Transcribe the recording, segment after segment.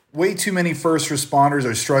Way too many first responders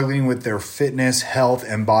are struggling with their fitness, health,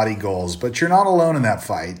 and body goals, but you're not alone in that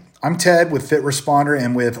fight. I'm Ted with Fit Responder,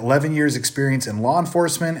 and with 11 years experience in law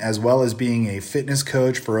enforcement, as well as being a fitness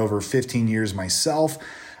coach for over 15 years myself,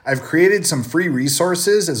 I've created some free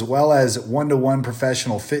resources as well as one-to-one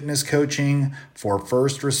professional fitness coaching for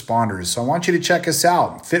first responders. So I want you to check us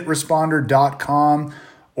out, fitresponder.com,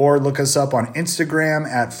 or look us up on Instagram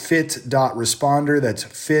at fit.responder. That's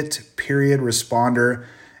fit.responder.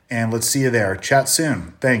 And let's see you there. Chat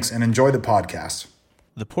soon. Thanks, and enjoy the podcast.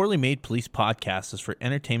 The Poorly Made Police podcast is for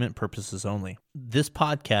entertainment purposes only. This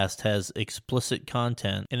podcast has explicit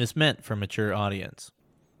content and is meant for a mature audience.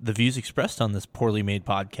 The views expressed on this Poorly Made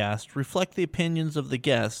podcast reflect the opinions of the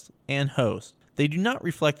guest and host. They do not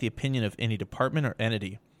reflect the opinion of any department or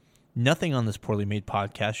entity. Nothing on this Poorly Made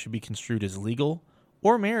podcast should be construed as legal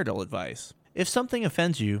or marital advice. If something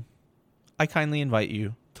offends you, I kindly invite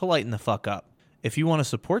you to lighten the fuck up. If you want to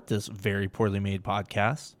support this very poorly made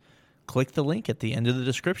podcast, click the link at the end of the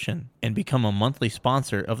description and become a monthly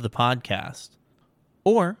sponsor of the podcast.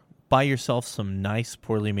 Or buy yourself some nice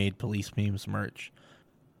poorly made police memes merch.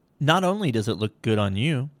 Not only does it look good on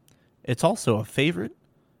you, it's also a favorite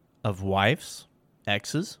of wives,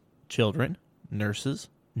 exes, children, nurses,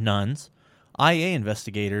 nuns, IA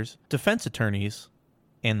investigators, defense attorneys,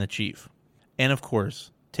 and the chief. And of course,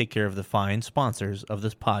 take care of the fine sponsors of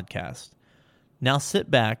this podcast. Now sit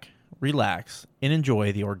back, relax, and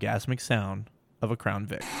enjoy the orgasmic sound of a Crown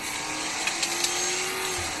Vic.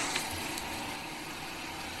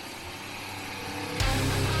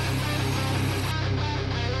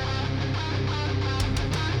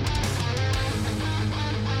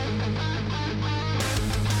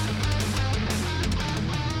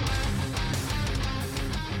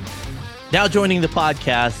 Now joining the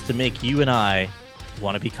podcast to make you and I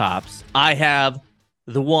want to be cops, I have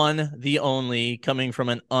the one, the only, coming from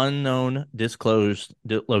an unknown, disclosed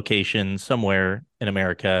location somewhere in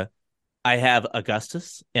America. I have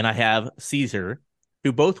Augustus and I have Caesar,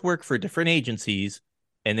 who both work for different agencies,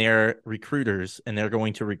 and they're recruiters, and they're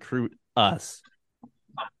going to recruit us.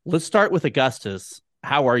 Let's start with Augustus.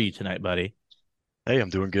 How are you tonight, buddy? Hey, I'm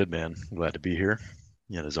doing good, man. Glad to be here.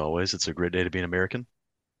 Yeah, as always, it's a great day to be an American.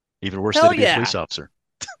 Even worse Hell than to be yeah. a police officer.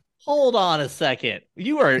 Hold on a second.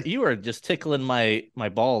 You are just tickling my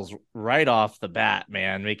balls right off the bat,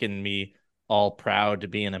 man, making me all proud to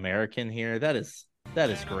be an American here. That is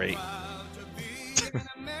great.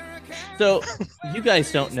 So you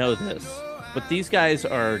guys don't know this, but these guys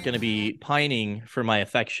are going to be pining for my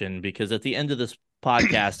affection because at the end of this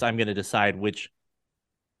podcast, I'm going to decide which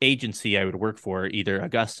agency I would work for, either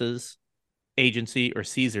Augusta's agency or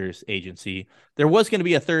Caesar's agency. There was going to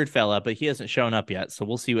be a third fella, but he hasn't shown up yet, so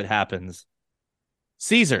we'll see what happens.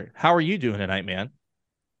 Caesar, how are you doing tonight, man?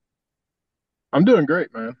 I'm doing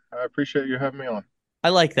great, man. I appreciate you having me on. I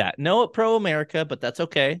like that. No pro-America, but that's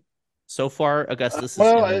okay. So far, Augustus is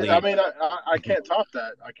Well, in the lead. I mean, I can't top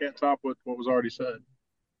that. I can't top what was already said.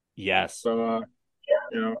 Yes. So,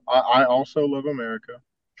 I also love America.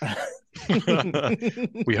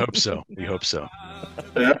 We hope so. We hope so.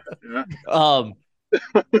 Yeah.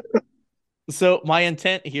 So my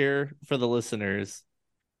intent here for the listeners,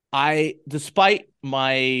 despite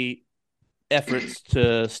my efforts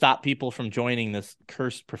to stop people from joining this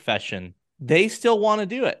cursed profession, they still want to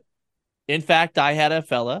do it. In fact, I had a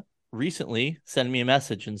fella recently send me a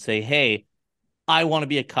message and say, "Hey, I want to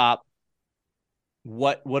be a cop.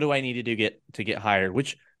 What do I need to do to get hired?"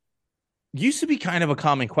 Which used to be kind of a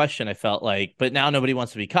common question, I felt like, but now nobody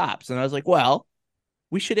wants to be cops. And I was like, well,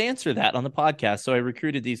 we should answer that on the podcast. So I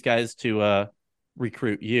recruited these guys to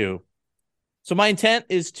recruit you. So my intent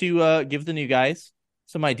is to give the new guys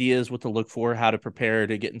some ideas what to look for, how to prepare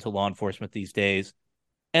to get into law enforcement these days.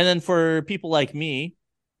 And then for people like me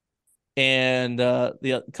and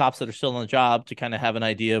the cops that are still on the job to kind of have an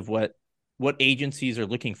idea of what agencies are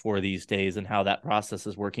looking for these days and how that process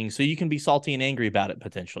is working. So you can be salty and angry about it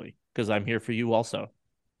potentially, because I'm here for you also.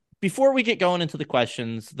 Before we get going into the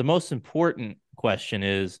questions, the most important question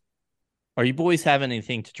is, are you boys having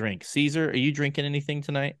anything to drink? Caesar, are you drinking anything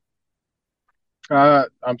tonight?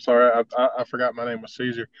 I'm sorry. I forgot my name was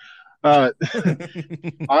Caesar. I,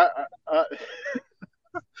 I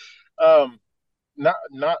not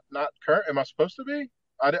current. Am I supposed to be?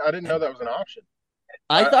 I didn't know that was an option.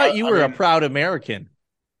 I thought you were a proud American.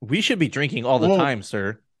 We should be drinking all the time,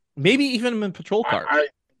 sir. Maybe even in patrol cars.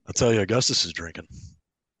 I'll tell you, Augustus is drinking.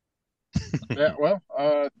 Yeah, well,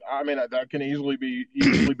 I mean that can easily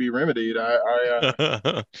be remedied.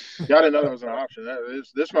 I didn't know that was an option.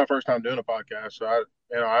 This is my first time doing a podcast, so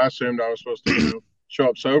I assumed I was supposed to show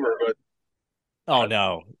up sober, but Oh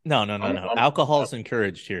no. I'm Alcohol is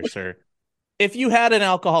encouraged here, sir. If you had an oh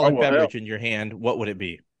alcoholic well, hell, beverage in your hand, what would it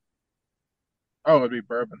be? oh, it'd be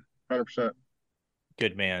bourbon, 100%.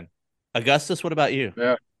 Good man. Augustus, what about you?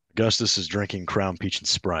 Yeah, Augustus is drinking Crown Peach and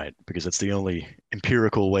Sprite because it's the only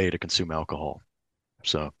empirical way to consume alcohol.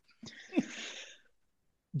 So,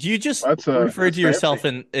 Do you just refer that's to fancy. yourself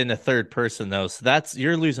in a third person though? So that's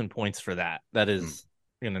you're losing points for that. That mm, is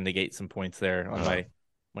going to negate some points there on uh,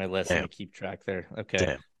 my list. Let damn, me keep track there. Okay.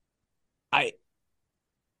 damn. I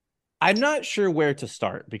I'm not sure where to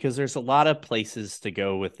start because there's a lot of places to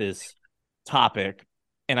go with this topic.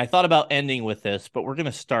 And I thought about ending with this, but we're going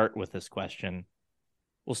to start with this question.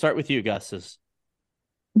 We'll start with you, Augustus.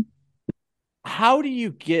 How do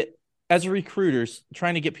you get, as a recruiter,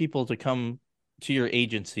 trying to get people to come to your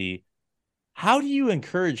agency, how do you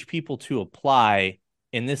encourage people to apply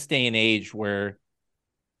in this day and age where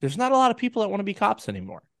there's not a lot of people that want to be cops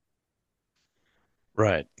anymore?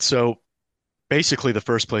 Right. So basically, the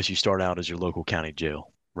first place you start out is your local county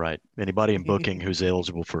jail, right? Anybody in booking who's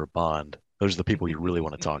eligible for a bond, those are the people you really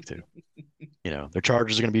want to talk to. Their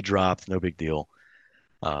charges are going to be dropped, no big deal.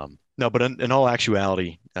 No, but in all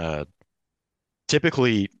actuality,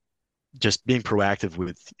 typically just being proactive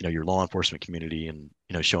with your law enforcement community and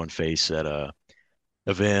showing face at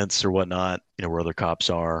events or whatnot, where other cops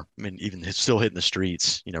are. I mean, even still hitting the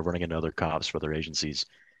streets, running into other cops for other agencies.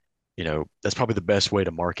 That's probably the best way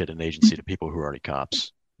to market an agency to people who are already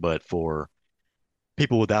cops. But for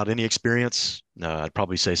people without any experience, I'd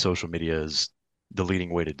probably say social media is the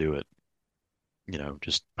leading way to do it.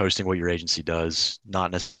 Just posting what your agency does,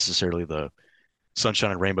 not necessarily the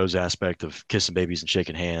sunshine and rainbows aspect of kissing babies and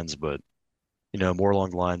shaking hands, but more along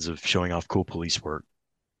the lines of showing off cool police work.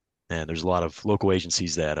 And there's a lot of local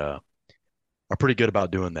agencies that are pretty good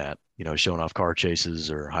about doing that, showing off car chases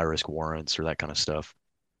or high risk warrants or that kind of stuff.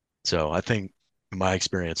 So I think, in my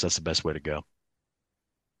experience, that's the best way to go.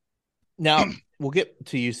 Now, we'll get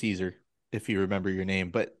to you, Caesar, if you remember your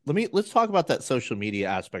name, but let's talk about that social media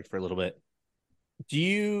aspect for a little bit.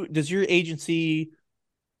 Does your agency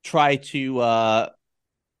try to I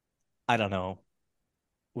don't know,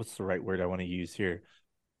 what's the right word I want to use here?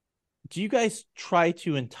 Do you guys try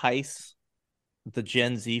to entice the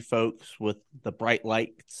Gen Z folks with the bright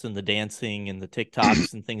lights and the dancing and the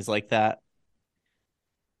TikToks and things like that?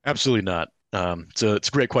 Absolutely not. So it's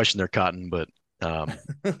a great question there, Cotton. But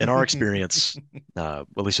in our experience, at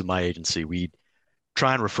least with my agency, we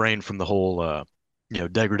try and refrain from the whole,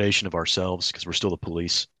 degradation of ourselves because we're still the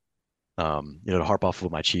police. To harp off of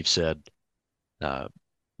what my chief said, uh,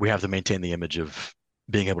 we have to maintain the image of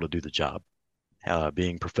being able to do the job,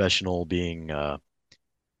 being professional, being,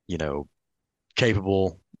 you know,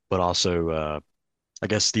 capable, but also, I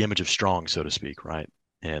guess, the image of strong, so to speak, right?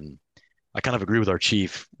 And I kind of agree with our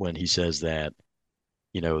chief when he says that,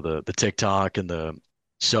 the TikTok and the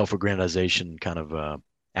self-aggrandization kind of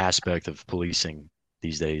aspect of policing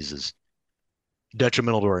these days is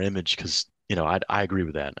detrimental to our image because, I agree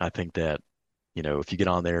with that. I think that, if you get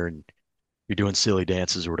on there and you're doing silly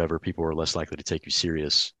dances or whatever, people are less likely to take you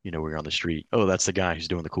serious, when you're on the street. Oh, that's the guy who's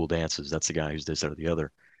doing the cool dances. That's the guy who's this, that, or the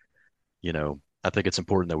other. I think it's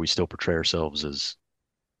important that we still portray ourselves as,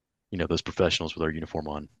 those professionals with our uniform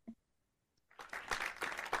on.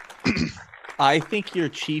 I think your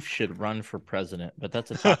chief should run for president, but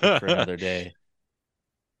that's a topic for another day.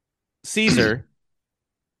 Caesar,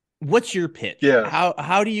 what's your pitch? Yes,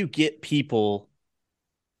 How do you get people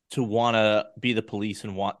to want to be the police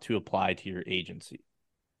and want to apply to your agency?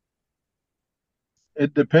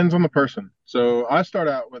 it depends on the person. So I start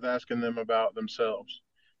out with asking them about themselves.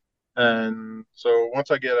 And so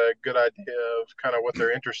once I get a good idea of kind of what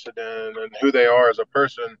they're interested in and who they are as a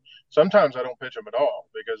person, sometimes I don't pitch them at all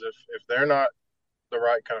because if they're not the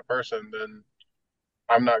right kind of person, then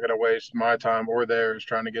I'm not going to waste my time or theirs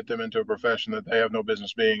trying to get them into a profession that they have no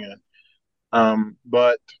business being in.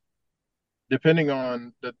 But depending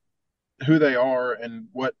on who they are and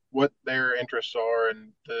what their interests are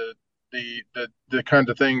and the kinds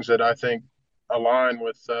of things that I think align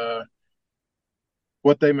with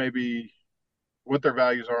what they may be what their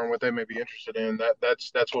values are and what they may be interested in.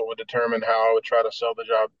 That's what would determine how I would try to sell the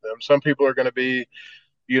job to them. Some people are going to be,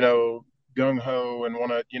 you know, gung ho and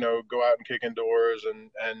want to, go out and kick in doors and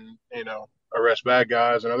arrest bad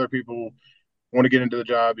guys, and other people want to get into the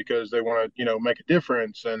job because they want to, make a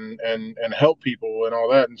difference and help people and all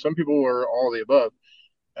that. And some people are all the above.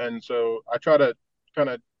 And so I try to kind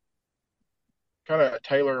of kind of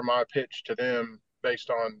tailor my pitch to them based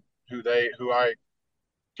on who I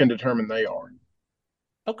can determine they are.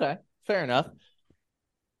 Okay, fair enough.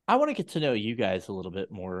 I want to get to know you guys a little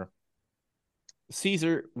bit more.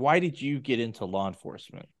 Caesar, why did you get into law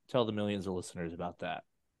enforcement? Tell the millions of listeners about that.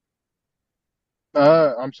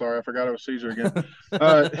 I'm sorry, I forgot it was Caesar again.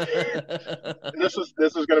 Uh, this is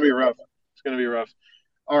going to be rough. It's going to be rough.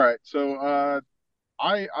 All right, so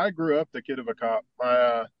I grew up the kid of a cop.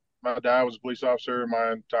 My dad was a police officer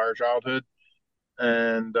my entire childhood,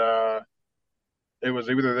 and it was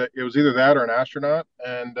either that or an astronaut,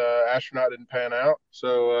 and astronaut didn't pan out.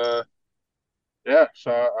 So yeah,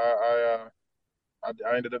 so I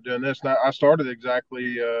ended up doing this. Now I started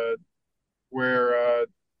exactly where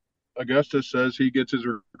Augustus says he gets his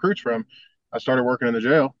recruits from. I started working in the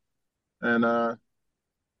jail and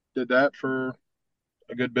did that for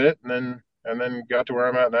a good bit, and then got to where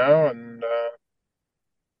I'm at now, and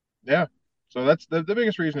yeah. So that's the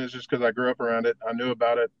biggest reason is just because I grew up around it. I knew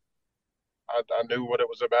about it. I knew what it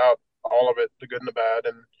was about, all of it, the good and the bad,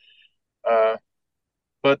 and uh,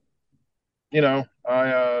 but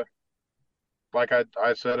I like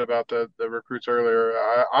I said about the recruits earlier,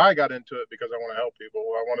 I got into it because I want to help people.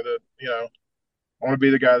 I wanted to, I want to be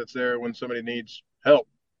the guy that's there when somebody needs help,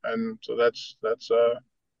 and so that's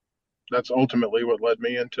ultimately what led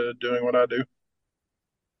me into doing what I do.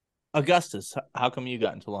 Augustus, how come you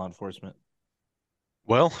got into law enforcement?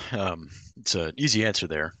 Well, it's an easy answer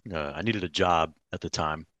there. I needed a job at the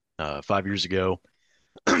time. 5 years ago,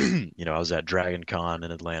 I was at Dragon Con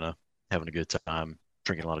in Atlanta, having a good time,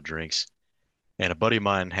 drinking a lot of drinks. And a buddy of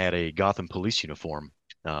mine had a Gotham police uniform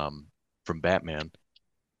from Batman.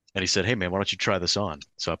 And he said, "Hey, man, why don't you try this on?"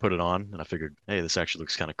 So I put it on and I figured, hey, this actually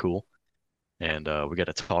looks kind of cool. And we got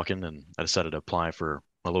to talking and I decided to apply for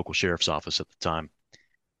my local sheriff's office at the time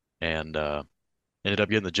and ended up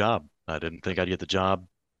getting the job. I didn't think I'd get the job,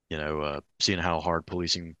 seeing how hard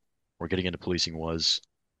policing or getting into policing was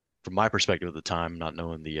from my perspective at the time, not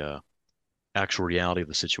knowing the actual reality of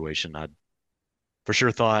the situation. I for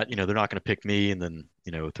sure thought, they're not going to pick me. And then,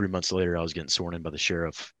 3 months later, I was getting sworn in by the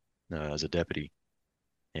sheriff as a deputy.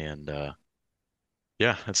 And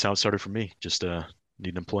yeah, that's how it started for me. Just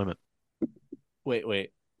needing employment.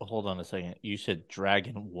 Wait. Hold on a second. You said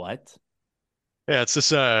dragon what? Yeah,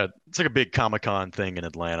 it's like a big Comic-Con thing in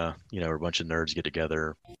Atlanta, where a bunch of nerds get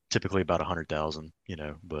together, typically about 100,000,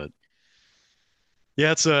 but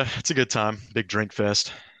yeah, it's a good time. Big drink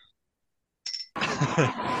fest.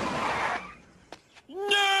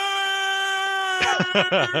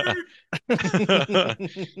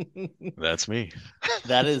 That's me.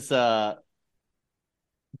 That is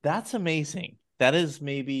that's amazing. That is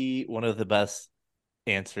maybe one of the best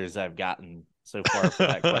answers I've gotten so far for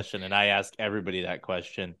that question, and I ask everybody that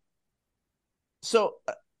question. So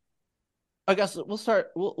I guess we'll start.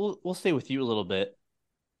 We'll stay with you a little bit.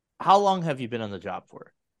 How long have you been on the job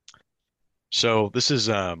for? So this is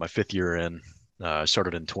my 5th year in. I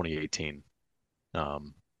started in 2018.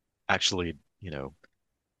 Um, actually,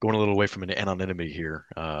 going a little away from an anonymity here,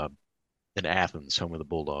 in Athens, home of the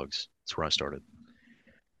Bulldogs. That's where I started.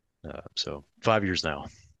 So 5 years now.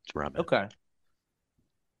 That's where I'm at. Okay.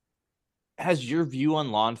 Has your view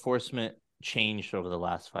on law enforcement changed over the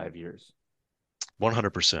last 5 years?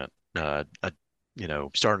 100%.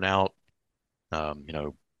 Starting out,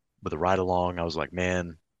 with a ride along, I was like,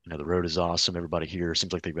 man, the road is awesome. Everybody here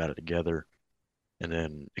seems like they've got it together. And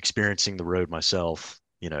then experiencing the road myself,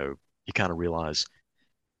 you kind of realize,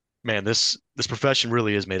 man, this profession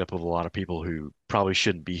really is made up of a lot of people who probably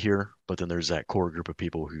shouldn't be here, but then there's that core group of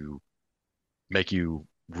people who make you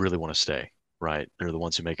really want to stay, right? They're the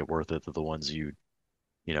ones who make it worth it. They're the ones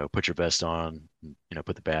put your vest on,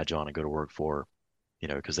 put the badge on and go to work for,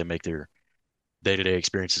 because they make their day-to-day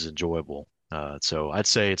experiences enjoyable. So I'd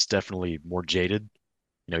say it's definitely more jaded,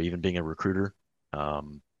 even being a recruiter.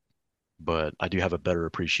 Um, but I do have a better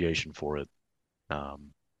appreciation for it,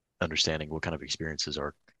 um, understanding what kind of experiences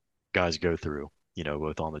our guys go through,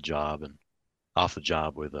 both on the job and off the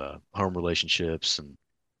job with home relationships and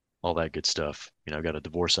all that good stuff. I got a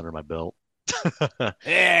divorce under my belt.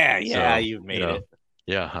 Yeah, So, you've made it.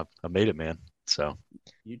 yeah, I made it, man. So,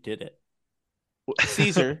 You did it.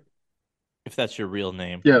 Caesar, if that's your real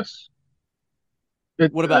name. Yes.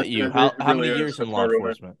 What about you? It How really many is. years in That's my law real name.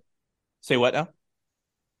 enforcement? Say what now?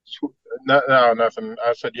 No, no, nothing.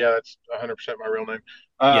 I said, yeah, that's 100% my real name.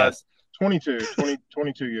 Uh, Yes.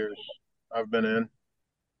 22 years I've been in.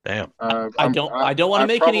 damn. I don't want to I've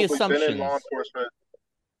make any probably been in law assumptions. enforcement.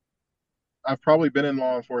 I've probably been in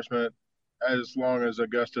law enforcement as long as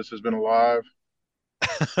Augustus has been alive.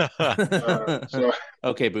 So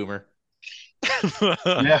Okay, boomer.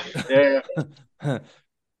 yeah, yeah.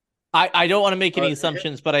 I don't want to make any Yeah.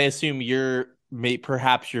 assumptions, but I assume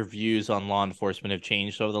perhaps your views on law enforcement have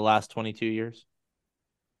changed over the last 22 years.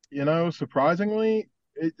 Surprisingly,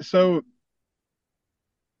 so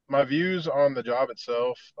my views on the job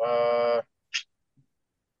itself,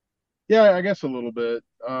 yeah, I guess a little bit.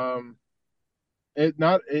 It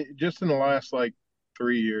just in the last like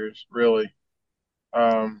 3 years, really.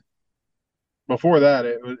 Um, Before that,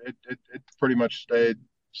 it pretty much stayed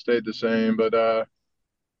the same. But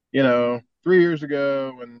 3 years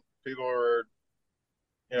ago when people were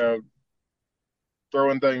you know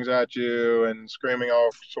throwing things at you and screaming all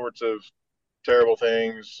sorts of terrible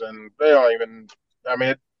things, and they don't even. I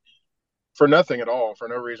mean, for nothing at all, for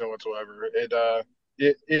no reason whatsoever.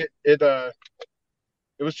 It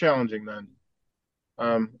was challenging then.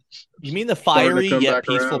 Um, You mean the Starting to fiery come yet back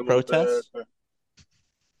around peaceful a little bit. protests?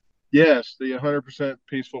 Yes, the 100%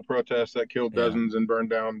 peaceful protest that killed Yeah, dozens and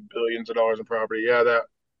burned down billions of dollars in property. Yeah, that.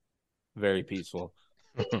 very peaceful.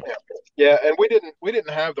 Yeah, yeah, and we didn't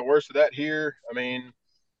have the worst of that here. I mean,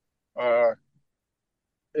 uh,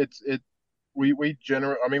 it's it we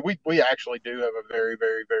generally. I mean, we actually do have a very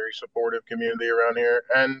very very supportive community around here,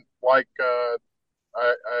 and like I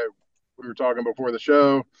we were talking before the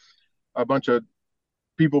show, a bunch of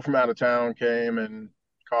people from out of town came and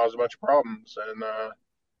caused a bunch of problems, and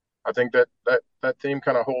I think that theme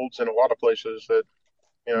kind of holds in a lot of places that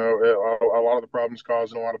a lot of the problems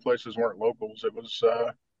caused in a lot of places weren't locals. It was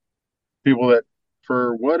people that,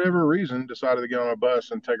 for whatever reason, decided to get on a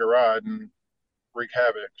bus and take a ride and wreak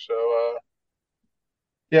havoc. So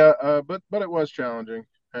yeah, but it was challenging,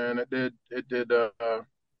 and it did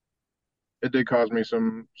cause me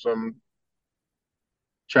some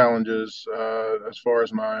challenges as far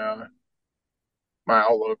as my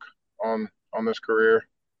outlook on this career.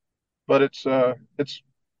 But it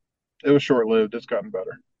was short lived. It's gotten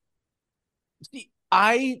better. See,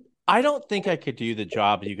 I don't think I could do the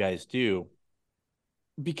job you guys do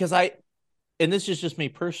because and this is just me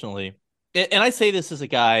personally, and I say this as a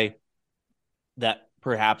guy that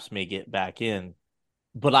perhaps may get back in,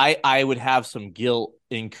 but I would have some guilt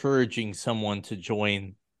encouraging someone to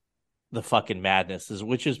join the fucking madness,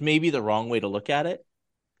 which is maybe the wrong way to look at it.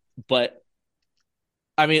 But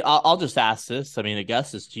I mean, I'll just ask this. I mean, I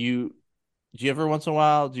guess is do you ever once in a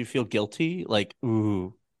while do you feel guilty? Like,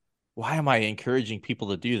 ooh, why am I encouraging people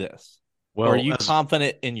to do this? Or are Well, you as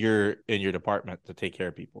confident in your department to take care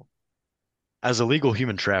of people? as a legal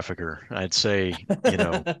human trafficker, I'd say,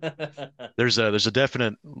 there's a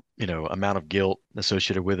definite, amount of guilt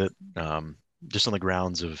associated with it. Just on the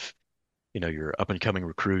grounds of, your up and coming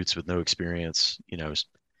recruits with no experience,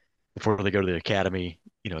 before they go to the academy,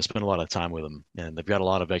 I spend a lot of time with them, and they've got a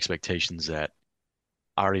lot of expectations that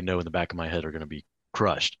I already know in the back of my head are going to be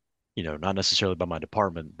crushed. Not necessarily by my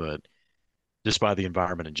department, but just by the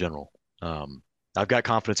environment in general. I've got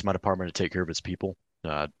confidence in my department to take care of its people.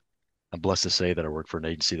 I'm blessed to say that I work for an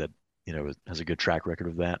agency that, has a good track record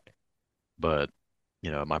of that. But,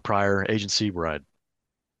 my prior agency where I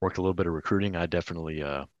worked a little bit of recruiting, I definitely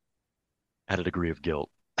had a degree of guilt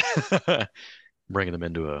bringing them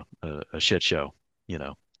into a shit show, you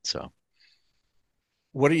know. So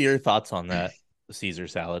What are your thoughts on that Caesar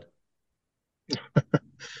salad?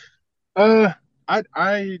 Uh, I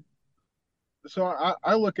I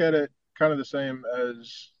look at it kind of the same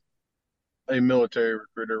as a military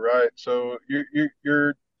recruiter, right? So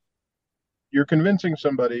you're convincing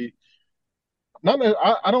somebody. Not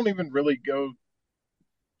I don't even really go.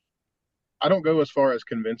 I don't go as far as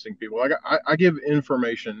convincing people. I give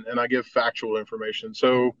information and I give factual information.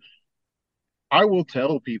 So I will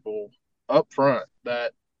tell people up front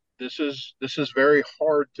that this is very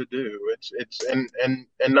hard to do. It's and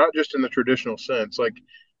not just in the traditional sense. Like,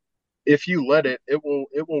 if you let it, it will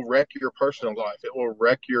wreck your personal life. It will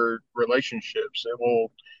wreck your relationships. It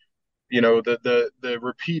will, the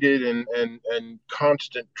repeated and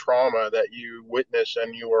constant trauma that you witness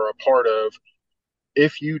and you are a part of.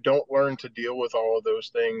 If you don't learn to deal with all of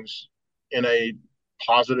those things in a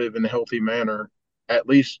positive and healthy manner, at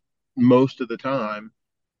least most of the time,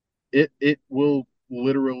 it will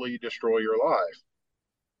literally destroy your life.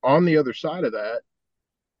 On the other side of that,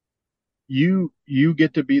 you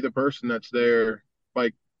get to be the person that's there,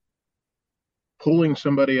 like pulling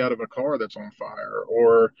somebody out of a car that's on fire,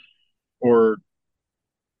 or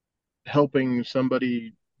helping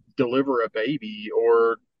somebody deliver a baby,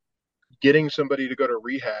 or getting somebody to go to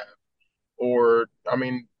rehab, or I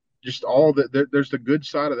mean, just all that. There's the good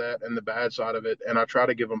side of that and the bad side of it, and I try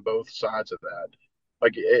to give them both sides of that.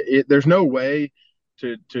 Like, there's no way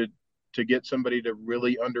to get somebody to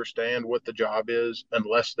really understand what the job is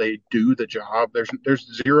unless they do the job.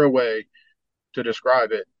 There's zero way to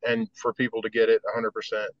describe it and for people to get it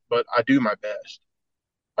 100%. But I do my best.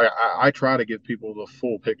 I try to give people the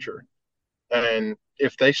full picture. And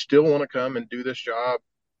if they still want to come and do this job,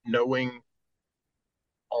 knowing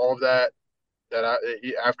all of that,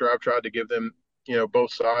 after I've tried to give them,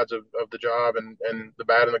 both sides of the job and the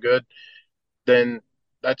bad and the good, then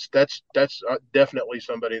that's definitely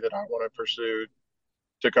somebody that I want to pursue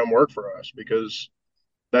to come work for us, because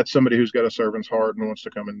that's somebody who's got a servant's heart and wants to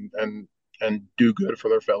come and do good for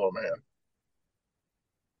their fellow man.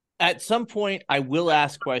 At some point, I will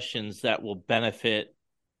ask questions that will benefit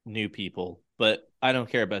new people, but I don't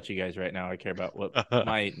care about you guys right now. I care about what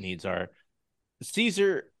my needs are.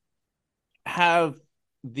 Caesar, have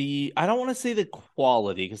I don't want to say the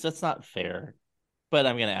quality because that's not fair, but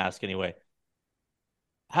I'm going to ask anyway.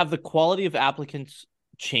 Have the quality of applicants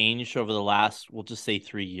changed over the last, we'll just say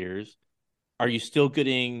 3 years? Are you still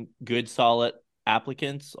getting good, solid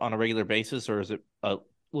applicants on a regular basis, or is it a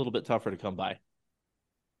little bit tougher to come by?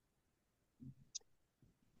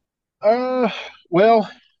 Well,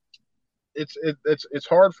 it's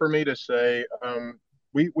hard for me to say.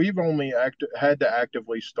 We've only had to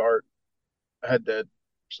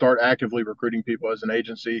start actively recruiting people as an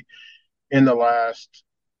agency in the last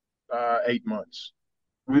 8 months.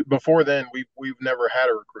 Before then, we've never had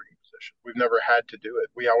a recruiting position. We've never had to do it.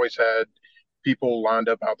 We always had people lined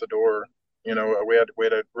up out the door. We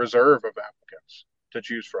had a reserve of applicants to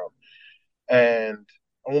choose from, and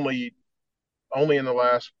only only in the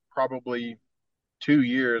last probably 2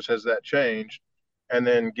 years has that changed. And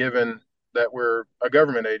then, given that we're a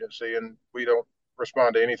government agency and we don't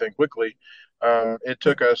respond to anything quickly, it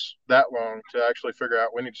took us that long to actually figure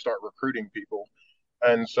out we need to start recruiting people.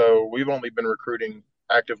 And so we've only been recruiting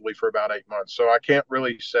actively for about 8 months. So I can't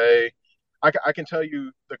really say. I can tell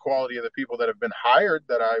you the quality of the people that have been hired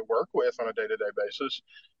that I work with on a day-to-day basis,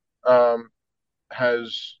 um,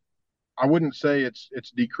 has, I wouldn't say it's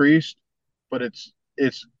decreased, but it's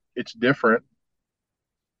different.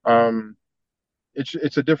 Um,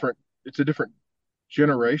 it's a different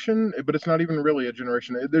generation, but it's not even really a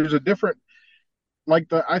generation. There's a different,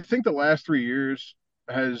 I think the last 3 years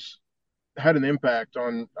has had an impact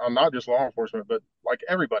on not just law enforcement, but like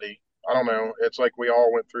everybody. I don't know. It's like we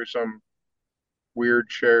all went through some weird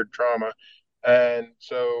shared trauma, and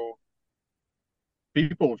so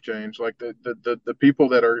people have changed. Like the people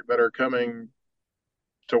that are coming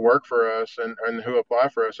to work for us and who apply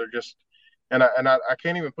for us are just, and I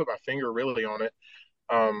can't even put my finger really on it.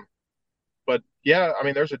 But yeah, I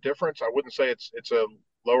mean, there's a difference. I wouldn't say it's a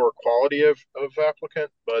lower quality of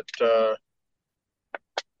applicant, but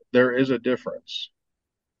there is a difference,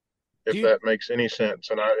 if Dude, that makes any sense.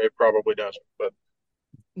 And it probably doesn't, but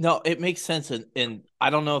no, it makes sense. And I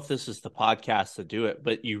don't know if this is the podcast to do it,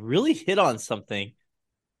 but you really hit on something.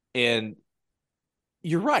 And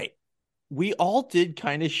you're right. We all did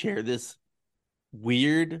kind of share this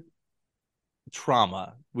weird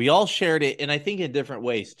trauma. We all shared it, and I think in different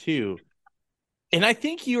ways too. And I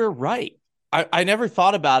think you're right. I never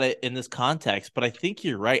thought about it in this context, but I think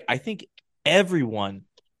you're right. I think everyone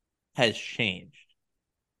has changed.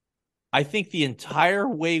 I think the entire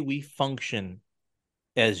way we function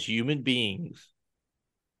as human beings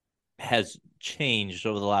has changed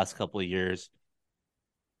over the last couple of years.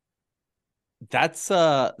 That's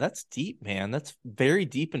deep, man. That's very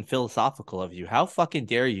deep and philosophical of you. How fucking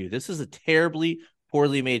dare you? This is a terribly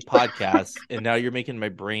poorly made podcast, and now you're making my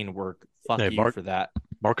brain work. Fuck Hey, you for that.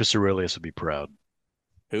 Marcus Aurelius would be proud.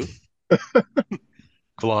 Who?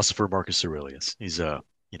 Philosopher Marcus Aurelius. He's a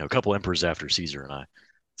couple emperors after Caesar and I.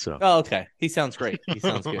 So Oh, okay. He sounds great. He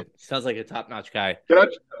sounds good. He sounds like a top-notch guy. can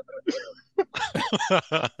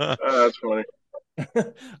that's funny.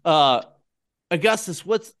 uh Augustus,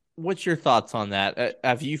 what's your thoughts on that?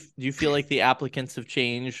 Do you feel like the applicants have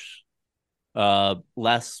changed?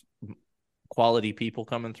 Less quality people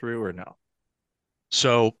coming through, or no?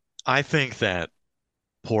 So I think that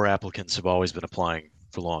poor applicants have always been applying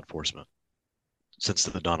for law enforcement since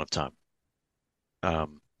the dawn of time.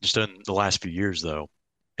 Just in the last few years, though,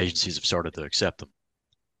 agencies have started to accept them.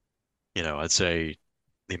 I'd say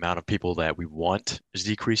the amount of people that we want is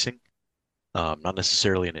decreasing. Not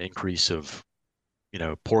necessarily an increase of,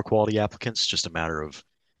 poor quality applicants, just a matter of,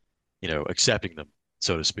 accepting them,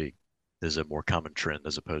 so to speak, is a more common trend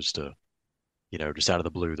as opposed to, just out of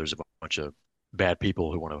the blue, there's a bunch of bad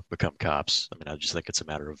people who want to become cops. I mean, I just think it's a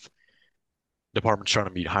matter of departments trying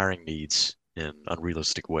to meet hiring needs in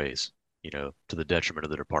unrealistic ways, to the detriment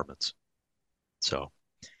of the departments. So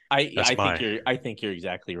I think you're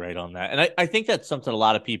exactly right on that. And I think that's something a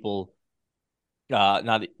lot of people,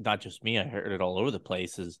 not just me, I heard it all over the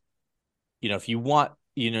place, is, if you want,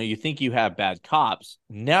 you think you have bad cops,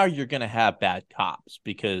 now you're going to have bad cops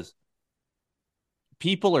because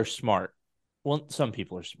people are smart. Well, some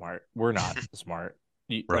people are smart. We're not smart.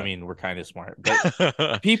 I Right. mean, we're kind of smart,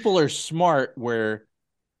 but people are smart where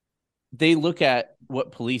they look at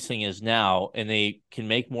what policing is now and they can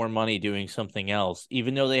make more money doing something else,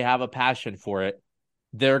 even though they have a passion for it.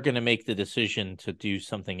 They're going to make the decision to do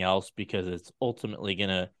something else because it's ultimately going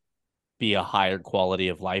to be a higher quality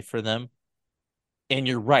of life for them. And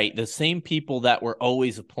you're right. The same people that were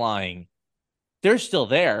always applying, they're still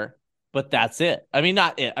there, but that's it. I mean,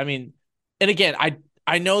 not it. I mean, and again,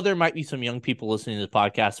 I know there might be some young people listening to the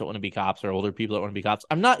podcast that want to be cops or older people that want to be cops.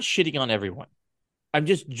 I'm not shitting on everyone. I'm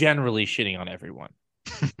just generally shitting on everyone.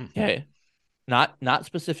 Okay. Not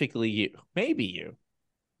specifically you. Maybe you,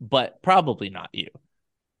 but probably not you.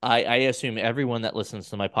 I assume everyone that listens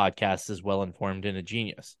to my podcast is well informed and a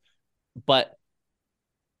genius. But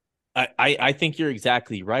I think you're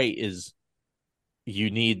exactly right, is you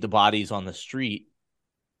need the bodies on the street,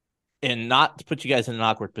 and not to put you guys in an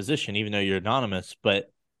awkward position, even though you're anonymous,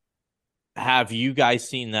 but have you guys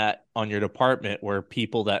seen that on your department where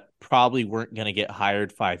people that probably weren't going to get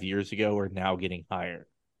hired 5 years ago are now getting hired?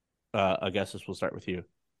 I guess this will start with you.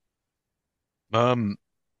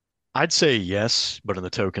 I'd say yes, but in the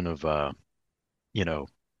token of you know,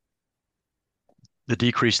 the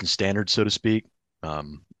decrease in standards, so to speak.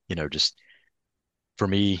 Just for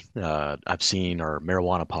me, I've seen our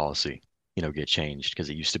marijuana policy, get changed because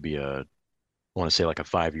it used to be I want to say like a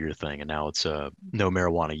 5-year thing, and now it's no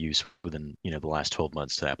marijuana use within, the last 12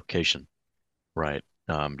 months to application, right?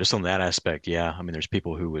 Just on that aspect, yeah. I mean, there's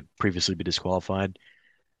people who would previously be disqualified,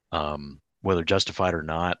 whether justified or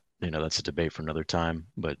not, that's a debate for another time,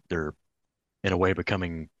 but they're in a way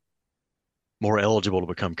becoming more eligible to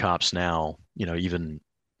become cops now, even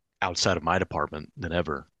outside of my department than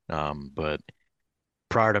ever. But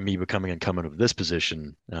prior to me becoming incumbent of this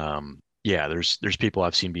position, yeah, there's people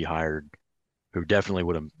I've seen be hired who definitely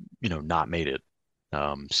would have, not made it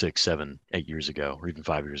 6, 7, 8 years ago, or even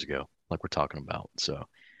 5 years ago, like we're talking about. So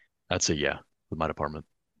I'd say yeah, with my department.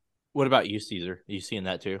 What about you, Caesar? Are you seeing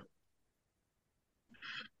that too?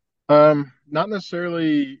 Not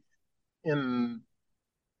necessarily in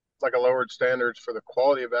like a lowered standards for the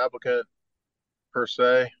quality of applicant per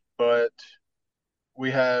se, but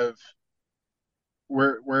we have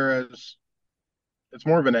whereas it's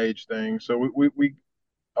more of an age thing. So we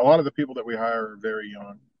a lot of the people that we hire are very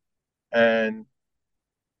young, and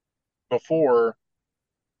before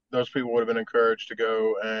those people would have been encouraged to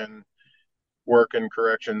go and work in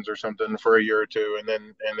corrections or something for a year or two, and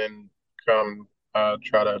then come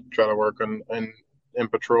try to work in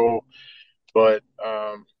patrol. But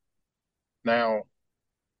now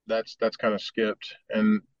that's kind of skipped,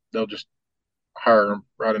 and they'll just hire them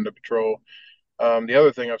right into patrol. The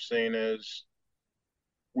other thing I've seen is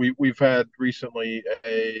we've had recently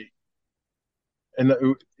in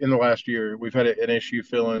the last year we've had an issue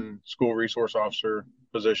filling school resource officer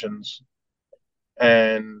positions,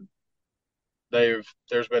 and there's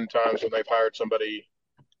been times when they've hired somebody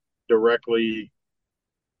directly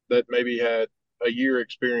that maybe had a year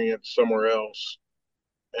experience somewhere else,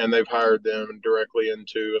 and they've hired them directly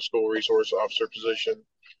into a school resource officer position.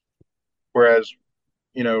 Whereas,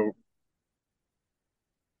 you know,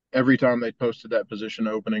 every time they posted that position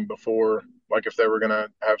opening before, like if they were going to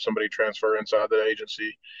have somebody transfer inside the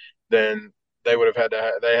agency, then they would have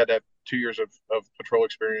they had to have 2 years of patrol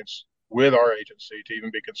experience with our agency to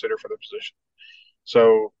even be considered for the position.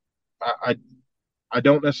 So I I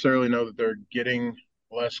don't necessarily know that they're getting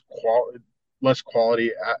less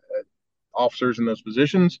quality officers in those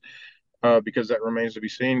positions, because that remains to be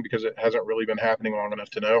seen because it hasn't really been happening long enough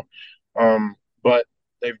to know. But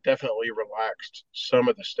they've definitely relaxed some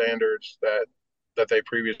of the standards that they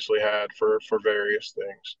previously had for various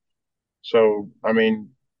things. So, I mean,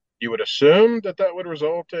 you would assume that that would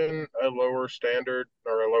result in a lower standard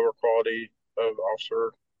or a lower quality of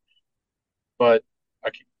officer, but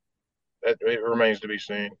it remains to be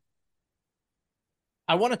seen.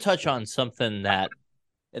 I want to touch on something that,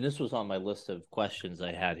 and this was on my list of questions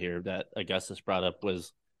I had here that Augustus brought up,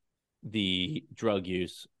 was the drug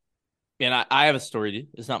use. And I have a story.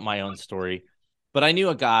 It's not my own story, but I knew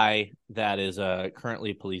a guy that is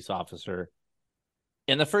currently a police officer.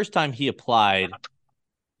 And the first time he applied,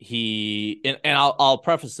 and I'll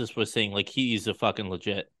preface this with saying, like, he's a fucking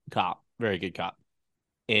legit cop, very good cop.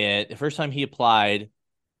 And the first time he applied,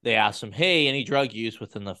 they asked him, "Hey, any drug use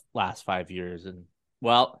within the last 5 years?" And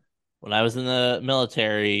well, when I was in the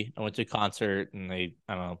military, I went to a concert, and I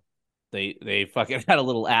don't know, they fucking had a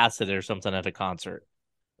little acid or something at a concert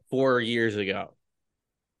 4 years ago,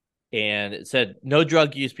 and it said no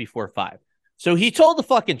drug use before 5. So he told the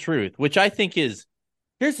fucking truth, which I think is,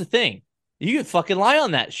 here's the thing: you can fucking lie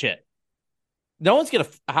on that shit. No one's gonna.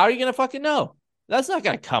 How are you gonna fucking know? That's not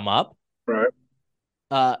gonna come up. Right.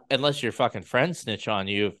 Unless your fucking friends snitch on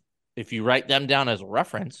you, if you write them down as a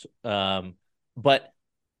reference. But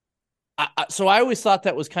so I always thought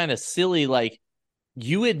that was kind of silly. Like,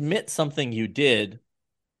 you admit something you did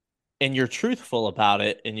and you're truthful about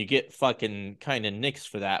it and you get fucking kind of nixed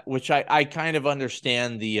for that, which I kind of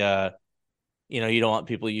understand the, you don't want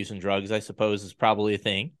people using drugs, I suppose, is probably a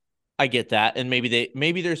thing. I get that. And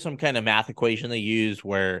maybe there's some kind of math equation they use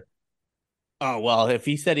where, oh, well, if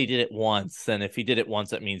he said he did it once, then if he did it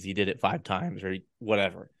once, that means he did it 5 times or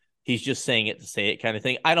whatever. He's just saying it to say it kind of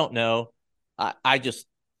thing. I don't know.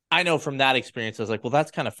 I know from that experience, I was like, well,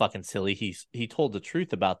 that's kind of fucking silly. He told the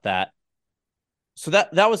truth about that. So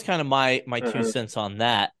that was kind of my 2 cents on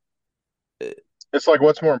that. It's like,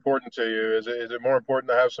 what's more important to you? Is it more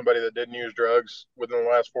important to have somebody that didn't use drugs within the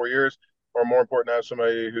last 4 years, or more important to have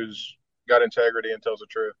somebody who's got integrity and tells the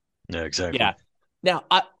truth? Yeah, exactly. Yeah. Now,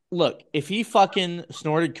 look, if he fucking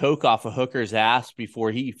snorted coke off a hooker's ass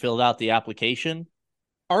before he filled out the application,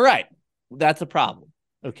 all right, that's a problem.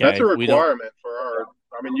 Okay, that's a requirement for our.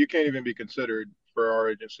 I mean, you can't even be considered for our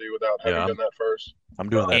agency without having done that first. I'm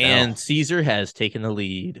doing that now. And Caesar has taken the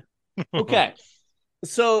lead. Okay,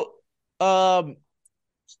 so damn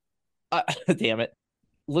it,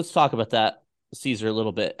 let's talk about that, Caesar, a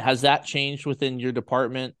little bit. Has that changed within your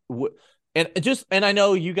department? And I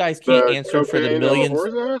know you guys can't answer for the millions.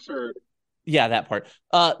 Yeah, that part.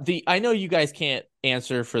 I know you guys can't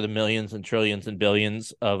answer for the millions and trillions and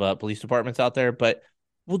billions of police departments out there, but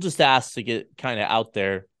we'll just ask to get kind of out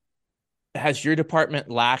there. Has your department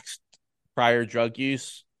laxed prior drug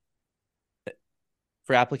use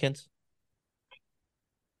for applicants?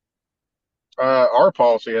 Our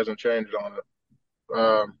policy hasn't changed on it.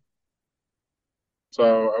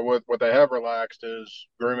 So what they have relaxed is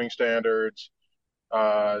grooming standards,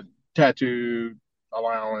 tattoo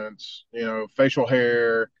allowance, facial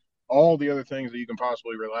hair, all the other things that you can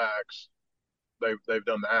possibly relax. They've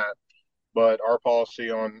done that, but our policy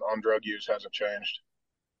on drug use hasn't changed.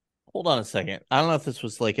 Hold on a second. I don't know if this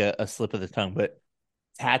was like a slip of the tongue, but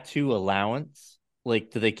tattoo allowance,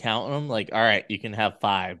 like, do they count them? Like, all right, you can have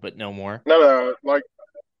 5, but no more. No,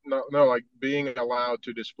 like being allowed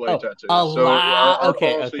to display tattoos. So our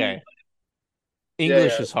okay, policy, okay.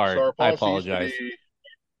 English is hard. So our I policy apologize.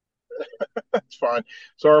 It's fine.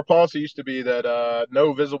 So our policy used to be that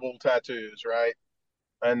no visible tattoos, right?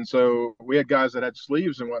 And so we had guys that had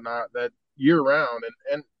sleeves and whatnot that year round,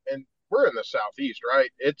 and we're in the southeast, right?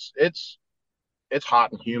 It's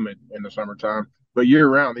hot and humid in the summertime, but year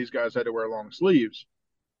round these guys had to wear long sleeves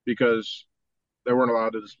because they weren't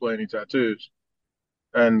allowed to display any tattoos.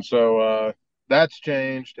 And so that's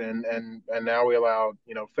changed, and now we allow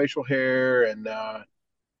facial hair and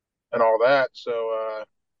all that. So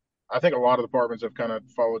I think a lot of departments have kind of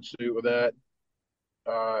followed suit with that,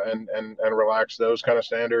 and relaxed those kind of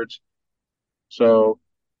standards. So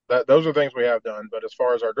those are things we have done. But as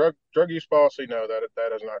far as our drug use policy, no,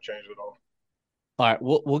 that has not changed at all. All right,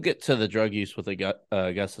 we'll get to the drug use with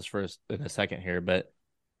Augustus first in a second here, but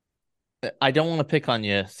I don't want to pick on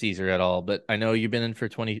you, Caesar, at all. But I know you've been in for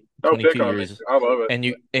 22 years. I love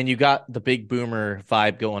it. And you got the big boomer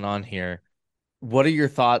vibe going on here. What are your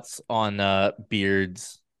thoughts on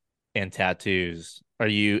beards and tattoos? Are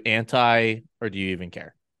you anti, or do you even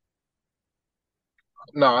care?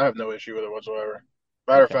 No, I have no issue with it whatsoever.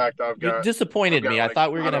 Matter of fact, You disappointed me. I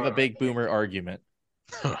thought we were gonna have a big boomer argument.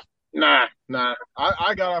 Nah.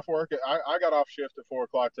 I got off work. I got off shift at 4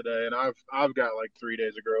 o'clock today, and I've got like 3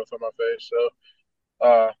 days of growth on my face.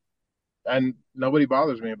 So, and nobody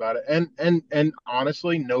bothers me about it. And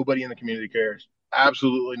honestly, nobody in the community cares.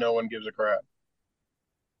 Absolutely, no one gives a crap.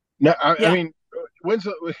 No, I mean, when's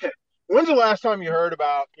the last time you heard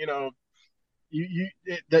about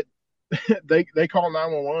that they call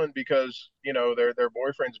 911 because their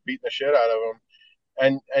boyfriend's beating the shit out of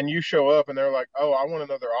them, and you show up and they're like, oh, I want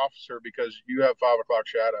another officer because you have 5 o'clock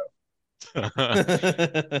shadow.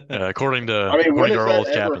 According to when our has old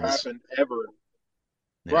that ever captains. happened ever?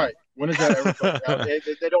 Yeah. Right? When has that ever fucking happened?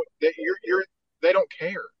 They don't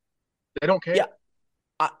care. They don't care. Yeah,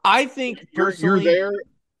 I think personally, you're there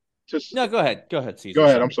to. No, go ahead, Caesar. Go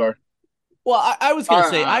ahead. I'm sorry. Well, I was gonna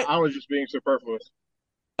say I was just being superfluous.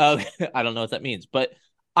 I don't know what that means, but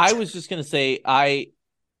I was just gonna say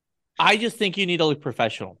I just think you need to look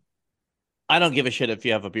professional. I don't give a shit if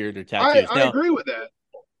you have a beard or tattoos. I agree with that.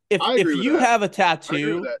 If you have a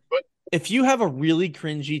tattoo, but if you have a really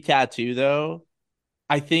cringy tattoo, though,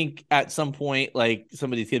 I think at some point, like,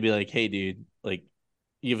 somebody's gonna be like, "Hey, dude, like,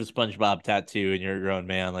 you have a SpongeBob tattoo and you're a grown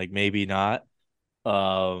man. Like, maybe not."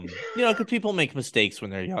 Because people make mistakes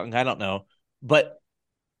when they're young. I don't know, but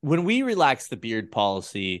when we relaxed the beard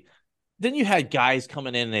policy, then you had guys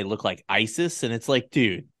coming in and they look like ISIS, and it's like,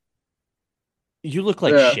 dude, you look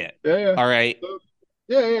like Yeah, shit. yeah, All right. so,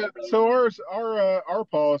 yeah. So our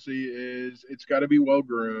policy is it's got to be well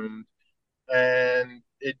groomed, and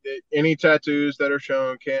any tattoos that are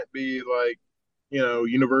shown can't be like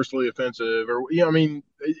universally offensive or I mean,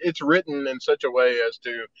 it's written in such a way as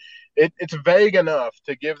to it's vague enough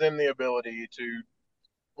to give them the ability to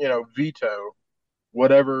veto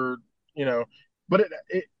whatever you know. But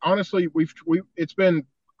it honestly we it's been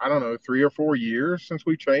I don't know 3 or 4 years since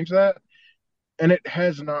we changed that, and it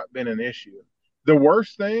has not been an issue. The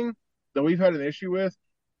worst thing that we've had an issue with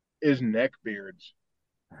is neck beards,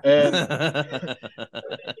 and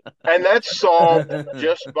that's solved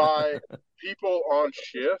just by people on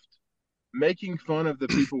shift making fun of the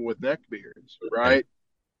people with neck beards, Yep. right?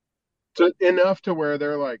 To enough to where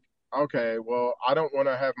they're like, okay, well, I don't want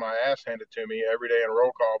to have my ass handed to me every day in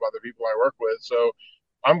roll call by the people I work with, so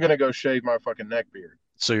I'm gonna go shave my fucking neck beard,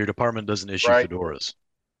 So your department doesn't issue right? fedoras.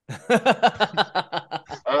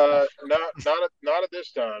 Not at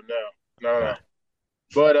this time, no, no. Okay.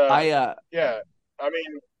 But I yeah, I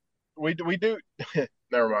mean, we do.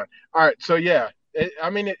 Never mind. All right, so yeah, I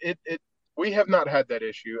mean, we have not had that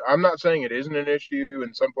issue. I'm not saying it isn't an issue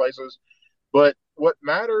in some places, but what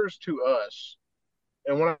matters to us,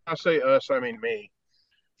 and when I say us, I mean me.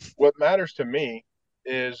 What matters to me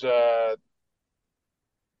is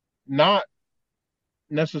not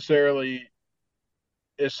necessarily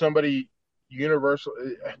is somebody universal.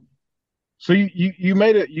 So you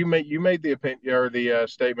made it. You made the opinion or the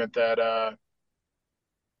statement that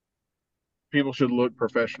people should look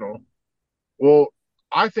professional. Well,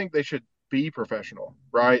 I think they should be professional,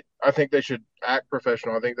 right? I think they should act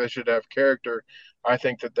professional. I think they should have character. I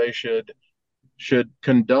think that they should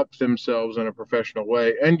conduct themselves in a professional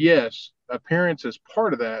way. And yes, appearance is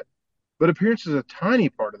part of that, but appearance is a tiny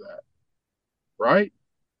part of that, right?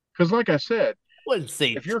 Because like I said, wouldn't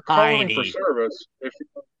say if you're calling for tiny. service, if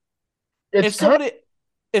If it's time, somebody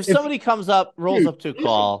if if somebody comes up, rolls dude, up to a listen,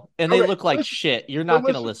 call, and they okay, look like listen, shit, you're so not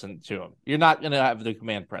going to listen, listen to them. You're not going to have the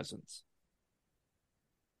command presence.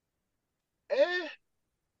 eh,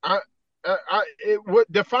 it would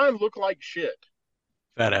define look like shit.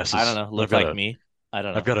 Fat I don't asses. know. Look like me. I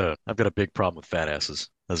don't know. I've got a big problem with fat asses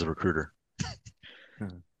as a recruiter. Hmm.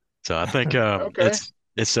 So I think Okay,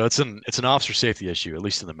 it's an officer safety issue, at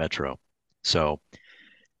least in the metro. So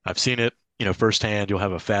I've seen it, firsthand. You'll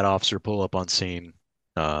have a fat officer pull up on scene,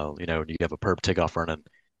 and you have a perp take off running,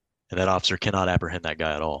 and that officer cannot apprehend that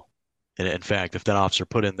guy at all. And in fact, if that officer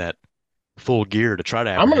put in that full gear to try to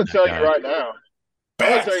I'm apprehend gonna that tell you guy, right now. I'm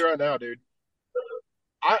gonna tell you right now, dude.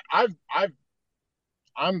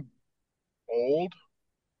 I'm old,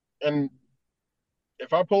 and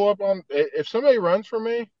if I pull up on if somebody runs from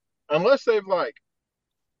me, unless they've like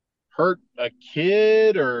hurt a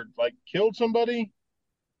kid or like killed somebody,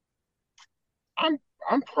 I'm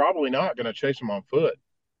I'm probably not gonna chase them on foot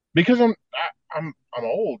because I'm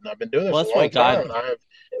old and I've been doing Well, this a that's why long time God. and I have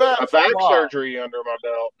a That's back why. surgery under my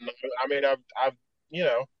belt. I mean, I've you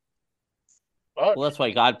know, fuck, Well, that's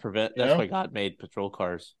why God prevent. you That's know. why God made patrol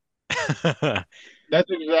cars. That's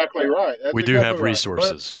exactly right. That's we do exactly have right. But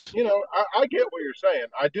resources. I get what you're saying.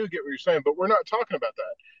 I do get what you're saying. But we're not talking about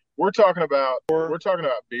that. We're talking about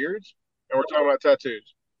beards and we're talking about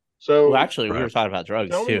tattoos. Well, So actually, we were Right. talking about drugs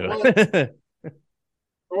tell me too. what.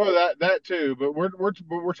 Well, that too. But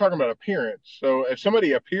we're talking about appearance. So if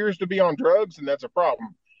somebody appears to be on drugs, then that's a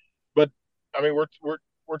problem. But I mean, we're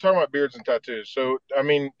talking about beards and tattoos. So I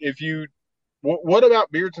mean, if you what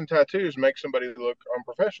about beards and tattoos make somebody look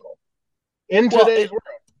unprofessional in well, today's world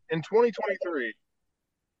in 2023?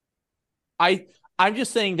 I I'm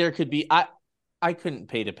just saying there could be. I couldn't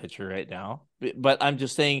paint a picture right now, but I'm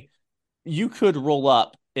just saying you could roll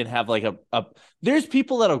up and have like a there's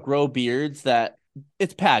people that'll grow beards that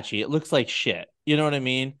it's patchy. It looks like shit. You know what I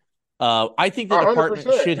mean? I think the department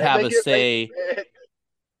 100%, should and have they a get they say.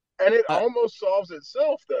 and it Uh, almost solves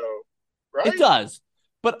itself though, it right? does.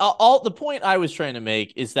 But all the point I was trying to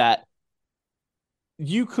make is that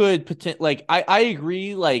you could like I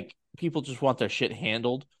agree like people just want their shit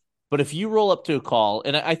handled. But if you roll up to a call,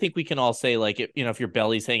 and I think we can all say like if your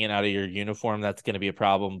belly's hanging out of your uniform, that's going to be a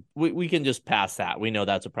problem. We can just pass that. We know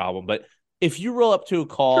that's a problem. But if you roll up to a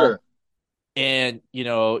Sure. call and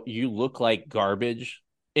you look like garbage,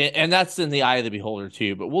 and that's in the eye of the beholder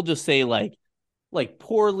too. But we'll just say like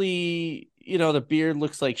poorly, the beard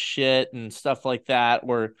looks like shit and stuff like that.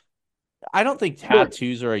 Or I don't think Sure.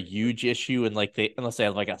 tattoos are a huge issue, and unless they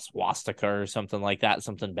have like a swastika or something like that,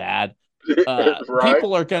 something bad. Right.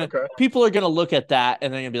 Okay. People are gonna look at that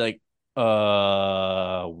and they're gonna be like,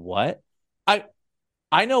 what? I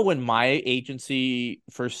I know when my agency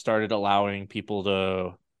first started allowing people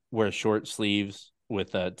to wear short sleeves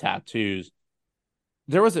with tattoos.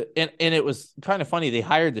 There was and it was kind of funny. They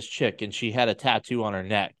hired this chick and she had a tattoo on her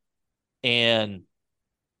neck, and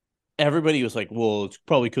everybody was like, well, it's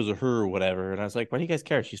probably because of her or whatever. And I was like, why do you guys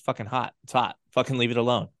care? She's fucking hot. It's hot. Fucking leave it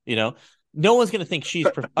alone. No one's gonna think she's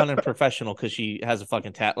unprofessional because she has a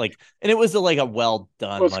fucking tat. Like, and it was like a well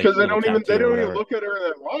done Well, it's like because they little don't even tattoo or whatever. look at her in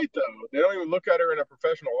that light though. They don't even look at her in a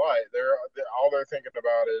professional light. All they're thinking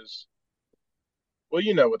about is, well,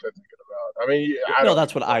 you know what they're thinking about. I mean, I No, don't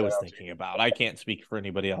that's need to what point I it was out to thinking you. about. I can't speak for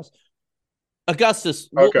anybody else. Augustus,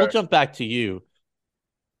 we'll Okay. jump back to you.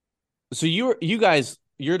 So you guys,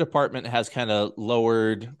 your department has kind of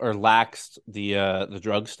lowered or laxed the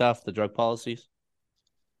drug stuff, the drug policies.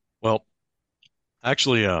 Well,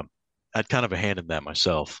 actually, I had kind of a hand in that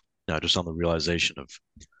myself, just on the realization of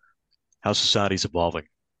how society's evolving.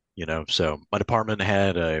 So my department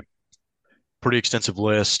had a pretty extensive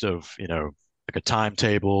list of, like a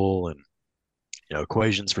timetable and,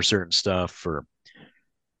 equations for certain stuff for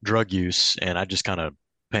drug use, and I just kind of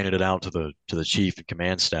painted it out to the chief and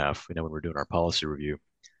command staff, when we're doing our policy review,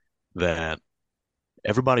 that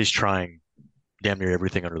everybody's trying damn near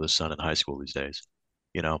everything under the sun in high school these days.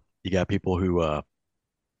 You got people who,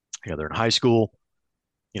 they're in high school,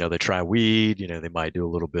 they try weed, they might do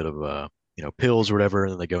a little bit of, pills or whatever,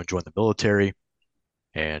 and then they go and join the military,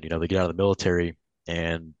 and they get out of the military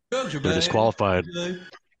and they're disqualified.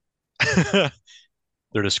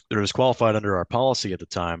 They're disqualified under our policy at the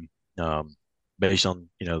time, based on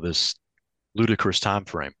this ludicrous time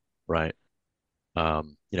frame, right?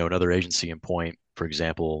 Another agency in point, for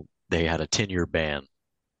example, they had a 10-year ban,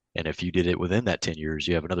 and if you did it within that 10 years,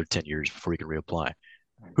 you have another 10 years before you can reapply.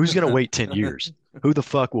 Who's going to wait 10 years? Who the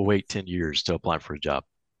fuck will wait 10 years to apply for a job?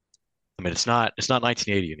 I mean, it's not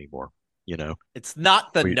 1980 anymore, you know. It's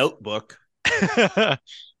not the We Notebook.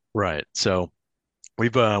 right. So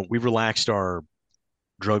we've relaxed our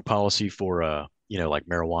drug policy for like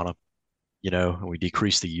marijuana, and we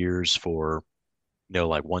decreased the years for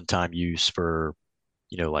like one-time use for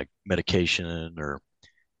like medication or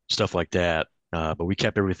stuff like that. But we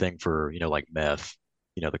kept everything for like meth,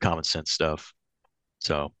 the common sense stuff.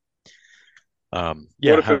 So What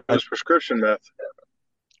if yeah, it was prescription meth?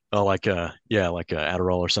 like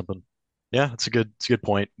Adderall or something. Yeah, it's a good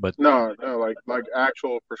point. But No, no, like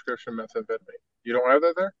actual prescription methamphetamine. You don't have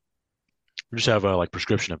that there? we just have like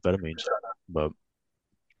prescription amphetamines. But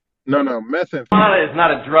No, no, methamphetamine. Marijuana is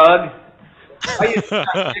not a drug. I used to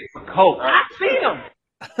stick for coke. I've seen them.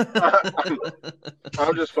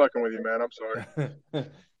 I'm just fucking with you, man. I'm sorry.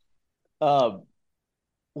 um,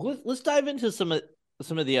 let's dive into some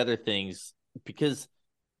of the other things, because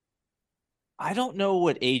I don't know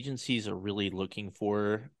what agencies are really looking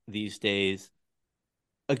for these days.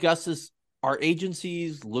 Augustus, are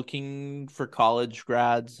agencies looking for college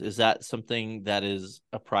grads? Is that something that is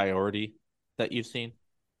a priority that you've seen?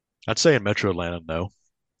 I'd say in Metro Atlanta, no.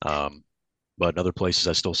 But in other places,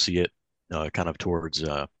 I still see it, kind of towards,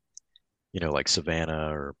 like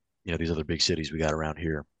Savannah or, these other big cities we got around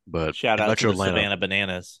here. But Shout in out to Metro the Atlanta, Savannah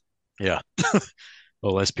Bananas. yeah.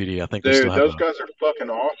 Well, SPD, I think we still Dude, have those guys are fucking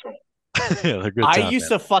awesome. yeah, they're good I time, used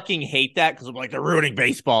to fucking hate that because I'm like, they're ruining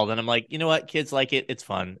baseball. Then I'm like, you know what? Kids like it. It's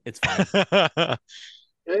fun. It's fun. man.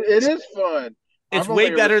 It is fun. It's I've only way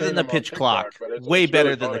ever better seen than the them on pitch TikTok, clock. but Way it's really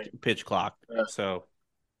better than the funny. pitch clock. Yeah. So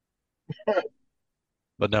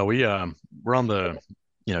But no, we're on the,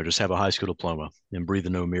 just have a high school diploma and breathe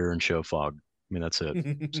in no mirror and show fog. I mean, that's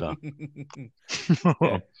it. So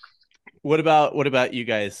okay. What about you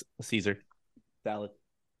guys, Caesar? Valid.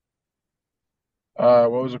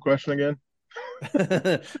 What was the question again?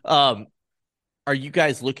 Are you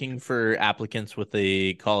guys looking for applicants with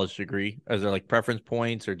a college degree? Is there like preference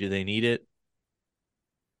points, or do they need it?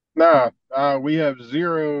 Nah, we have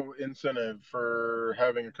zero incentive for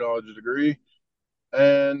having a college degree.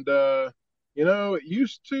 And it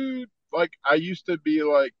used to, like, I used to be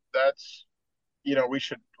like, that's, we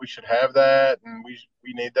should have that, and we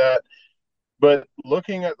need that. But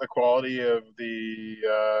looking at the quality of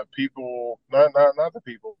the people, not the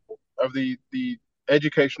people, of the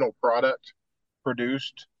educational product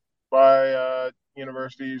produced by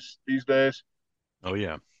universities these days, oh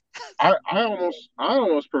yeah. I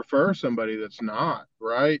almost prefer somebody that's not,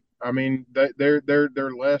 right. I mean, they're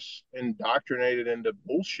less indoctrinated into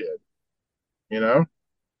bullshit. You know,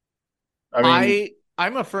 I mean,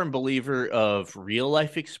 I'm a firm believer of real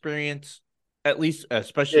life experience, at least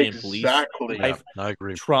especially in police exactly, Yeah, life, I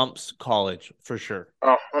agree. trumps college for sure.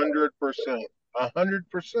 100%,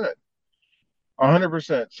 100%,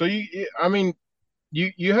 100%. So I mean,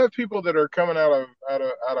 you have people that are coming out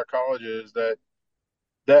of colleges that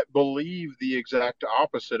that believe the exact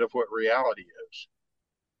opposite of what reality is,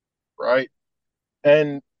 right?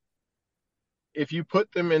 And if you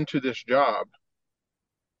put them into this job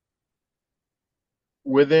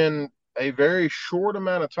within a very short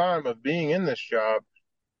amount of time of being in this job,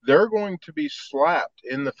 they're going to be slapped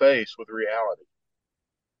in the face with reality.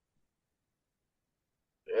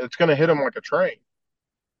 It's going to hit them like a train.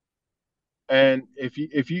 And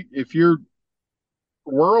if your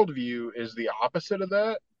worldview is the opposite of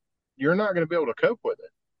that, you're not going to be able to cope with it.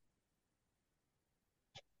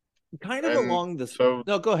 Kind of And along this. so,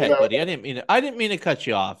 No, go ahead, buddy. I didn't mean to cut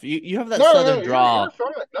you off. You have that no, southern no, draw. you're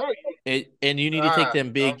fine. No, And you need to take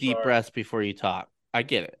them big, I'm deep sorry. breaths before you talk. I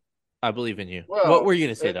get it. I believe in you. Well, What were you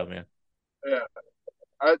going to say, though, man? Yeah,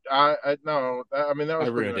 no. I mean, that was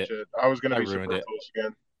pretty much it. I was going to be superfluous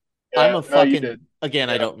again. Yeah, I'm a fucking. you did. Again,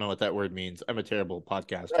 Yeah. I don't know what that word means. I'm a terrible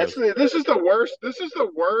podcast host. Actually, this is the worst. This is the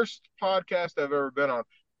worst podcast I've ever been on,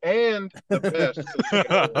 and the best.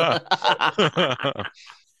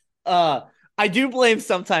 I do blame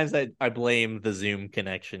sometimes. I blame the Zoom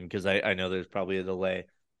connection because I know there's probably a delay.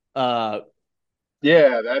 Yeah,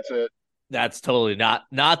 that's it. That's totally not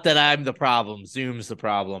that I'm the problem. Zoom's the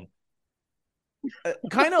problem.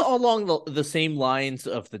 Kind of along the same lines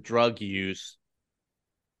of the drug use.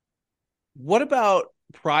 What about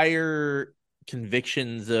prior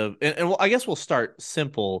convictions of, and I guess we'll start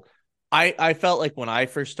simple. I felt like when I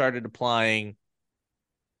first started applying,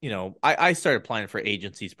 I started applying for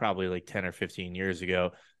agencies probably like 10 or 15 years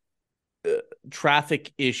ago.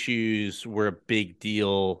 Traffic issues were a big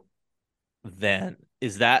deal then.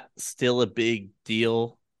 Is that still a big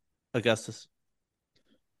deal, Augustus?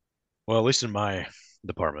 Well, at least in my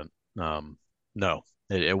department, no.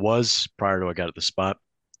 It was prior to I got at the spot,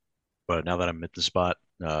 but now that I'm at the spot,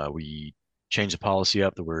 we changed the policy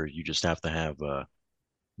up to where you just have to have a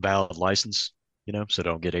valid license, so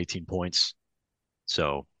don't get 18 points.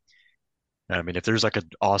 So, I mean, if there's like an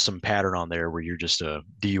awesome pattern on there where you're just a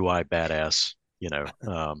DUI badass,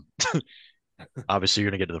 obviously you're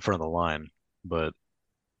gonna get to the front of the line. But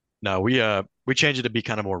no, we changed it to be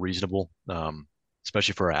kind of more reasonable,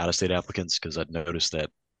 especially for our out-of-state applicants, because I'd noticed that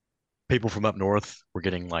people from up north were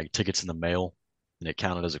getting like tickets in the mail, and it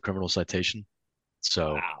counted as a criminal citation.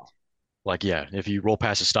 So, wow. Like, yeah, if you roll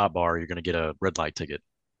past a stop bar, you're gonna get a red light ticket,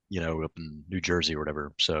 up in New Jersey or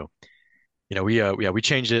whatever. So, we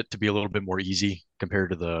changed it to be a little bit more easy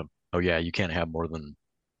compared to the, oh yeah, you can't have more than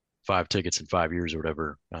 5 tickets in 5 years or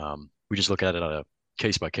whatever. We just look at it on a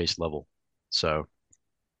case by case level. So,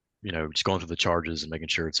 just going through the charges and making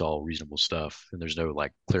sure it's all reasonable stuff, and there's no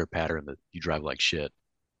like clear pattern that you drive like shit.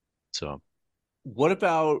 So, what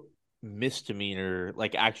about misdemeanor,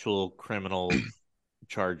 like actual criminal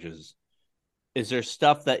charges? Is there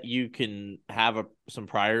stuff that you can have some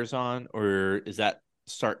priors on, or is that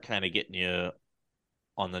start kind of getting you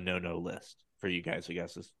on the no list for you guys, I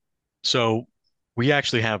guess? So we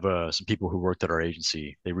actually have some people who worked at our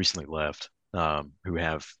agency. They recently left, who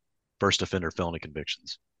have first offender felony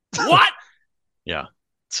convictions. What? Yeah.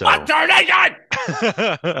 So what's our nation?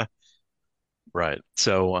 Right.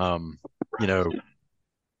 So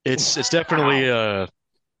it's definitely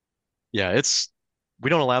we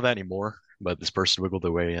don't allow that anymore, but this person wiggled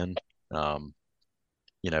their way in. And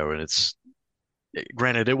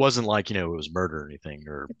granted, it wasn't like, it was murder or anything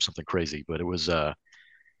or something crazy, but it was they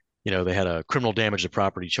had a criminal damage to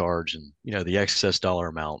property charge, and the excess dollar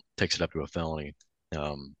amount takes it up to a felony.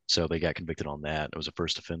 So they got convicted on that. It was a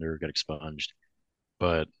first offender, got expunged.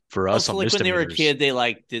 But for us on like when they were a misdemeanors, kid, they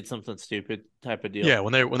like did something stupid type of deal. yeah,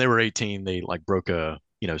 when they were 18, they like broke a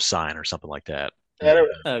sign or something like that.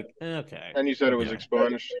 Okay. And you said it was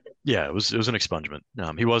expunged. Yeah, it was an expungement.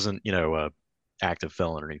 He wasn't a active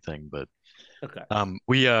felon or anything, but okay.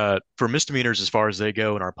 We for misdemeanors, as far as they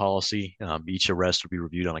go in our policy, each arrest would be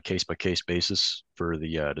reviewed on a case by case basis for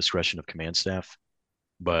the discretion of command staff.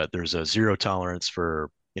 But there's a zero tolerance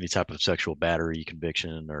for any type of sexual battery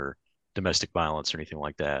conviction or domestic violence or anything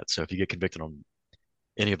like that. So if you get convicted on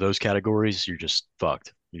any of those categories, you're just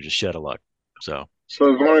fucked. You're just shed of luck. So as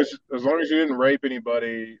long as you didn't rape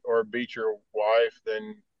anybody or beat your wife,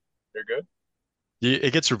 then you're good.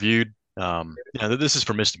 It gets reviewed. This is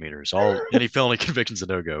for misdemeanors. Any felony convictions a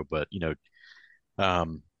no go. But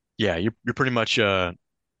yeah, you're pretty much you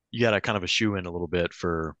got to kind of a shoe in a little bit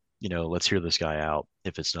for let's hear this guy out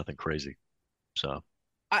if it's nothing crazy. So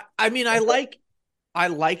I mean, I like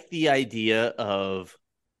the idea of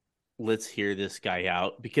let's hear this guy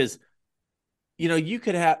out, because you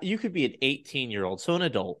could be an 18-year-old, so an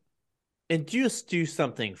adult, and just do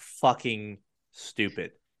something fucking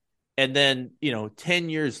stupid. And then, 10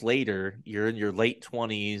 years later, you're in your late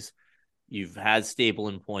 20s, you've had stable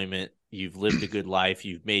employment, you've lived a good life,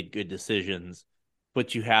 you've made good decisions,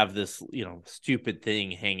 but you have this, stupid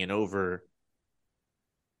thing hanging over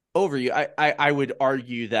you. I would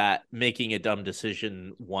argue that making a dumb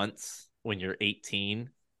decision once when you're 18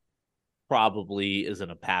 probably isn't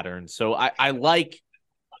a pattern. So I like,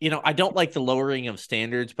 I don't like the lowering of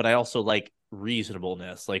standards, but I also like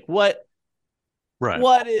reasonableness. Like Right.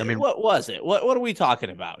 I mean, what was it? What are we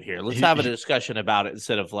talking about here? Let's he, have a he- discussion about it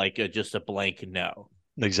instead of like just a blank no.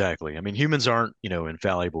 exactly. I mean, humans aren't,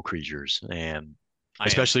 infallible creatures, and I am.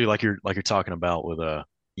 especially like you're talking about with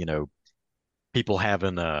you know, people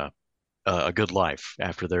having a good life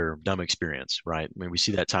after their dumb experience, right? I mean, we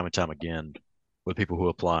see that time and time again with people who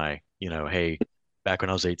apply, hey, back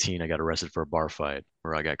when I was 18, I got arrested for a bar fight,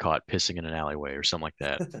 or I got caught pissing in an alleyway or something like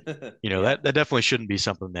that. Yeah. That definitely shouldn't be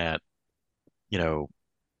something that, you know,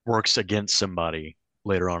 works against somebody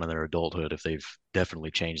later on in their adulthood if they've definitely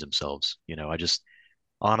changed themselves. I just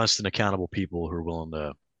honest and accountable people who are willing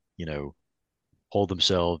to, you know, hold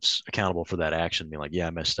themselves accountable for that action, being like, yeah,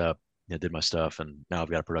 I messed up, did my stuff, and now I've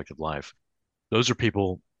got a productive life. Those are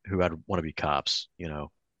people who I'd want to be cops,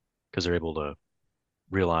 because they're able to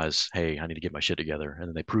realize, hey, I need to get my shit together, and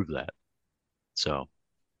then they prove that. So,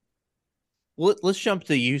 Well, let's jump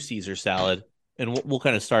to you, Caesar salad, and we'll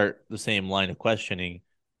kind of start the same line of questioning.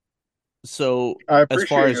 So, I as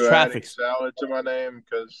far appreciate as you adding traffic, salad to my name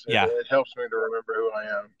because yeah, it helps me to remember who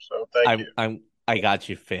I am. So thank you. I got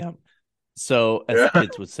you, fam. So, as the Yeah.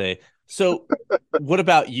 kids would say. So, what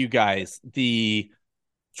about you guys? The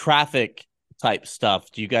traffic type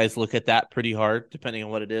stuff. Do you guys look at that pretty hard, depending on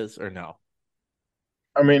what it is, or no?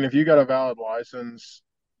 I mean, if you got a valid license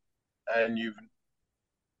and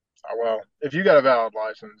well, if you got a valid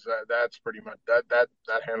license, that's pretty much that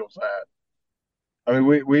handles that. I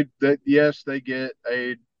mean, yes, they get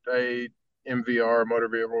a MVR, motor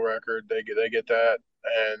vehicle record. They get that,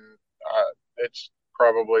 and it's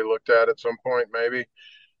probably looked at some point, maybe.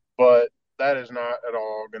 But that is not at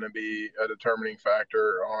all going to be a determining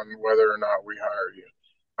factor on whether or not we hire you.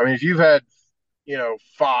 I mean, if you've had,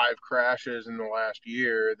 5 crashes in the last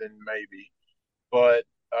year, then maybe. But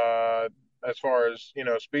as far as,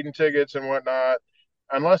 speeding tickets and whatnot,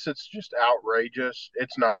 unless it's just outrageous,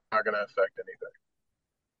 it's not going to affect anything.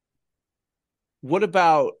 What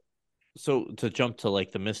about, so to jump to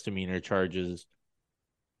like the misdemeanor charges,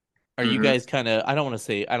 are you Hmm. guys kind of, I don't want to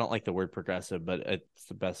say, I don't like the word progressive, but it's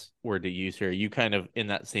the best word to use here. Are you kind of in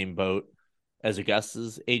that same boat as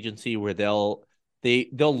Augusta's agency where they'll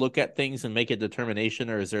look at things and make a determination,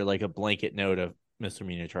 or is there like a blanket note of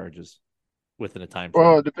misdemeanor charges within a time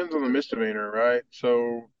Well, frame? it depends on the misdemeanor, right?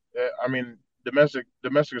 So, I mean, domestic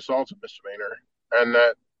assault's a misdemeanor, and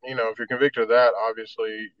that if you're convicted of that,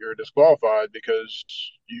 obviously you're disqualified because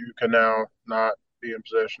you can now not be in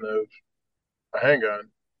possession of a handgun,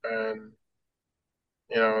 and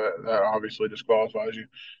that obviously disqualifies you.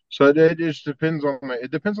 So it just depends on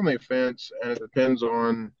the offense, and it depends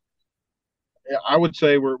on. Yeah, I would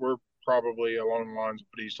say we're probably along the lines of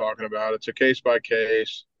what he's talking about. It's a case by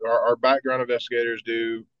case. Our background investigators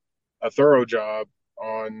do a thorough job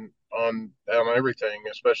on everything,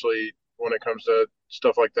 especially when it comes to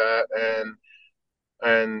stuff like that,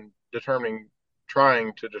 and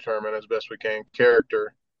trying to determine as best we can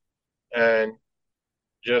character. And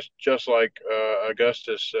just like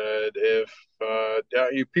Augustus said, if yeah,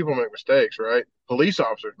 people make mistakes, right? Police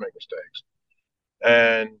officers make mistakes,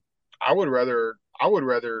 and I would rather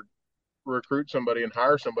recruit somebody and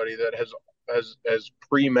hire somebody that has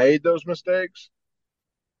pre-made those mistakes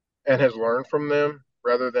and has learned from them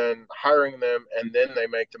rather than hiring them and then they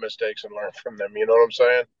make the mistakes and learn from them. You know what I'm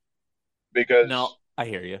saying? No, Because I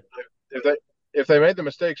hear you. if they if they made the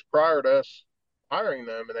mistakes prior to us hiring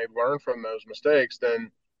them and they've learned from those mistakes,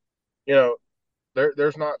 then you know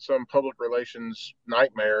there's not some public relations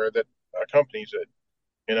nightmare that accompanies it.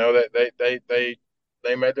 That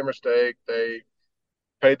they made their mistake, they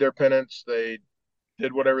paid their penance, they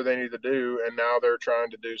did whatever they need to do, and now they're trying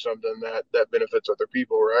to do something that benefits other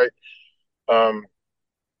people, right? Um,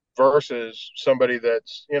 versus somebody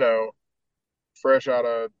that's fresh out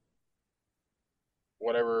of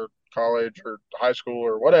whatever college or high school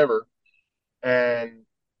or whatever, and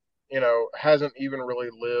hasn't even really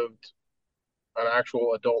lived an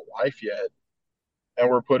actual adult life yet, and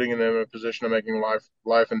we're putting them in a position of making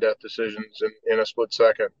life and death decisions in a split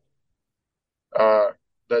second. Uh,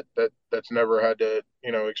 that's never had to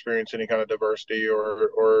experience any kind of diversity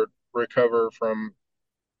or recover from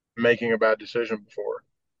making a bad decision before.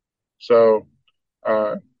 So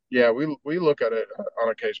uh, yeah, we look at it on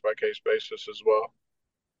a case by case basis as well.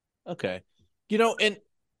 Okay. And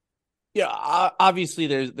Yeah, obviously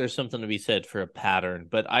there's something to be said for a pattern,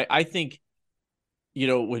 but I think,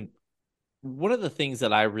 when one of the things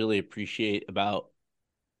that I really appreciate about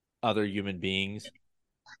other human beings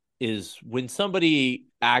is when somebody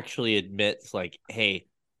actually admits, like, hey,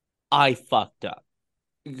 I fucked up.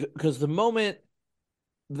 Because the moment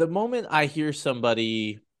I hear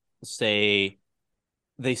somebody say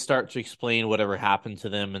they start to explain whatever happened to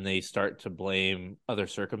them and they start to blame other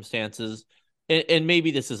circumstances, and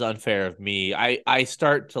maybe this is unfair of me, I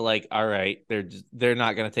start to, like, all right, they're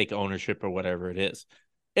not going to take ownership or whatever it is.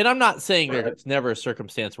 And I'm not saying Right. there's never a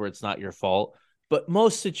circumstance where it's not your fault, but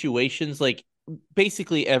most situations, like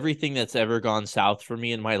basically everything that's ever gone south for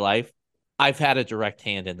me in my life, I've had a direct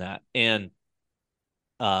hand in that. And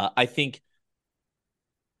I think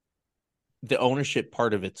the ownership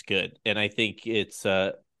part of it's good. And I think it's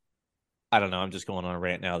I don't know, I'm just going on a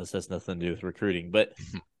rant now. This has nothing to do with recruiting, but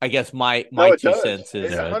I guess my No, it two does. cents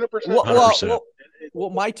is, It Yeah, 100% well, does. well, 100%. well, well,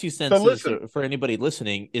 my two So cents is, listen, for anybody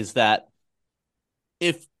listening, is that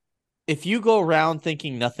if if you go around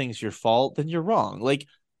thinking nothing's your fault, then you're wrong. Like,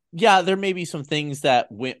 yeah, there may be some things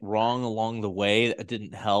that went wrong along the way that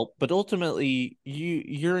didn't help, but ultimately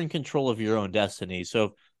you're in control of your own destiny.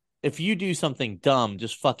 So if you do something dumb,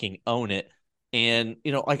 just fucking own it. And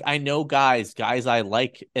like, I know guys I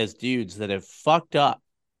like as dudes that have fucked up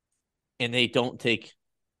and they don't take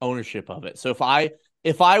ownership of it. So if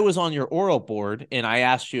I was on your oral board and I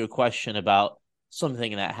asked you a question about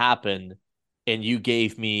something that happened and you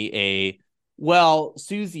gave me well,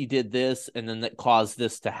 Susie did this and then that caused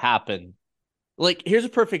this to happen. Like, here's a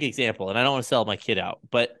perfect example, and I don't want to sell my kid out,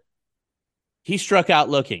 but he struck out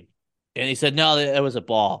looking and he said, "No, that was a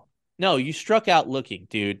ball." No, you struck out looking,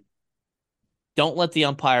 dude. Don't let the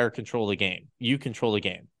umpire control the game. You control the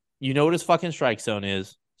game. You know what his fucking strike zone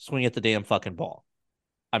is. Swing at the damn fucking ball.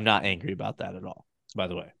 I'm not angry about that at all, by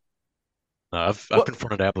the way. I've What?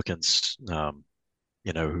 confronted applicants,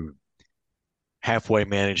 who halfway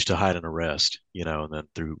managed to hide an arrest, and then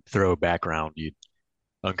through thorough background, you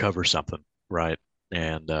uncover something, right?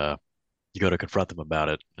 And you go to confront them about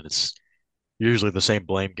it, and it's usually the same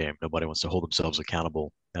blame game. Nobody wants to hold themselves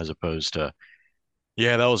accountable, as opposed to,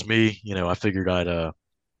 yeah, that was me. I figured I'd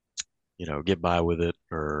get by with it,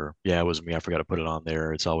 or yeah, it was me. I forgot to put it on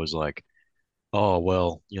there. It's always like, oh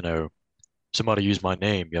well, somebody used my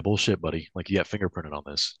name. Yeah, bullshit, buddy. Like, you got fingerprinted on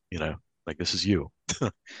this. Like, this is you.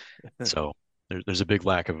 So there's a big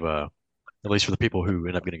lack of, at least for the people who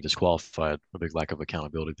end up getting disqualified, a big lack of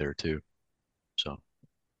accountability there too. So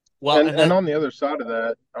Well, and and that on the other side of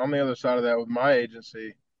that, with my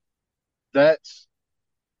agency, that's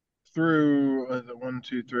through one,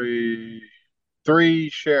 two, three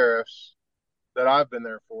sheriffs that I've been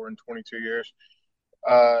there for in 22 years.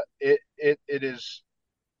 It is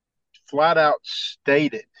flat out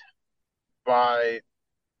stated by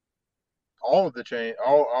all of the chain,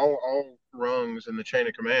 all rungs in the chain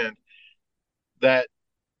of command, that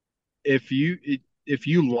if you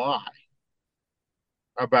lie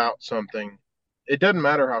about something, it doesn't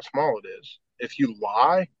matter how small it is. If you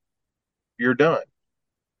lie, you're done.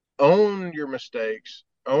 Own your mistakes,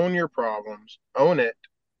 own your problems, own it,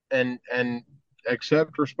 and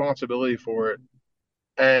accept responsibility for it.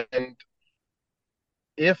 And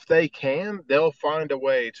if they can, they'll find a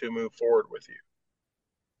way to move forward with you.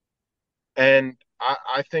 And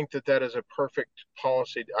I think that is a perfect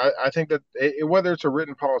policy. I think that whether it's a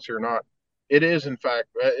written policy or not, it is, in fact,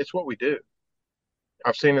 it's what we do.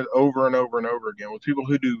 I've seen it over and over and over again with people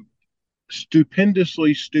who do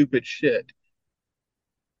stupendously stupid shit,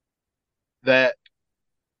 that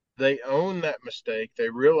they own that mistake, they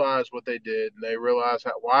realize what they did, and they realize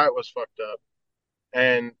why it was fucked up,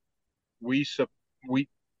 and we we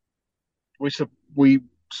we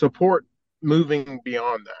support moving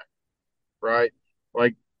beyond that, right?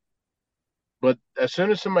 Like, but as soon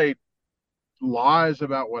as somebody lies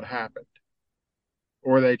about what happened,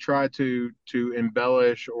 or they try to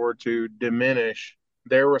embellish or to diminish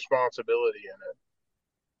their responsibility in it,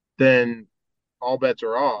 then all bets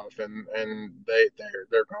are off, and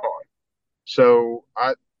they're gone. So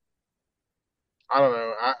I don't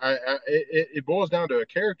know. It boils down to a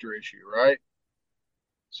character issue, right?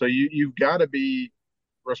 So you've got to be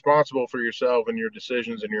responsible for yourself and your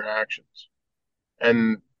decisions and your actions,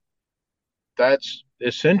 and that's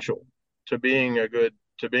essential to being a good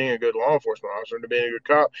law enforcement officer, and to being a good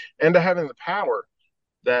cop, and to having the power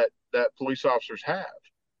that police officers have.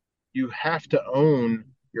 You have to own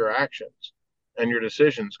your actions and your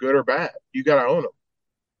decisions, good or bad. You got to own them.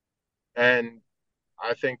 And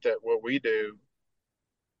I think that what we do,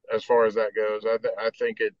 as far as that goes, I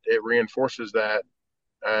think it reinforces that.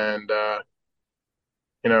 And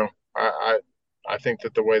you know, I think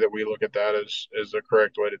that the way that we look at that is the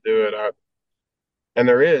correct way to do it. And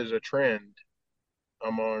there is a trend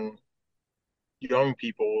among young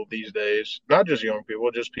people these days, not just young people,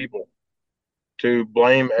 just people, to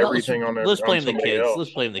blame No, everything let's on blame the somebody kids. Let's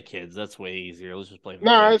else. blame the kids. That's way easier. Let's just blame the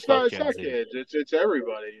No, kids. it's not. Fuck It's Gen not Z. kids. It's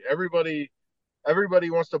everybody. Everybody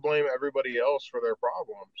wants to blame everybody else for their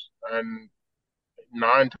problems, and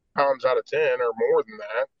 9 times out of 10 or more than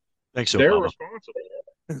that, Thanks, they're Obama.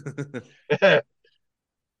 responsible.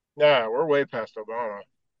 Yeah, we're way past Obama.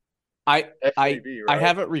 I FJB, I right?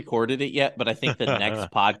 haven't recorded it yet, but I think the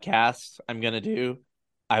next podcast I'm gonna do,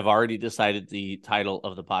 I've already decided the title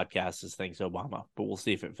of the podcast is Thanks Obama, but we'll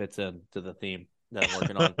see if it fits into the theme that I'm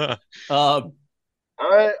working on.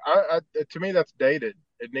 To me, that's dated.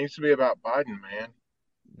 It needs to be about Biden, man.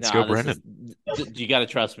 Let's go, This Brendan. you got to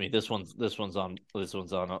trust me. This one's on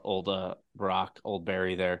old Barack, old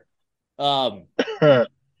Barry there. Well,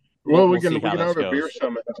 We'll we see can how have this a beer goes.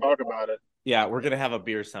 summit and talk about it. Yeah, we're gonna have a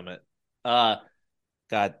beer summit. God,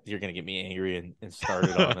 you're gonna get me angry and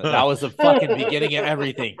started on it. That was the fucking beginning of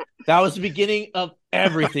everything. That was the beginning of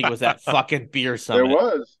everything. Was that fucking beer summit?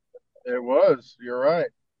 It was. You're right.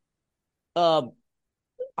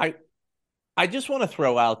 I just want to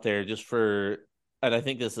throw out there and I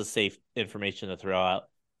think this is safe information to throw out.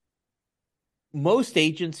 Most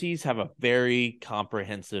agencies have a very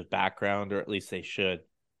comprehensive background, or at least they should.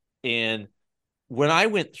 And when I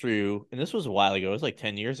went through, and this was a while ago, it was like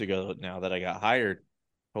 10 years ago now that I got hired.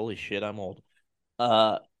 Holy shit, I'm old.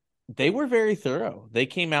 They were very thorough. They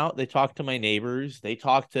came out, they talked to my neighbors, they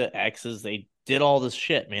talked to exes, they did all this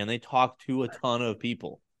shit, man. They talked to a ton of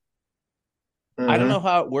people. Mm-hmm. I don't know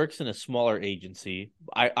how it works in a smaller agency.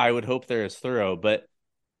 I would hope they're as thorough, but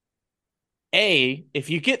if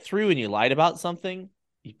you get through and you lied about something,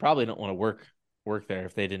 you probably don't want to work there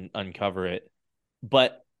if they didn't uncover it.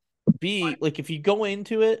 But B, like if you go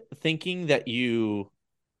into it thinking that you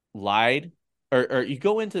lied, or you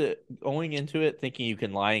going into it thinking you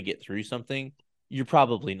can lie and get through something, you're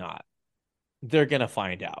probably not. They're gonna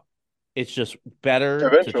find out. It's just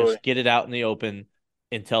better to just get it out in the open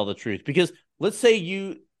and tell the truth. Because let's say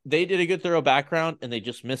they did a good thorough background and they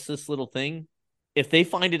just missed this little thing. If they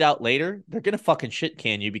find it out later, they're gonna fucking shit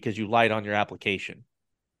can you because you lied on your application.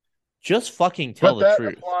 Just fucking tell the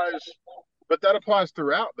truth. But that applies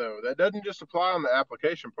throughout, though. That doesn't just apply on the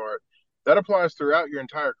application part. That applies throughout your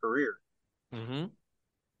entire career. Mm-hmm.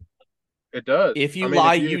 It does. If you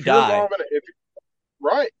lie, you die.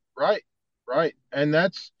 Right. And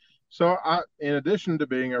that's so. In addition to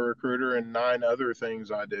being a recruiter and 9 other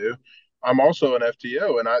things I do, I'm also an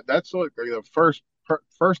FTO, and that's like the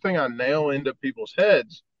first thing I nail into people's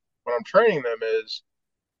heads when I'm training them is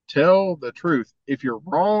tell the truth. If you're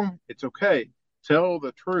wrong, it's okay. Tell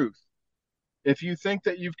the truth. If you think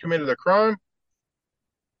that you've committed a crime,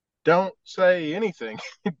 don't say anything.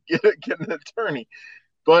 get an attorney.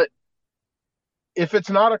 But if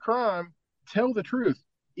it's not a crime, tell the truth.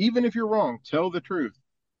 Even if you're wrong, tell the truth.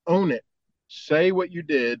 Own it. Say what you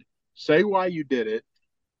did. Say why you did it.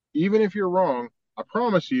 Even if you're wrong, I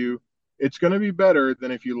promise you, it's going to be better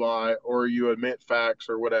than if you lie or you admit facts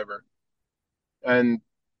or whatever. And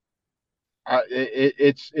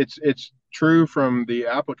it's true from the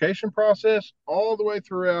application process all the way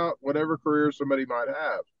throughout whatever career somebody might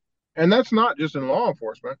have. And that's not just in law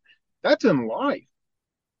enforcement. That's in life.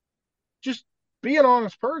 Just be an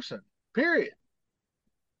honest person, period.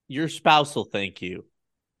 Your spouse will thank you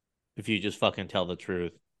if you just fucking tell the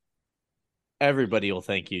truth. Everybody will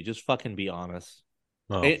thank you. Just fucking be honest.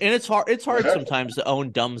 Oh. And it's hard sometimes to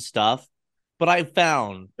own dumb stuff, but I've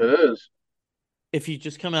found it is. If you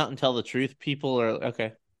just come out and tell the truth, people are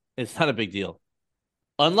okay. It's not a big deal.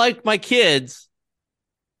 Unlike my kids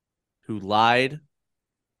who lied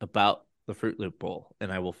about the Fruit Loop Bowl,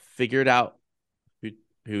 and I will figure it out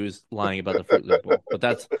who's lying about the Fruit Loop Bowl. But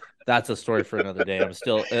that's a story for another day. I'm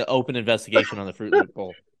still an open investigation on the Fruit Loop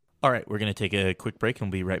Bowl. All right, we're going to take a quick break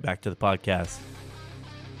and we'll be right back to the podcast.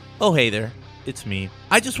 Oh, hey there. It's me.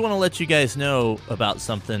 I just want to let you guys know about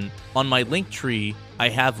something. On my Linktree, I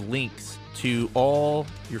have links to all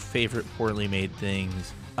your favorite poorly made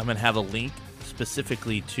things. I'm going to have a link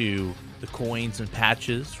specifically to the coins and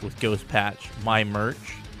patches with Ghost Patch, my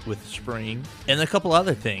merch with Spring, and a couple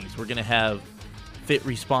other things. We're going to have Fit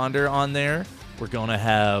Responder on there. We're going to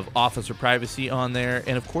have Officer Privacy on there.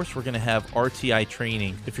 And of course, we're going to have RTI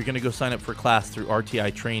training. If you're going to go sign up for class through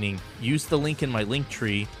RTI training, use the link in my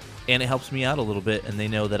Linktree, and it helps me out a little bit, and they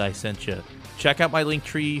know that I sent you. Check out my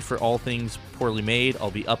Linktree for all things poorly made.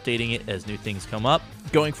 I'll be updating it as new things come up.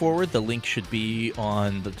 Going forward, the link should be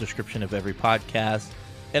on the description of every podcast.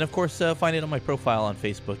 And of course, find it on my profile on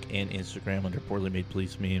Facebook and Instagram under Poorly Made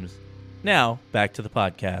Police Memes. Now, back to the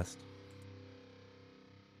podcast.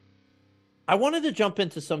 I wanted to jump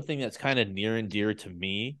into something that's kind of near and dear to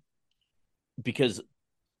me because,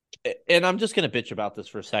 and I'm just going to bitch about this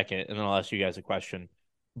for a second and then I'll ask you guys a question.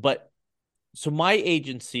 But so my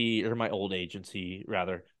agency, or my old agency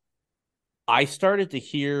rather, I started to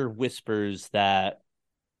hear whispers that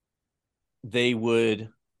they would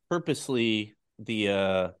purposely,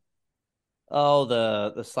 the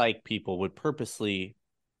psych people would purposely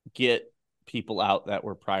get people out that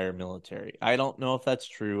were prior military. I don't know if that's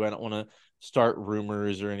true. I don't want to start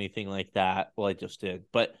rumors or anything like that. Well, I just did,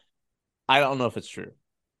 but I don't know if it's true.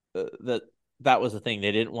 That was the thing.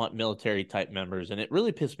 They didn't want military type members, and it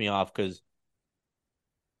really pissed me off because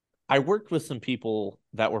I worked with some people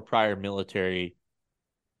that were prior military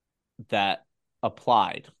that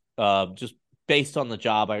applied. Just based on the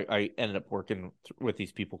job, I ended up working with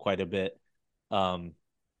these people quite a bit.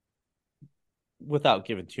 Without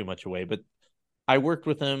giving too much away, but I worked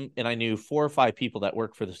with them and I knew 4 or 5 people that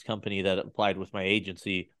worked for this company that applied with my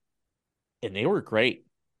agency and they were great.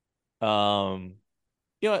 Here,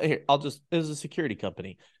 it was a security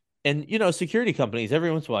company. And, security companies,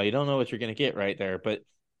 every once in a while, you don't know what you're going to get right there. But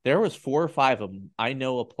there was 4 or 5 of them I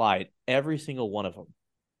know applied. Every single one of them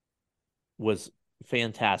was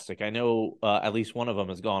fantastic. I know at least one of them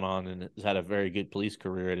has gone on and has had a very good police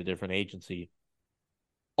career at a different agency.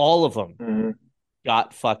 All of them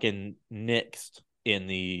got fucking nixed in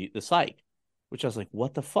the psych, which I was like,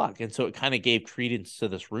 what the fuck? And so it kind of gave credence to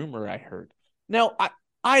this rumor I heard. Now,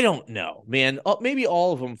 I don't know, man. Maybe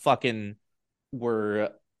all of them fucking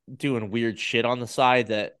were doing weird shit on the side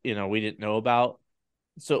that, we didn't know about.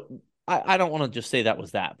 So I don't want to just say that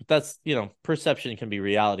was that, but that's, perception can be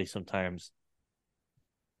reality sometimes.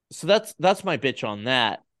 So that's my bitch on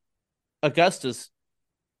that. Augustus,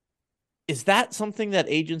 is that something that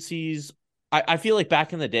agencies, I feel like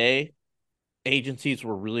back in the day, agencies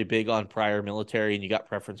were really big on prior military and you got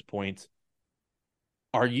preference points.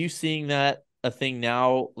 Are you seeing that a thing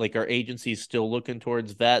now? Like, are agencies still looking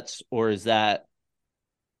towards vets, or is that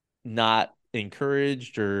not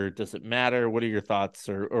encouraged, or does it matter? What are your thoughts,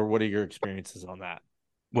 or what are your experiences on that?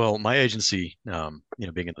 Well, my agency,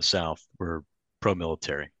 being in the South, we're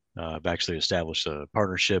pro-military. I've actually established a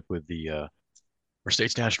partnership with our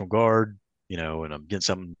state's National Guard, and I'm getting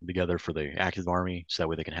something together for the active Army, so that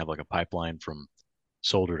way they can have like a pipeline from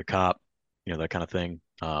soldier to cop, that kind of thing.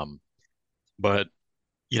 But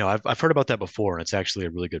I've heard about that before, and it's actually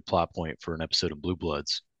a really good plot point for an episode of Blue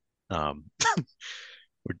Bloods. Um,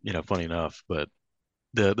 funny enough, but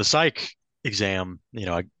the psych exam,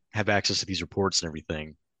 I have access to these reports and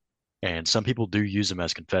everything, and some people do use them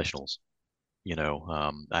as confessionals.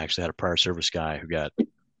 I actually had a prior service guy who got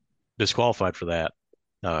disqualified for that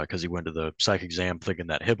because he went to the psych exam thinking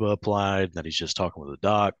that HIPAA applied, and that he's just talking with a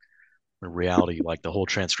doc. In reality, like the whole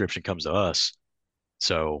transcription comes to us.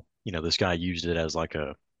 So, this guy used it as like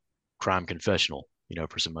a crime confessional,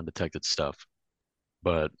 for some undetected stuff.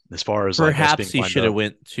 But as far as like us being Perhaps he lined should have up,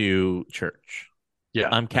 went to church. yeah,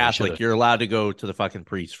 I'm no, he should Catholic. have. You're allowed to go to the fucking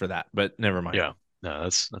priest for that, but never mind. Yeah, no,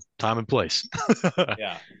 that's time and place.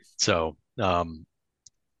 Yeah. So,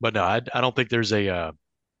 but no, I don't think there's at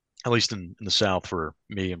least in the South for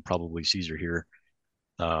me and probably Caesar here,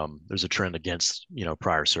 there's a trend against,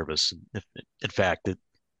 prior service. In fact, it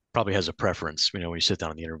probably has a preference, when you sit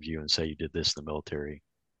down in the interview and say you did this in the military,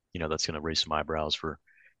 that's going to raise some eyebrows for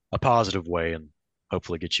a positive way and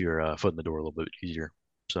hopefully get your foot in the door a little bit easier.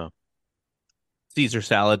 So, Caesar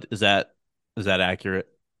salad, is that accurate?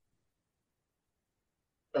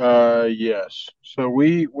 Yes. So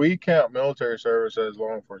we count military service as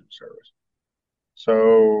law enforcement service.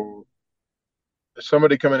 So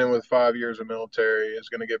somebody coming in with 5 years of military is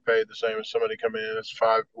going to get paid the same as somebody coming in as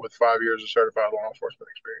with 5 years of certified law enforcement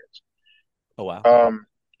experience. Oh wow.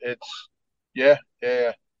 It's yeah,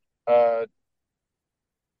 yeah. Yeah.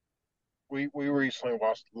 We recently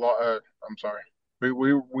lost. I'm sorry.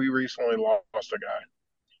 We recently lost a guy,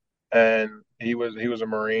 and he was a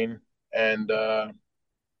Marine, and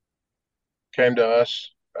came to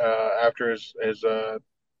us after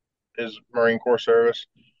his Marine Corps service,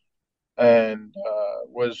 and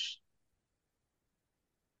was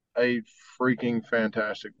a freaking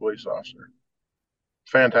fantastic police officer.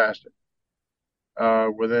 Fantastic.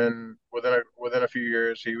 Within a few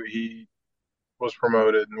years, he was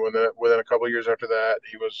promoted, and within a couple of years after that,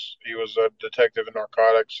 he was a detective in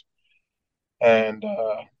narcotics, and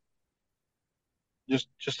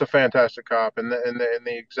just a fantastic cop. And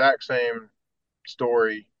the exact same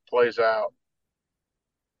story plays out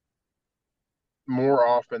more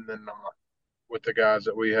often than not with the guys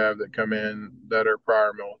that we have that come in that are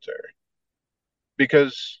prior military.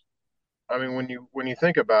 Because I mean, when you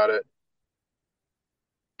think about it,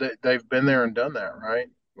 they've been there and done that, right?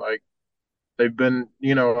 Like they've been,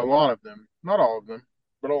 a lot of them, not all of them,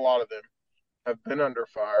 but a lot of them have been under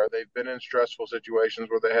fire. They've been in stressful situations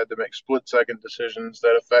where they had to make split-second decisions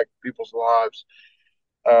that affect people's lives.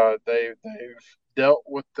 They've dealt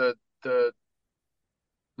with the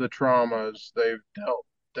the traumas. They've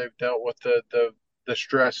dealt with the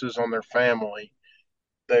stresses on their family.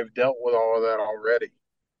 They've dealt with all of that already,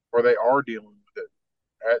 or they are dealing with it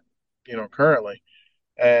at currently,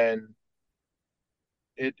 and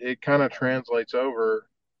it kind of translates over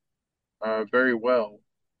very well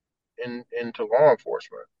into law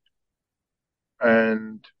enforcement,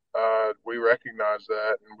 and we recognize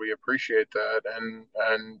that and we appreciate that,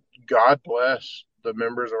 and God bless the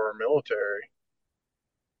members of our military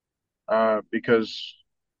because,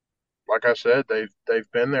 like I said,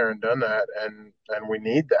 they've been there and done that, and we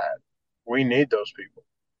need that. We need those people,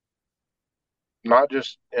 not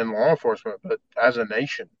just in law enforcement, but as a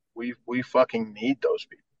nation. We fucking need those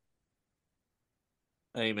people.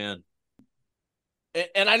 Amen.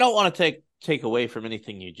 And I don't want to take away from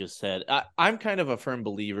anything you just said. I'm kind of a firm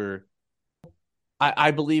believer.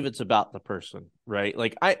 I believe it's about the person, right?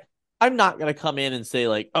 Like I'm not going to come in and say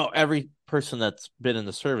like, oh, every person that's been in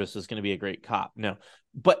the service is going to be a great cop. No,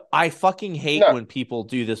 but I fucking hate when people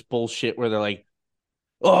do this bullshit where they're like,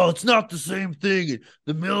 oh, it's not the same thing.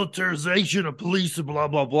 The militarization of police and blah,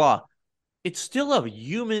 blah, blah. It's still a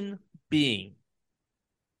human being.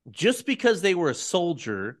 Just because they were a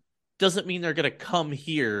soldier doesn't mean they're going to come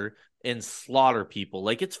here and slaughter people.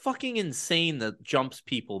 Like, it's fucking insane the jumps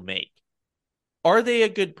people make. Are they a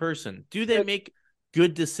good person? Do they make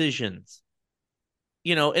good decisions?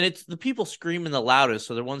 And it's the people screaming the loudest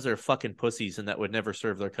are the ones that are fucking pussies and that would never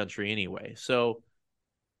serve their country anyway. So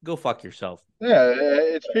go fuck yourself. Yeah,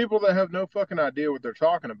 it's people that have no fucking idea what they're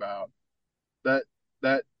talking about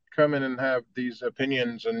that come in and have these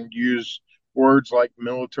opinions and use words like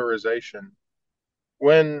militarization.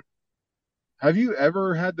 When have you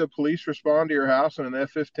ever had the police respond to your house in an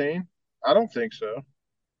F-15? I don't think so.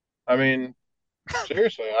 I mean,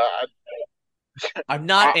 seriously, I'm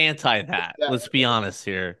not anti that. Let's be honest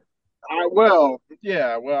here. Well,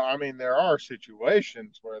 I mean, there are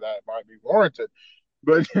situations where that might be warranted,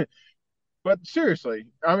 but but seriously,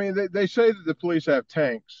 I mean, they say that the police have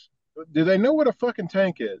tanks. Do they know what a fucking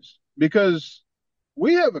tank is? Because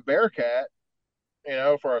we have a Bearcat,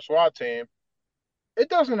 for our SWAT team. It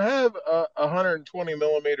doesn't have a 120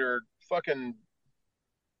 millimeter fucking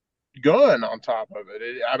gun on top of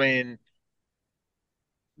it. I mean,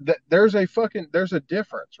 there's a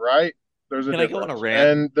difference, right? There's a Can difference. I go on a rant?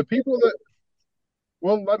 And the people that,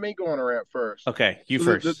 well, let me go on a rant first. Okay, you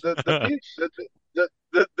first.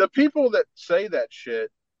 The people that say that shit,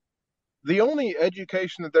 the only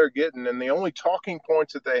education that they're getting and the only talking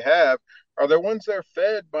points that they have are the ones they're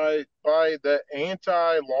fed by the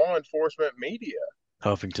anti-law enforcement media.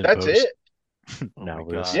 Huffington That's Post. it. Oh Now my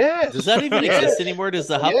Liz. God. Yes. Does that even Yes. exist anymore? Does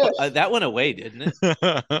the Huff Yes. that went away, didn't it?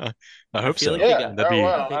 I hope feel so. like they Yeah. got- That'd be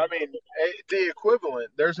Well, I mean, the equivalent.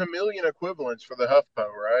 There's a million equivalents for the HuffPo,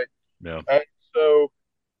 right? no. And so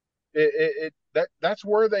that's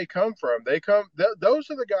where they come from. Those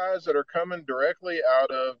are the guys that are coming directly out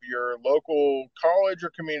of your local college or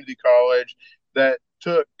community college that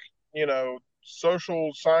took,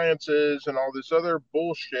 social sciences and all this other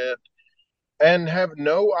bullshit and have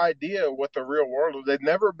no idea what the real world is. They've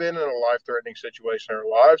never been in a life-threatening situation in their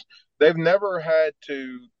lives. They've never had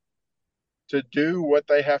to do what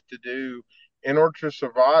they have to do in order to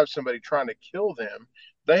survive somebody trying to kill them.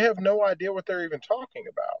 They have no idea what they're even talking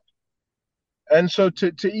about. And so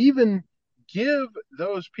to even give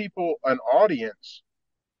those people an audience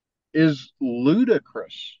is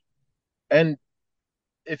ludicrous. And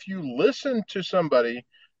if you listen to somebody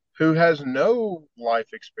who has no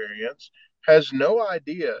life experience, has no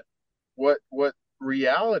idea what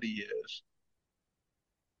reality is,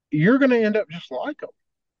 you're going to end up just like them.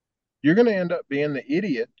 You're going to end up being the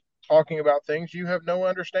idiot talking about things you have no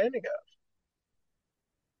understanding of.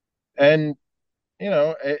 And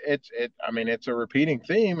I mean, it's a repeating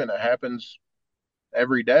theme, and it happens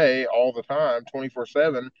every day, all the time,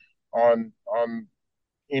 24/7 on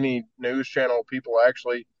any news channel. If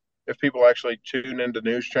people actually tune into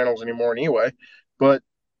news channels anymore, anyway. But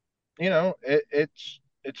it's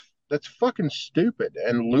that's fucking stupid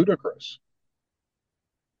and ludicrous.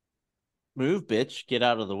 Move, bitch, get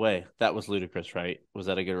out of the way. That was ludicrous, right? Was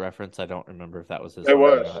that a good reference? I don't remember if that was his It line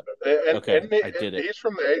or was. not. And, Okay, and I did it. he's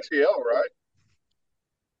from the ATL, right?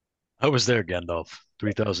 I was there, Gandalf,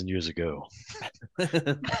 3,000 years ago.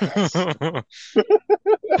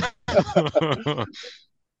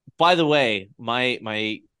 By the way,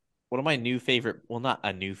 my one of my new favorite, well, not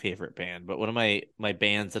a new favorite band, but one of my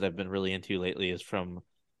bands that I've been really into lately is from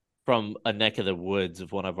a neck of the woods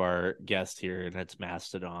of one of our guests here, and it's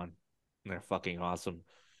Mastodon. And they're fucking awesome.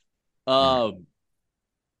 All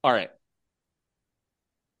right.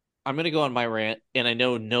 I'm gonna go on my rant, and I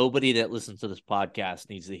know nobody that listens to this podcast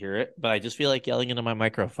needs to hear it, but I just feel like yelling into my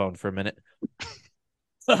microphone for a minute.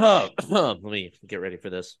 Let me get ready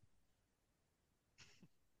for this.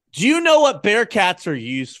 Do you know what Bearcats are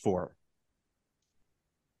used for?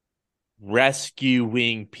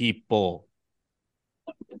 Rescuing people.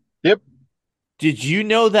 Yep. Did you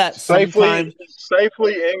know that Safely, sometimes?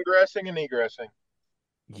 safely ingressing and egressing.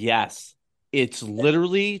 Yes, it's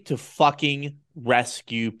literally to fucking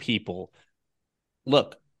rescue people.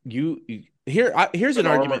 Look, here's an An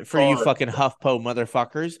argument armored for you car. fucking HuffPo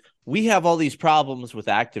motherfuckers. We have all these problems with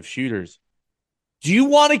active shooters. Do you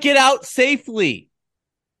want to get out safely?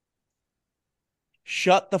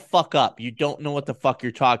 Shut the fuck up. You don't know what the fuck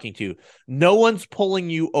you're talking to. No one's pulling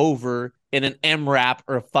you over in an MRAP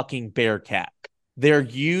or a fucking Bearcat. They're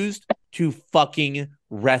used to fucking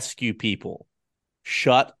rescue people.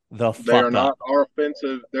 Shut the They are fuck up. not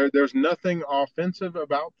offensive. There's nothing offensive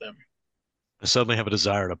about them. I suddenly have a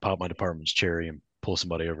desire to pop my department's cherry and pull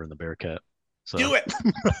somebody over in the Bearcat. So Do it.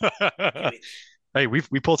 hey, we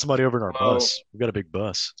pulled somebody over in our Well, bus. We've got a big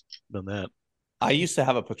bus. Done that. I used to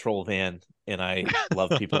have a patrol van, and I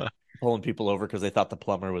loved people pulling people over because they thought the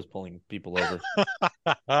plumber was pulling people over.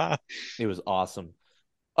 It was awesome.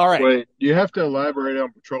 All right. wait, you have to elaborate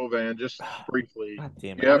on patrol van just briefly. God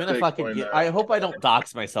damn it. You I'm have gonna to fucking explain get that. I hope I don't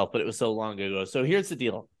dox myself, but it was so long ago. So here's the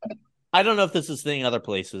deal. I don't know if this is a thing other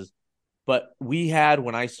places, but we had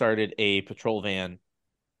when I started a patrol van,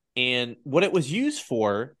 and what it was used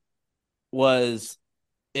for was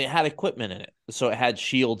it had equipment in it. So it had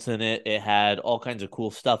shields in it, it had all kinds of cool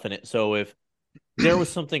stuff in it. So if there was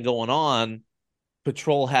something going on,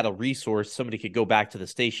 patrol had a resource, somebody could go back to the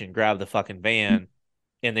station, grab the fucking van,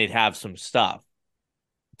 and they'd have some stuff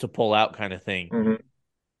to pull out kind of thing. Mm-hmm.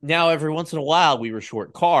 Now, every once in a while, we were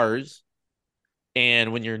short cars.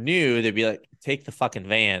 And when you're new, they'd be like, take the fucking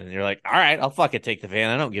van. And you're like, all right, I'll fucking take the van.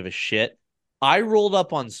 I don't give a shit. I rolled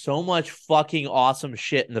up on so much fucking awesome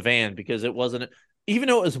shit in the van because it wasn't, even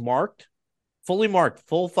though it was marked, fully marked,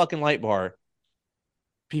 full fucking light bar,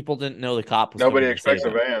 people didn't know the cop was Nobody coming to expects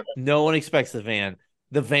save a them. van. No one expects the van.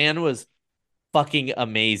 The van was fucking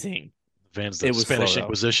amazing. Van's It the was slow, Spanish though.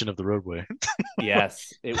 Inquisition of the roadway.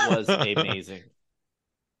 Yes, it was amazing.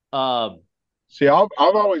 See, I've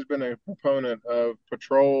always been a proponent of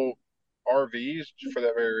patrol RVs for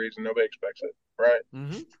that very reason. Nobody expects it, right?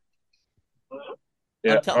 mhm.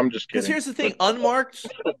 Yeah, I'm just Because kidding. here's the thing, But,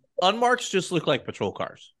 unmarked just look like patrol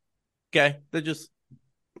cars. Okay, they're just,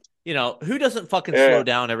 who doesn't fucking yeah, slow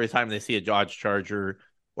down every time they see a Dodge Charger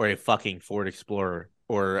or a fucking Ford Explorer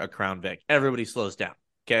or a Crown Vic? Everybody slows down.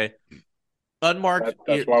 Okay, unmarked,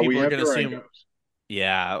 that's why we people are have gonna assume, Durangos.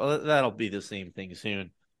 yeah, well, that'll be the same thing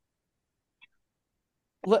soon.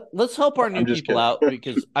 Let's help our new I'm just people kidding. out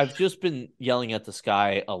because I've just been yelling at the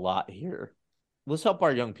sky a lot here. Let's help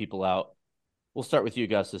our young people out. We'll start with you,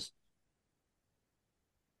 Gustus.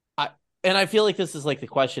 I feel like this is like the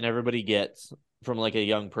question everybody gets from like a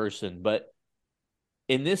young person, but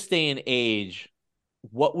in this day and age,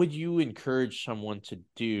 what would you encourage someone to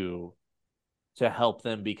do to help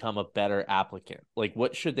them become a better applicant? Like,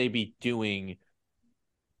 what should they be doing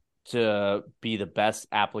to be the best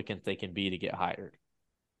applicant they can be to get hired?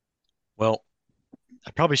 Well,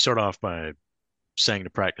 I'd probably start off by saying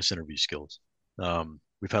to practice interview skills.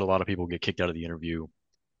 We've had a lot of people get kicked out of the interview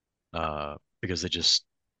because they just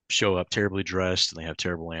show up terribly dressed and they have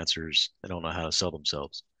terrible answers. They don't know how to sell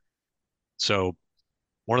themselves. So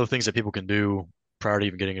one of the things that people can do prior to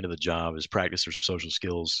even getting into the job is practice their social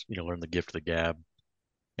skills, learn the gift of the gab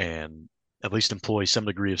and at least employ some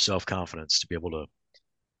degree of self-confidence to be able to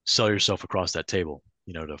sell yourself across that table,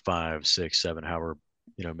 to 5, 6, 7, however,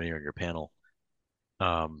 many are in your panel.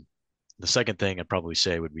 The second thing I'd probably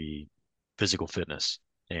say would be physical fitness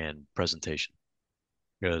and presentation,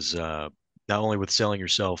 because not only with selling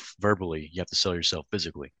yourself verbally, you have to sell yourself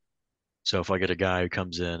physically. So if I get a guy who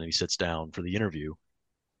comes in and he sits down for the interview,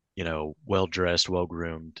 well dressed, well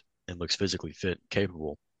groomed, and looks physically fit,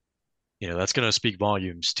 capable, that's going to speak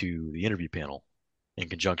volumes to the interview panel in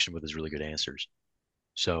conjunction with his really good answers.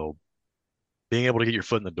 So being able to get your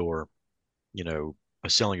foot in the door, by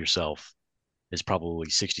selling yourself is probably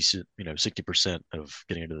 60% of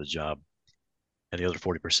getting into the job. and the other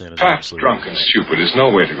 40% is Fat, obviously drunk, and stupid is no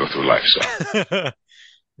way to go through life, sir.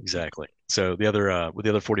 exactly. So the other with the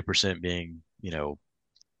other 40% being,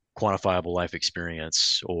 quantifiable life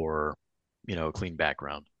experience or, a clean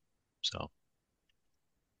background. So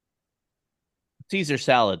Caesar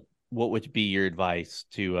salad, what would be your advice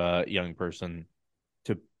to a young person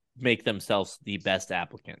to make themselves the best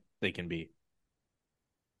applicant they can be?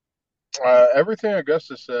 Everything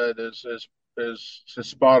Augustus said is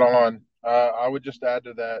spot on. I would just add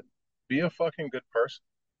to that: be a fucking good person.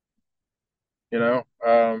 You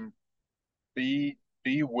know, be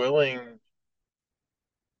willing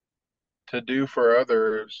to do for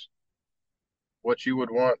others what you would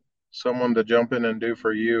want someone to jump in and do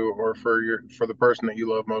for you or for the person that you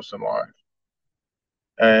love most in life.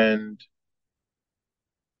 And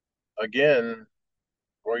again,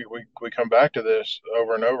 we come back to this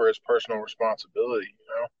over and over as personal responsibility.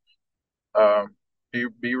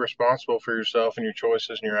 Be responsible for yourself and your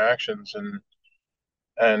choices and your actions, and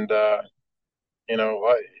you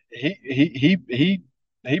know, he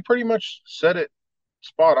pretty much said it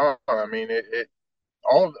spot on. I mean, it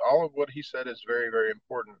all of what he said is very, very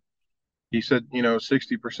important. He said,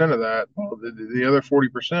 60% of that, well, the other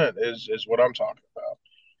 40% is what I'm talking about,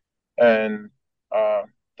 and uh,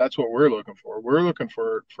 that's what we're looking for. We're looking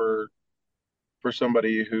for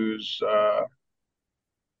somebody who's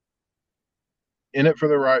in it for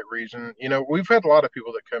the right reason. We've had a lot of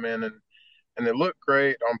people that come in and they look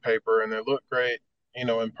great on paper and they look great,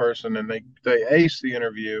 in person, and they ace the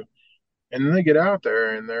interview, and then they get out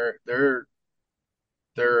there and they're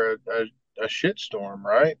a shitstorm,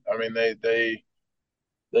 right? I mean, they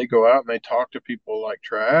go out and they talk to people like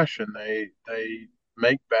trash, and they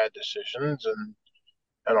make bad decisions and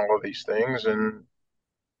all of these things, and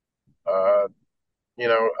uh, you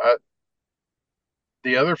know,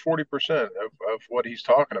 the other 40% of what he's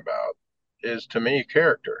talking about is to me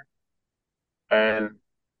character, and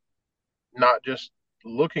not just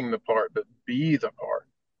looking the part, but be the part.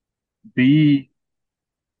 Be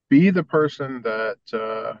be the person that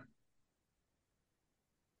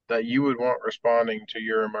you would want responding to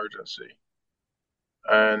your emergency.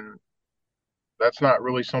 And that's not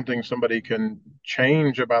really something somebody can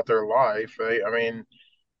change about their life. I mean,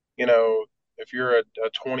 you know, if you're a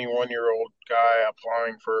 21-year-old guy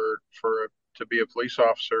applying to be a police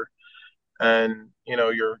officer, and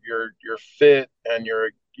you're fit and you're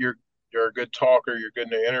a good talker, you're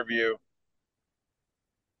good in an interview,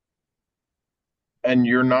 and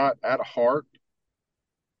you're not at heart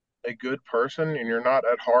a good person, and you're not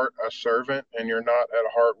at heart a servant, and you're not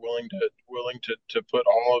at heart willing to put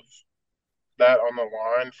all of that on the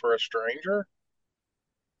line for a stranger,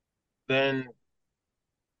 then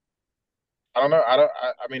I don't know.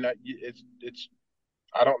 I mean, it's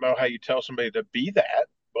I don't know how you tell somebody to be that,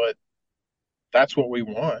 but that's what we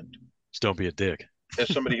want, just don't be a dick.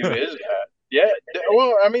 is somebody who is that. Yeah.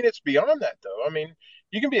 Well, I mean, it's beyond that though. I mean,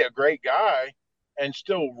 you can be a great guy and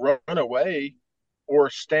still run away or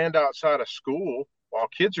stand outside of school while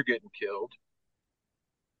kids are getting killed,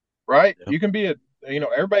 right? Yeah. You can be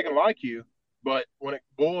everybody can like you, but when it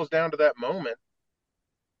boils down to that moment,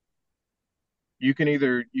 you can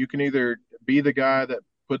either be the guy that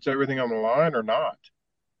puts everything on the line or not.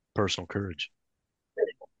 Personal courage.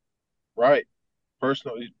 Right.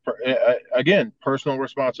 Personal, again, personal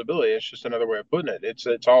responsibility. It's just another way of putting it.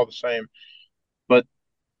 It's all the same. But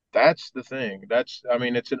that's the thing. I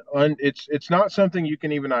mean, it's not something you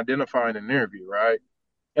can even identify in an interview, right?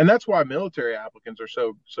 And that's why military applicants are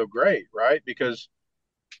so great, right? Because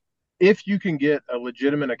if you can get a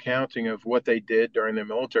legitimate accounting of what they did during their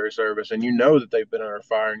military service, and that they've been under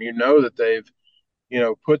fire, and that they've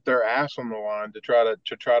put their ass on the line to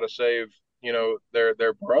try to save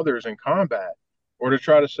their brothers in combat, or to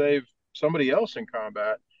try to save somebody else in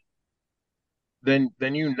combat, then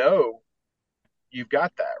you've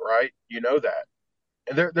got that, right. That.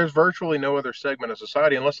 And there's virtually no other segment of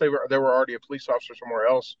society, unless they were already a police officer somewhere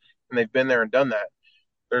else and they've been there and done that.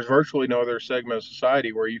 There's virtually no other segment of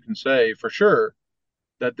society where you can say for sure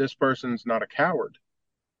that this person's not a coward.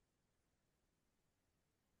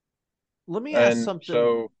 Let me ask And something.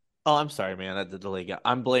 so, Oh, I'm sorry, man. That the delay got.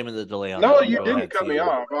 I'm blaming the delay on no, that. you Go didn't ahead, cut me Caesar.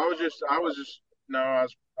 off. No,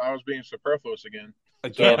 I was being superfluous again.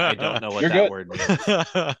 Again, So I don't know what you're that good. word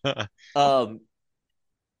means.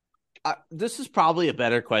 This is probably a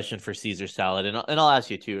better question for Caesar salad, and I'll ask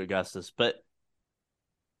you too, Augustus. But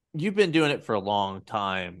you've been doing it for a long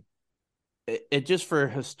time. It just for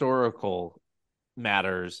historical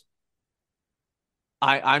matters.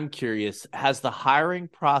 I'm curious. Has the hiring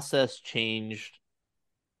process changed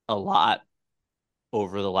a lot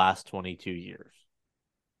over the last 22 years?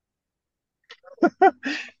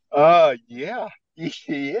 Yeah.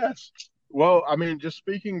 Yes. Well, I mean, just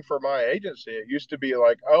speaking for my agency, it used to be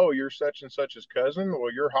like, oh, you're such and such's cousin.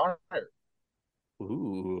 Well, you're hired.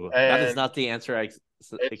 Ooh, that is And not the answer I it's,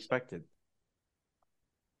 expected.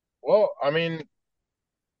 well, I mean,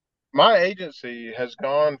 my agency has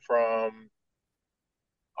gone from,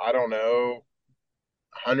 I don't know,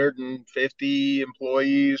 150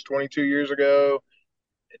 employees 22 years ago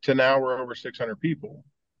to now we're over 600 people.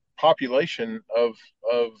 Population of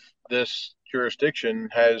this jurisdiction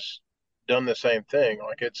has done the same thing.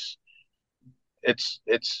 Like it's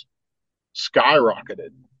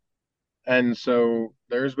skyrocketed, and so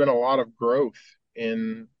there's been a lot of growth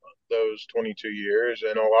in those 22 years,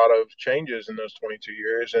 and a lot of changes in those 22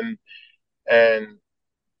 years, and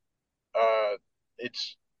uh,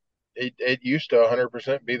 it's it used to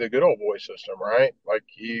 100% be the good old boy system, right? Like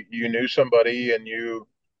you knew somebody, and you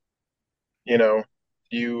know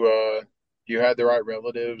you had the right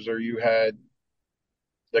relatives, or you had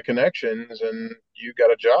the connections, and you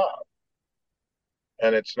got a job.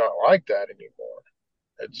 And it's not like that anymore.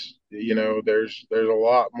 It's there's a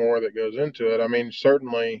lot more that goes into it. I mean,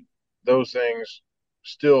 certainly those things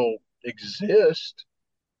still exist,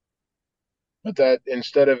 but that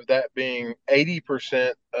instead of that being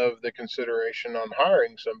 80% of the consideration on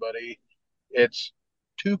hiring somebody, it's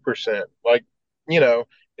 2%. Like, you know,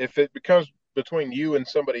 if it becomes between you and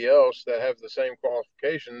somebody else that have the same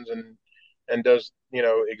qualifications and does,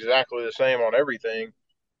 exactly the same on everything,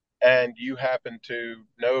 and you happen to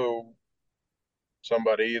know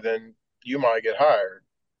somebody, then you might get hired.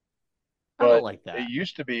 I don't But like it that.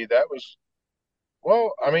 used to be that was,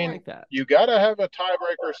 well, I I don't mean, like that. you got to have a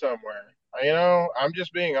tiebreaker somewhere. I'm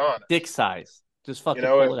just being Dick honest. size. Just You fucking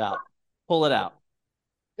know, pull if, it out. Pull it out.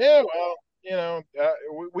 yeah, well,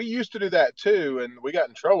 we used to do that too, and we got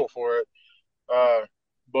in trouble for it.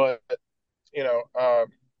 But, you know, uh,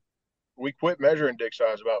 we quit measuring dick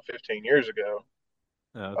size about 15 years ago.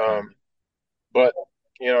 Okay. Um, but,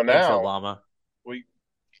 Thanks, now Obama. we,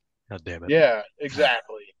 God damn it. yeah,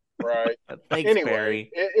 exactly. Right. Thanks, Anyway,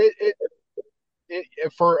 Barry.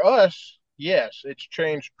 for us, yes, it's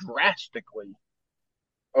changed drastically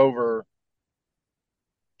over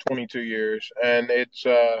 22 years, and it's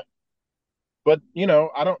but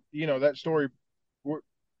I don't, that story. We're,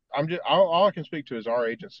 I'm just all I can speak to is our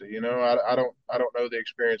agency. I don't know the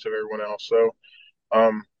experience of everyone else, so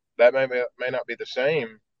that may not be the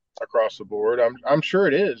same across the board. I'm sure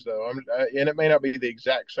it is though. And it may not be the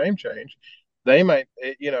exact same change. They might,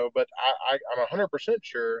 but I'm 100%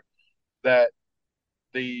 sure that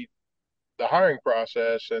the the hiring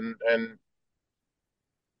process and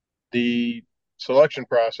the selection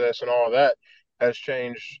process and all of that has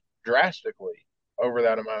changed drastically over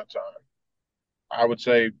that amount of time. I would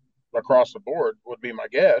say across the board would be my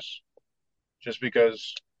guess, just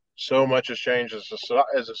because so much has changed as a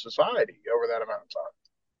society over that amount of time.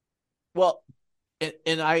 Well,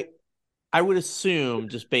 and I would assume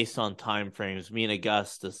just based on time frames, me and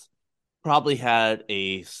Augustus probably had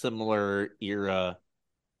a similar era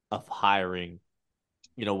of hiring.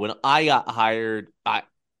 When I got hired,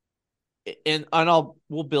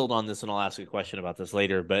 we'll build on this and I'll ask a question about this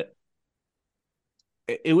later, but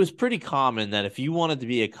it was pretty common that if you wanted to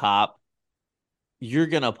be a cop, you're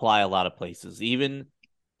going to apply a lot of places. Even,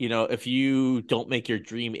 if you don't make your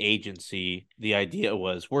dream agency, the idea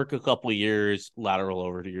was work a couple years, lateral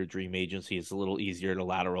over to your dream agency. It's a little easier to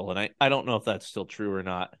lateral. And I don't know if that's still true or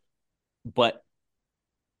not, but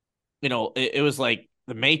it was like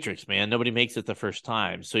the Matrix, man. Nobody makes it the first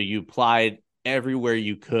time. So you applied everywhere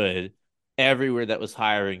you could, everywhere that was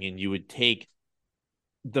hiring, and you would take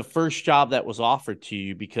the first job that was offered to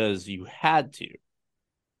you because you had to,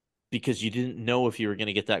 because you didn't know if you were going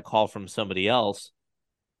to get that call from somebody else,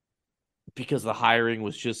 because the hiring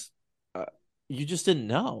was just, you just didn't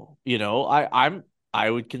know. I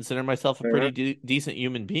would consider myself a Mm-hmm. pretty decent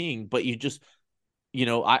human being, but you just,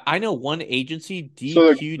 I know one agency So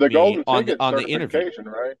DQ'd the me golden on the ticket interview. certification,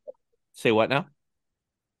 right? Say what now?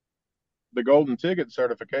 The golden ticket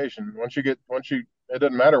certification. It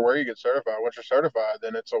doesn't matter where you get certified. Once you're certified,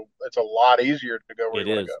 then it's a lot easier to go where It you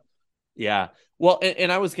want to is. go. Yeah. Well,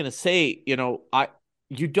 and I was gonna say,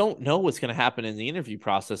 you don't know what's gonna happen in the interview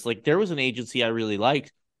process. Like there was an agency I really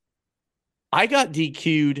liked. I got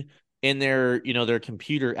DQ'd in their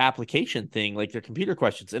computer application thing, like their computer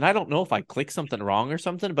questions. And I don't know if I clicked something wrong or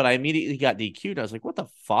something, but I immediately got DQ'd. I was like, what the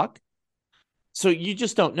fuck? So you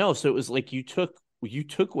just don't know. So it was like you took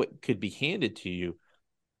what could be handed to you.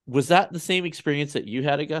 Was that the same experience that you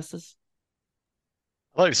had, Augustus?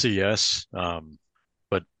 I like to say yes,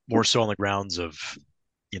 but more so on the grounds of,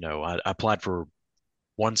 I applied for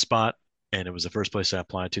one spot and it was the first place I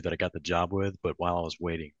applied to that I got the job with. But while I was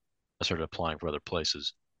waiting, I started applying for other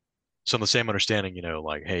places. So in the same understanding,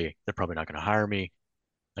 like, hey, they're probably not going to hire me.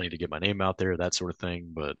 I need to get my name out there, that sort of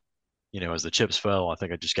thing. But as the chips fell, I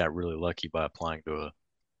think I just got really lucky by applying to a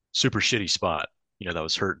super shitty spot. That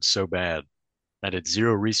was hurting so bad. I did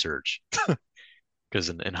zero research because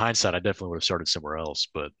in hindsight, I definitely would have started somewhere else.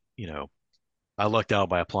 But I lucked out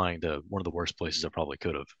by applying to one of the worst places I probably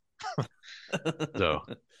could have. So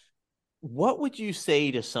What would you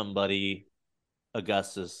say to somebody,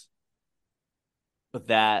 Augustus,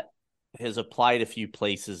 that has applied a few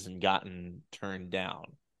places and gotten turned down?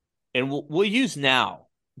 And we'll use now,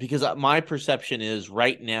 because my perception is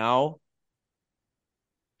right now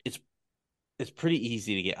it's pretty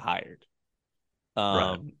easy to get hired.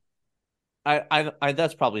 right. I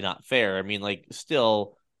that's probably not fair. I mean, like,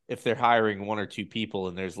 still, if they're hiring one or two people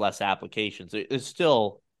and there's less applications, it's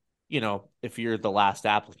still, if you're the last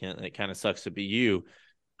applicant, it kind of sucks to be you.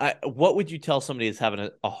 What would you tell somebody that's having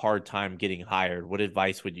a hard time getting hired? What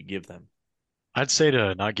advice would you give them? I'd say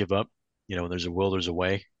to not give up. When there's a will, there's a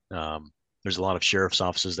way. There's a lot of sheriff's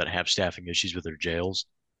offices that have staffing issues with their jails,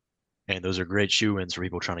 and those are great shoe-ins for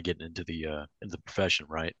people trying to get into the profession,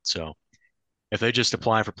 right? So if they just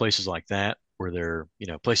apply for places like that, where they're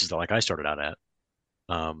places that like I started out at,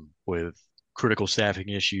 with critical staffing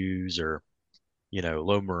issues or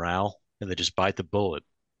low morale, and they just bite the bullet,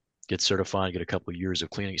 get certified, get a couple of years of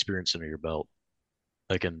cleaning experience under your belt,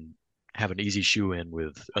 they can have an easy shoe-in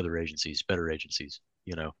with other agencies, better agencies.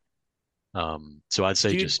 So I'd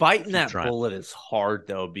say Dude, just biting keep that trying. bullet is hard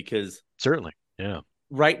though, because Certainly, yeah.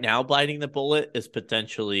 right now biting the bullet is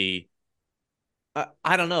potentially,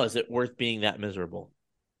 I don't know, is it worth being that miserable?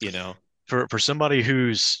 You know? For somebody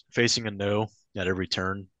who's facing a no at every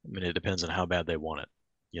turn, I mean, it depends on how bad they want it.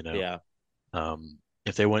 You know, Yeah.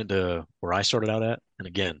 if they went to where I started out at, and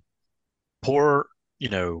again, poor, you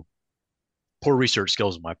know, poor research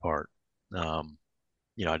skills on my part. Um,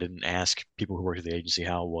 I didn't ask people who worked at the agency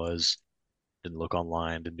how it was, didn't look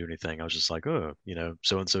online, didn't do anything. I was just like, oh,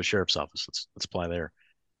 so and so sheriff's office, let's apply there.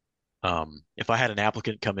 If I had an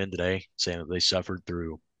applicant come in today saying that they suffered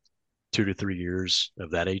through 2 to 3 years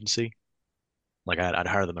of that agency, like I'd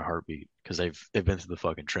hire them in a heartbeat because they've been through the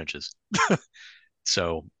fucking trenches.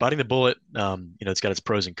 So biting the bullet, it's got its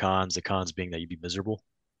pros and cons. The cons being that you'd be miserable,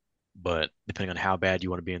 but depending on how bad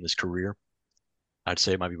you want to be in this career, I'd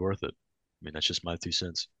say it might be worth it. I mean, that's just my 2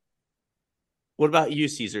 cents. What about you,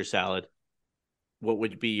 Caesar Salad? What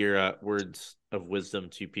would be your words of wisdom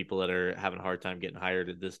to people that are having a hard time getting hired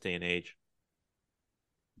at this day and age?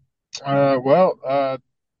 Well,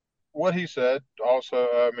 what he said also,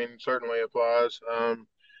 I mean, certainly applies.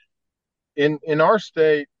 In our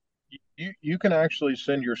state, you can actually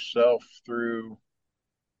send yourself through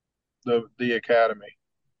the academy,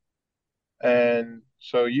 and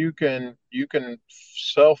so you can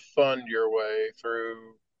self fund your way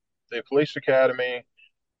through the police academy.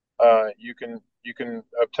 You can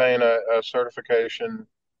obtain a certification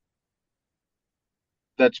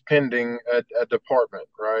that's pending a department,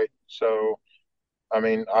 right? So, I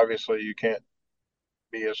mean, obviously, you can't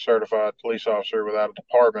be a certified police officer without a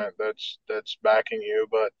department that's backing you.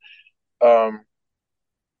 But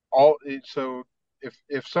all so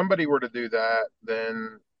if somebody were to do that,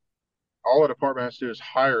 then all a department has to do is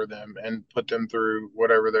hire them and put them through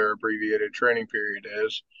whatever their abbreviated training period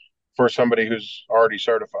is for somebody who's already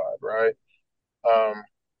certified, right? Um,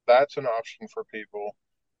 that's an option for people.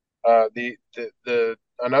 The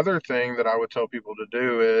another thing that I would tell people to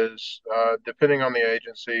do is, depending on the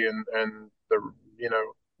agency and the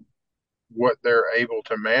what they're able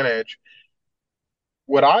to manage.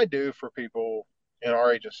 What I do for people in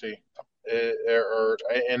our agency, or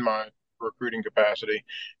in my recruiting capacity,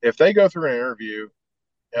 if they go through an interview,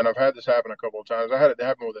 and I've had this happen a couple of times. I had it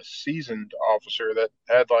happen with a seasoned officer that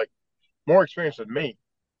had like more experience than me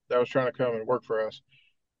that was trying to come and work for us.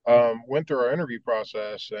 Went through our interview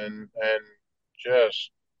process and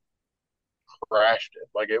just crashed it.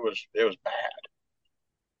 Like it was bad.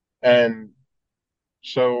 And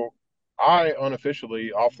so I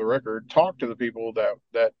unofficially, off the record, talked to the people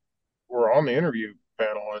that were on the interview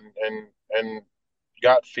panel and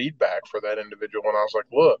got feedback for that individual. And I was like,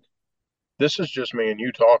 look, this is just me and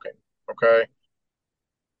you talking. Okay.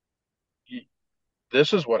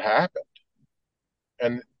 This is what happened.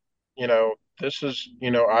 And, this is,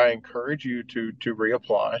 I encourage you to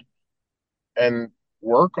reapply and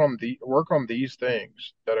work on these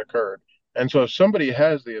things that occurred. And so if somebody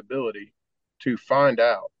has the ability to find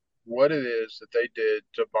out what it is that they did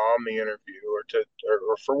to bomb the interview or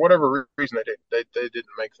for whatever reason they didn't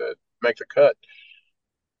make the cut,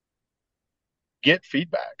 get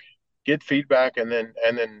feedback. get feedback, and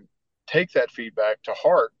then take that feedback to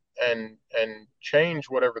heart and change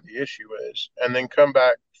whatever the issue is, and then come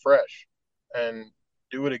back fresh and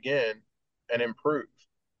do it again and improve.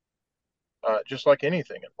 Just like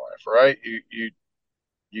anything in life, right?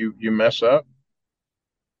 You mess up,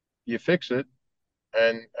 you fix it,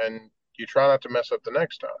 and you try not to mess up the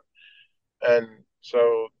next time. And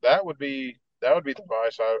so that would be the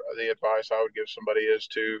advice I would give somebody, is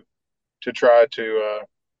to try to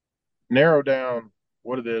narrow down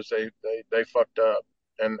what it is they fucked up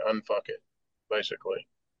and unfuck it, basically.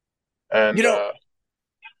 You And know,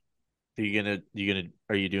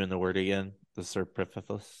 are you doing the word again? The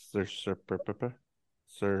superfluous,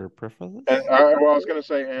 superfluous. well, I was gonna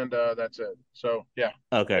say, and that's it. So yeah,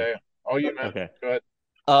 Okay. yeah. All you, man. Okay. Go ahead.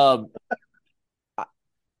 Um,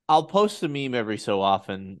 I'll post a meme every so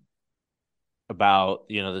often about,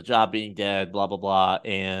 the job being dead, blah blah blah,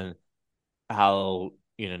 and how,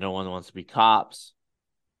 no one wants to be cops.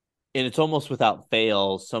 And it's almost without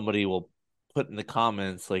fail, somebody will put in the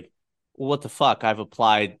comments like, well, what the fuck? I've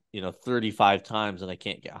applied, 35 times and I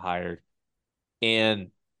can't get hired.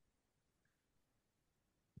 And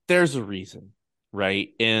there's a reason, right?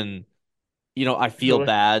 And I feel Usually.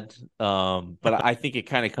 bad, but I think it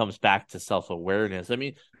kind of comes back to self-awareness. I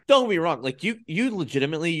mean, don't get me wrong, like you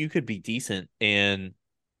legitimately, you could be decent and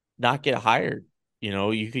not get hired.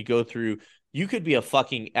 You could go through, you could be a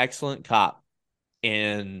fucking excellent cop,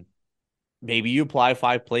 and maybe you apply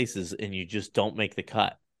 5 places and you just don't make the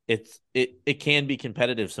cut. It can be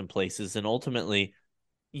competitive some places, and ultimately,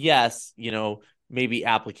 yes, maybe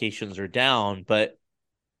applications are down, but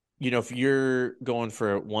if you're going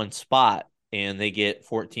for one spot and they get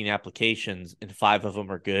 14 applications and 5 of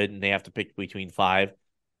them are good and they have to pick between 5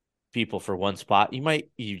 people for one spot,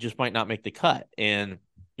 you just might not make the cut. And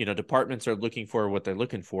departments are looking for what they're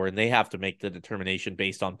looking for, and they have to make the determination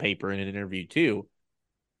based on paper in an interview too.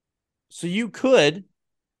 So you could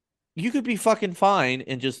be fucking fine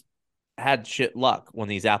and just had shit luck when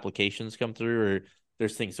these applications come through, or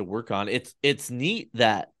there's things to work on. It's neat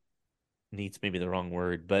that neat's maybe the wrong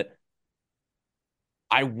word, but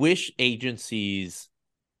I wish agencies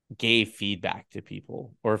gave feedback to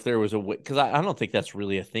people, or if there was a way, because I don't think that's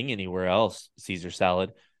really a thing anywhere else. Caesar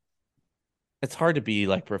salad. It's hard to be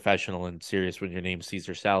like professional and serious when your name's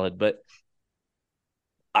Caesar salad, but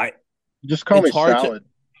I Just call it's me hard to Salad.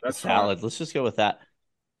 That's salad. fine. Let's just go with that.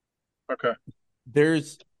 Okay.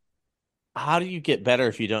 There's How do you get better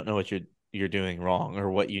if you don't know what you're doing wrong or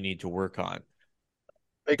what you need to work on?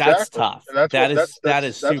 That's Exactly. tough. And that's That what is that that's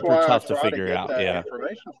is that's super why I tough to try to figure get out. that Yeah.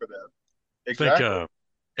 information for them. I think Exactly.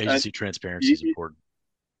 And agency transparency you, is you, important.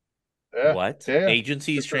 yeah, What? yeah.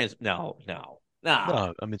 Agencies It's a, trans no, no. No.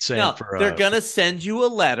 No, I mean saying No. for They're gonna send you a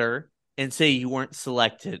letter and say you weren't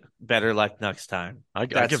selected. Better luck next time. I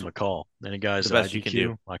give That's them a call. Any guys the that I best you can do.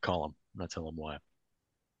 DQ, I call them and I tell them why.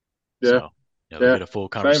 yeah, So they yeah. get a full Same.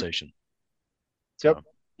 conversation. Yep, So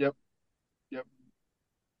yep, yep,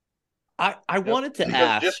 I yep. wanted to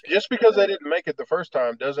Because ask. just because they didn't make it the first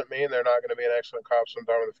time doesn't mean they're not going to be an excellent cop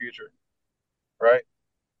sometime in the future, right?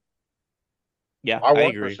 Yeah, I I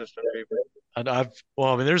want agree. persistent people. and I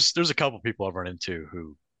mean, there's a couple people I've run into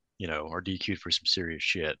who, are DQ'd for some serious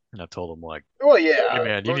shit, and I've told them like, Well, hey yeah,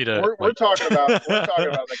 man, you but need to we're like, talking about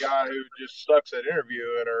the guy who just sucks at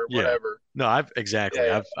interviewing or yeah, whatever. no, Yeah,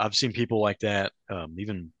 yeah. I've seen people like that,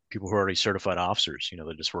 even people who are already certified officers,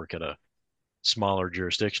 they just work at a smaller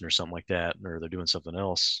jurisdiction or something like that, or they're doing something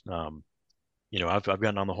else. I've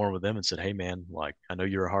gotten on the horn with them and said, hey man, like I know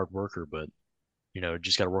you're a hard worker, but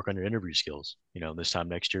just got to work on your interview skills. This time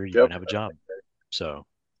next year you Yep, might have a job. So,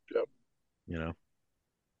 yep. you know,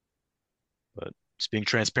 but just being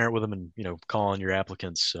transparent with them and, calling your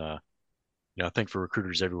applicants, I think for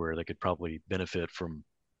recruiters everywhere, they could probably benefit from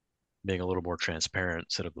being a little more transparent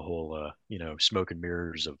instead of the whole, smoke and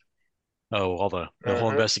mirrors of, oh, all the whole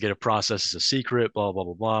Hmm. investigative process is a secret, blah, blah,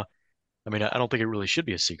 blah, blah. I mean, I don't think it really should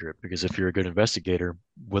be a secret because if you're a good investigator,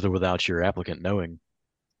 with or without your applicant knowing,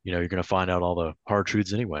 you're going to find out all the hard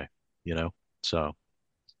truths anyway, you know? So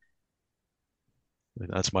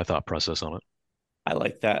that's my thought process on it. I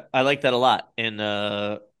like that. I like that a lot. And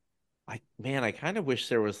I kind of wish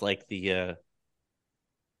there was like you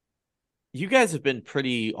guys have been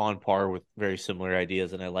pretty on par with very similar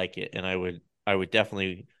ideas, and I like it. And I would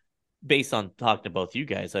definitely, based on talking to both you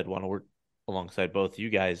guys, I'd want to work alongside both you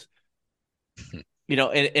guys.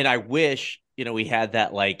 And I wish, we had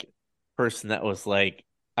that like person that was like,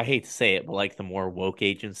 I hate to say it, but like the more woke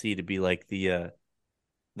agency to be like that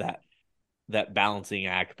that balancing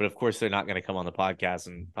act. But of course they're not going to come on the podcast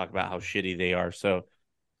and talk about how shitty they are. So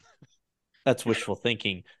that's wishful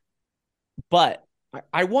thinking. But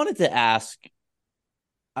I wanted to ask,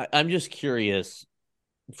 I'm just curious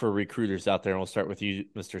for recruiters out there, and we'll start with you,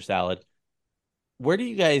 Mr. Salad. Where do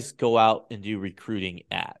you guys go out and do recruiting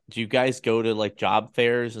at? Do you guys go to like job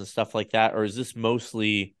fairs and stuff like that? Or is this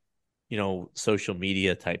mostly, social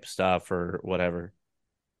media type stuff or whatever?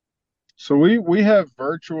 So we have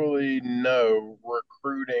virtually no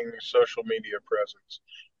recruiting social media presence,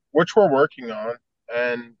 which we're working on.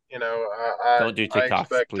 And Don't do I TikToks, expect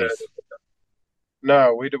that. please.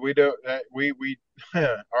 No, we do we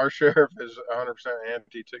our sheriff is 100%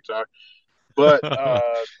 anti TikTok, but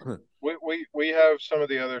we have some of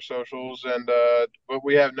the other socials, and but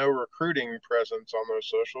we have no recruiting presence on those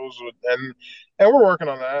socials, and we're working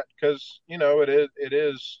on that because it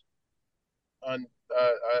is a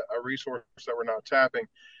resource that we're not tapping.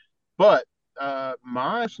 But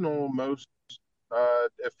my personal most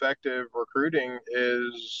effective recruiting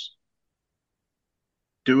is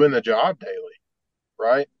doing the job daily,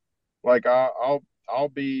 right? Like I'll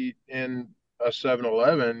be in a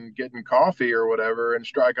 7-Eleven getting coffee or whatever and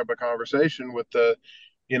strike up a conversation with the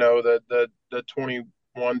 21,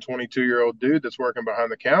 22-year-old dude that's working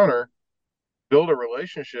behind the counter, build a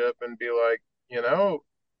relationship and be like,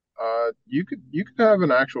 you could have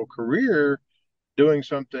an actual career doing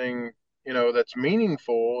something that's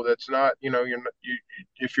meaningful, that's not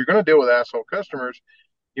if you're going to deal with asshole customers,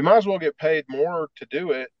 you might as well get paid more to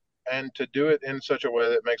do it, and to do it in such a way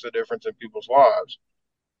that makes a difference in people's lives.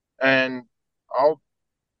 And I'll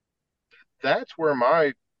that's where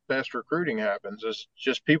my best recruiting happens, is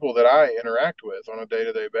just people that I interact with on a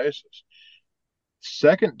day-to-day basis.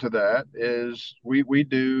 Second to that is we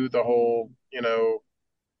do the whole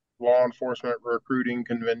law enforcement recruiting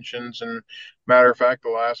conventions. And matter of fact, the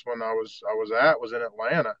last one I was at was in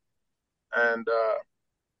Atlanta. And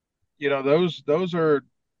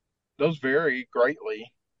those vary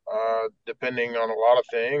greatly depending on a lot of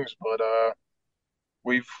things, but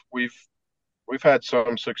we've we've we've had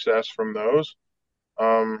some success from those.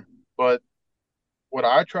 But what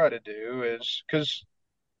I try to do is, because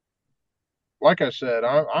like I said,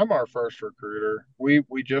 I'm our first recruiter. We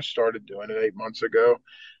just started doing it 8 months ago,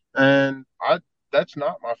 and I that's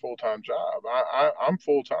not my full time job. I'm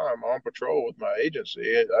full time on patrol with my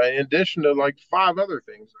agency, in addition to like five other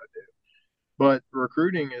things I do. But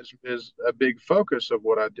recruiting is a big focus of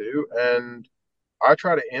what I do, and I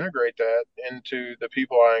try to integrate that into the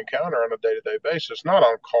people I encounter on a day to day basis. Not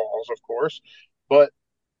on calls, of course, but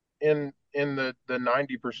in the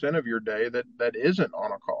 90% of your day that isn't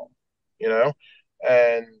on a call, you know,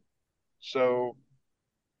 and so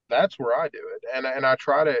that's where I do it. And I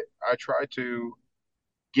try to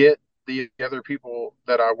get the other people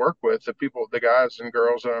that I work with, the guys and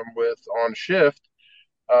girls that I'm with on shift,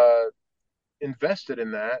 uh, invested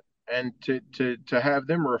in that, and to have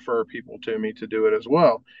them refer people to me to do it as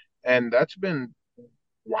well. And that's been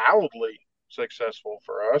wildly successful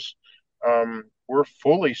for us. We're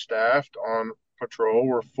fully staffed on patrol.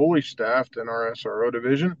 We're fully staffed in our SRO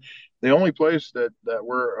division. The only place that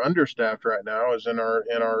we're understaffed right now is in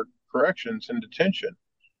our corrections and detention,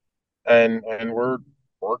 and we're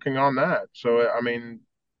working on that. So I mean,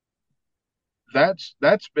 that's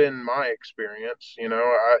been my experience.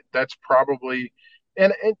 That's probably,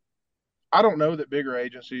 and I don't know that bigger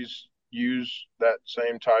agencies use that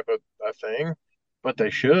same type of a thing, but they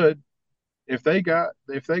should. If they got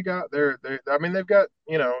their I mean, they've got,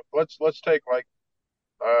 let's take like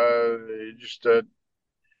uh just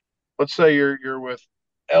let's say you're with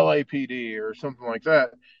LAPD or something like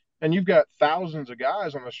that, and you've got thousands of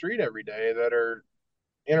guys on the street every day that are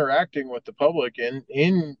interacting with the public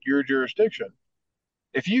in your jurisdiction.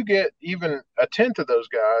 If you get even a tenth of those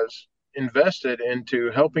guys invested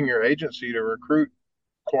into helping your agency to recruit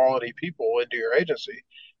quality people into your agency,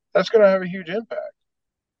 that's going to have a huge impact.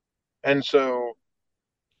 And so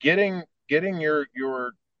getting your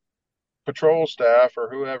patrol staff or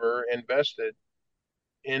whoever invested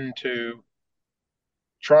into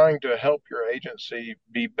trying to help your agency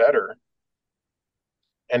be better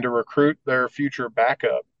and to recruit their future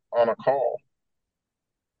backup on a call.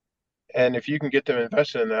 And if you can get them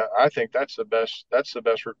invested in that, I think that's the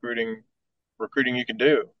best recruiting you can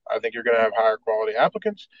do. I think you're going to have higher quality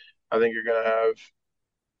applicants. I think you're going to have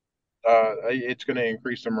it's going to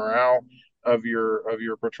increase the morale of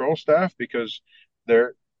your patrol staff, because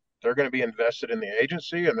they're they're going to be invested in the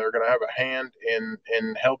agency, and they're going to have a hand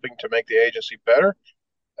in helping to make the agency better.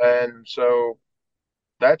 And so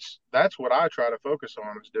that's what I try to focus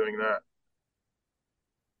on, is doing that.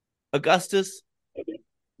 Augustus,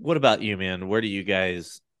 what about you, man? Where do you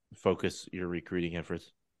guys focus your recruiting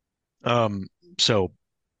efforts? So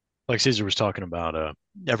like Caesar was talking about,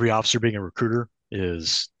 every officer being a recruiter.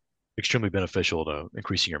 is extremely beneficial to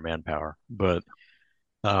increasing your manpower. But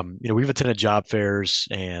we've attended job fairs,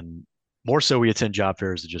 and more so we attend job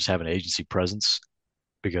fairs to just have an agency presence,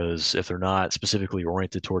 because if they're not specifically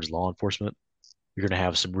oriented towards law enforcement, you're going to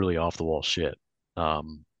have some really off the wall shit,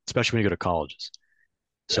 especially when you go to colleges.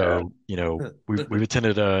 So, we've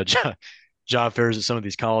attended job fairs at some of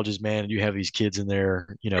these colleges, man, and you have these kids in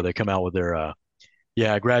there, they come out with their,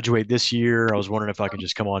 I graduate this year. I was wondering if I could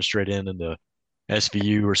just come on straight into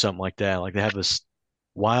SVU or something like that. Like they have this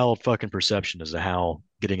wild fucking perception as to how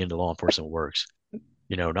getting into law enforcement works,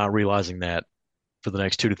 not realizing that for the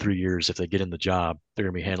next 2 to 3 years, if they get in the job, they're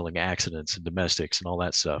going to be handling accidents and domestics and all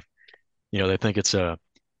that stuff. They think it's well,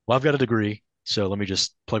 I've got a degree, so let me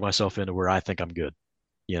just plug myself into where I think I'm good,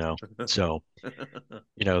 So,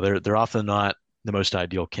 they're often not the most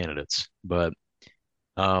ideal candidates. But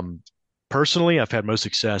personally, I've had most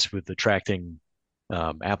success with attracting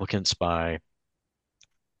applicants by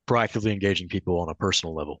proactively engaging people on a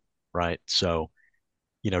personal level, right? So,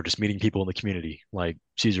 just meeting people in the community, like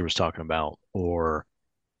Caesar was talking about, or,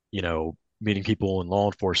 meeting people in law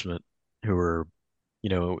enforcement who are,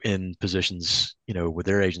 in positions, with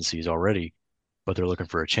their agencies already, but they're looking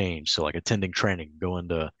for a change. So like attending training, going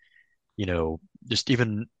to, just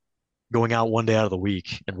even going out one day out of the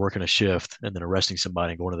week and working a shift and then arresting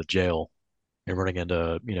somebody and going to the jail and running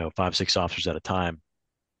into, 5, 6 officers at a time.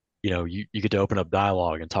 You get to open up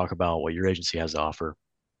dialogue and talk about what your agency has to offer,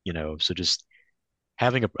 so just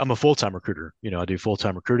I'm a full-time recruiter, I do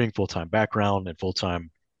full-time recruiting, full-time background, and full-time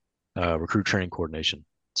recruit training coordination.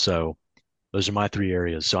 So those are my 3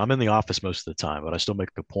 areas. So I'm in the office most of the time, but I still make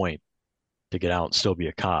a point to get out and still be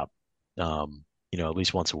a cop, at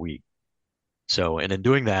least once a week. So, and in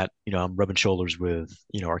doing that, I'm rubbing shoulders with,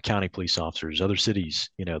 our county police officers, other cities,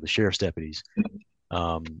 the sheriff's deputies,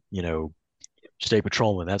 um, you know, state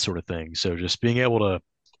patrolmen, that sort of thing. So just being able to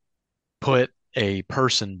put a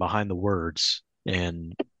person behind the words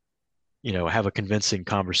and, have a convincing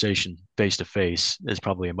conversation face to face is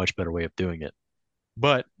probably a much better way of doing it.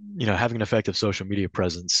 But, having an effective social media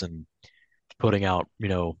presence and putting out,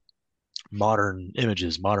 modern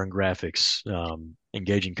images, modern graphics,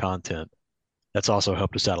 engaging content, that's also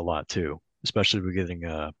helped us out a lot too, especially with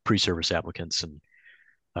getting pre-service applicants and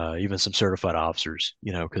even some certified officers,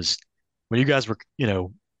 because when you guys were,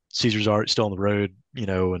 Caesar's are still on the road,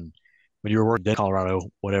 and when you were working in Colorado,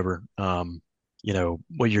 whatever,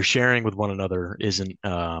 what you're sharing with one another isn't,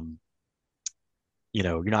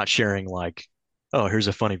 you're not sharing like, oh, here's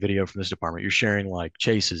a funny video from this department. You're sharing like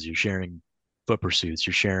chases, you're sharing foot pursuits,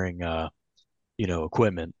 you're sharing,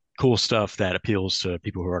 equipment, cool stuff that appeals to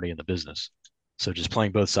people who are already in the business. So just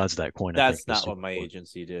playing both sides of that coin, I think That's not what my important.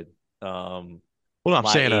 agency did. Well, I'm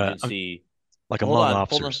My saying, agency. like Hold among on.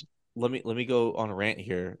 officers. Let me go on a rant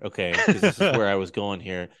here, okay? Because this is where I was going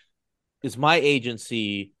here. Is my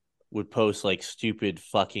agency would post like stupid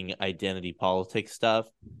fucking identity politics stuff,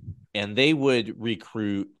 and they would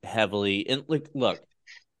recruit heavily. And like, look,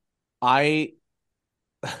 I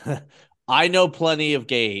I know plenty of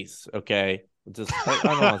gays, okay? Just I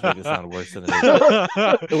don't want to make this sound worse than it is,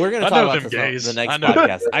 but we're gonna I talk know about them this on gays. the next I know them.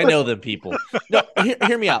 podcast. I know them people. No,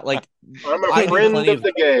 hear me out. Like, I'm I a knew friend plenty of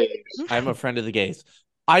the gays. I'm a friend of the gays.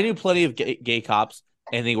 I knew plenty of gay cops,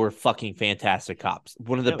 and they were fucking fantastic cops.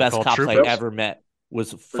 One of the Yeah, they're best called cops I troopers. ever met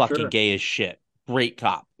was For fucking sure. gay as shit. Great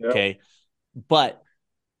cop. Yep. Okay. But,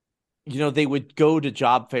 they would go to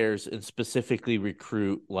job fairs and specifically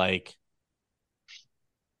recruit like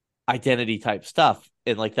identity type stuff.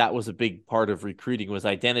 And like that was a big part of recruiting was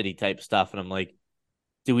identity type stuff. And I'm like,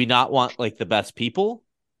 do we not want like the best people?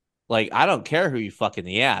 Like, I don't care who you fuck in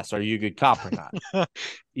the ass. Are you a good cop or not?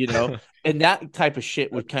 And that type of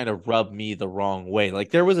shit would kind of rub me the wrong way. Like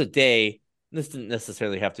there was a day, this didn't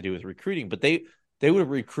necessarily have to do with recruiting, but they would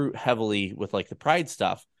recruit heavily with like the pride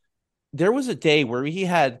stuff. There was a day where he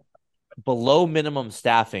had below minimum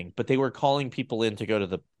staffing, but they were calling people in to go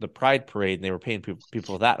to the pride parade and they were paying people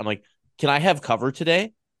for that. I'm like, can I have cover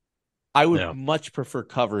today? I would Yeah. much prefer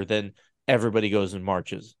cover than everybody goes and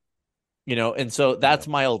marches. And so that's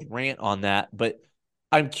my old rant on that. But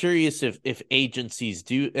I'm curious if agencies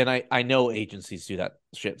do, and I know agencies do that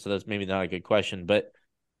shit, so that's maybe not a good question. But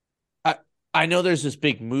I know there's this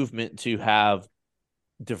big movement to have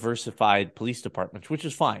diversified police departments, which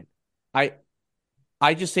is fine.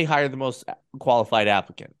 I just say hire the most qualified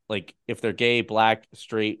applicant. Like if they're gay, black,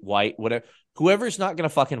 straight, white, whatever, whoever's not going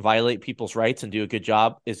to fucking violate people's rights and do a good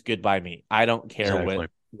job is good by me. I don't care Exactly.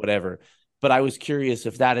 whatever. But I was curious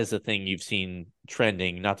if that is a thing you've seen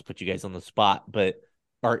trending, not to put you guys on the spot, but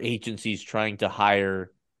are agencies trying to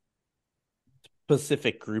hire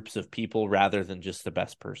specific groups of people rather than just the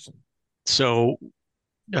best person? So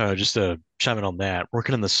just to chime in on that,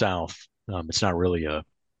 working in the South, it's not really a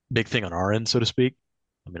big thing on our end, so to speak.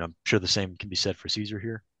 I mean, I'm sure the same can be said for Caesar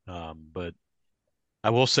here. But I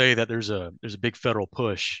will say that there's a big federal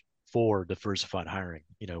push for diversified hiring.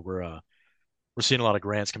 We're seeing a lot of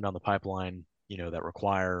grants come down the pipeline, that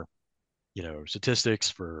require, statistics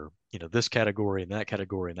for, this category and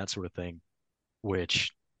that sort of thing,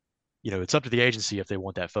 which, it's up to the agency if they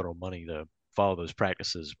want that federal money to follow those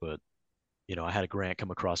practices. But, I had a grant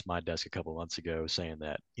come across my desk a couple of months ago saying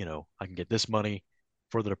that, I can get this money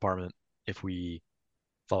for the department if we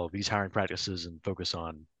follow these hiring practices and focus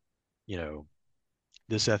on, you know,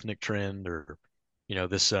 this ethnic trend or,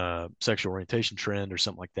 this sexual orientation trend or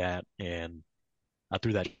something like that. And I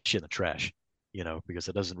threw that shit in the trash, because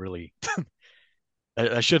it doesn't really,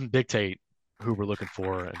 I shouldn't dictate who we're looking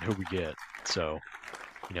for and who we get. So,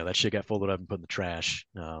 that shit got folded up and put in the trash.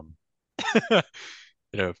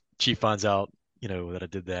 Chief finds out, that I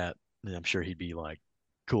did that, and I'm sure he'd be like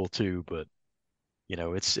cool too. But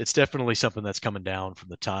it's definitely something that's coming down from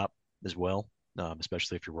the top as well,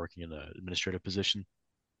 especially if you're working in an administrative position.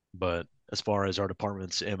 But as far as our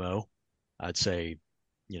department's MO, I'd say,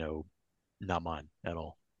 you know, not mine at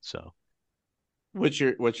all. So What's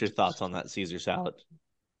your thoughts on that Caesar salad?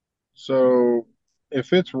 So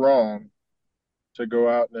if it's wrong to go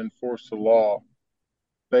out and enforce the law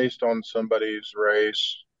based on somebody's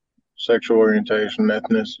race, sexual orientation,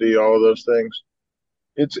 ethnicity, all of those things,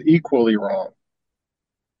 it's equally wrong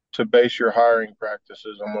to base your hiring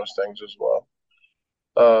practices on those things as well.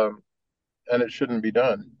 Um, and it shouldn't be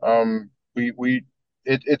done.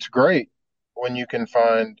 It's great when you can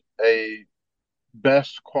find a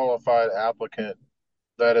best qualified applicant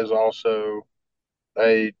that is also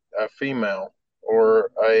a female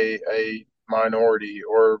or a minority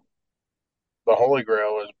or the holy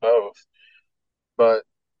grail is both. But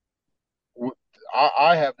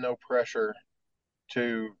I have no pressure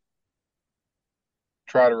to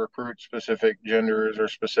try to recruit specific genders or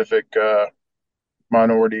specific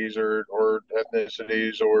minorities or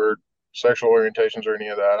ethnicities or sexual orientations or any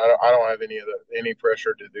of that. I don't have any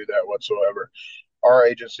pressure to do that whatsoever. Our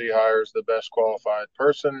agency hires the best qualified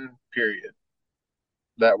person, period,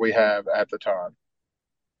 that we have at the time.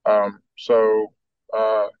 So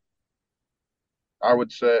I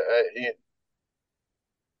would say,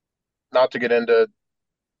 not to get into,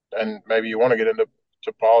 and maybe you want to get into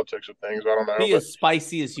politics of things. I don't know, Be but as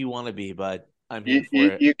spicy as you want to be, bud. I'm here you, for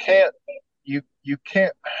you, it. you can't you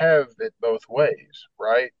can't have it both ways,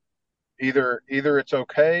 right? Either it's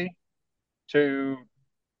okay to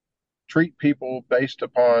treat people based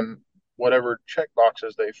upon whatever check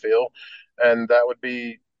boxes they feel, and that would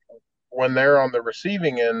be when they're on the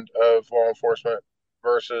receiving end of law enforcement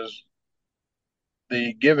versus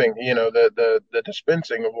the giving, the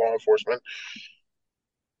dispensing of law enforcement,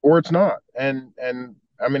 or it's not. And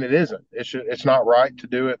I mean, it isn't. It's not right to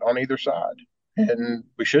do it on either side, and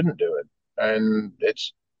we shouldn't do it. And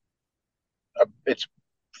it's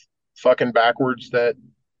fucking backwards that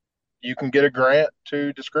you can get a grant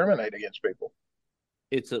to discriminate against people.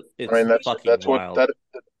 It's I mean, fucking wild.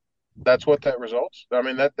 that's what that results. I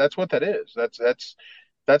mean, that's what that is.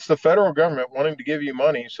 That's the federal government wanting to give you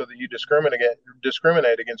money so that you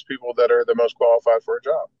discriminate against people that are the most qualified for a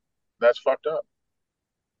job. That's fucked up.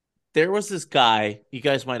 There was this guy, you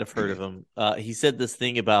guys might have heard of him. He said this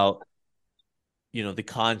thing about, the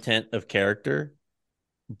content of character,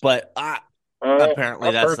 but apparently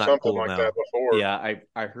I've that's heard not something cool like now. that before. Yeah,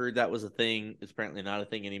 I heard that was a thing. It's apparently not a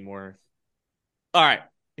thing anymore. All right,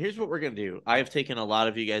 here's what we're gonna do. I have taken a lot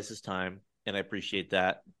of you guys' time, and I appreciate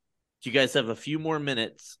that. Do you guys have a few more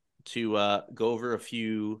minutes to go over a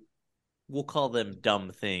few, we'll call them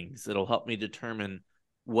dumb things that'll help me determine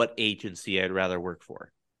what agency I'd rather work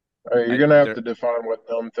for? You're gonna have to define what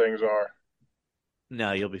dumb things are.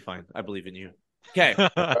 No, you'll be fine. I believe in you. Okay.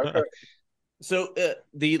 Okay. So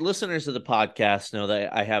the listeners of the podcast know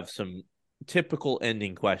that I have some typical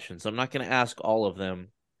ending questions. I'm not going to ask all of them.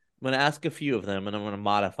 I'm going to ask a few of them, and I'm going to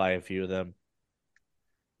modify a few of them.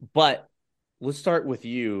 But let's start with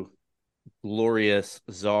you, glorious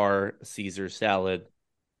Czar Caesar Salad.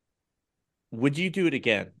 Would you do it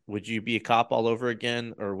again? Would you be a cop all over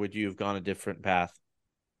again, or would you have gone a different path,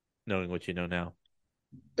 knowing what you know now?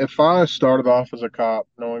 If I started off as a cop,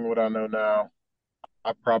 knowing what I know now,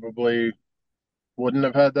 I probably wouldn't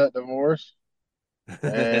have had that divorce,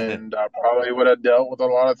 and I probably would have dealt with a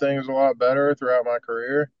lot of things a lot better throughout my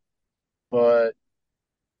career. But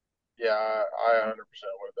yeah, I 100% would have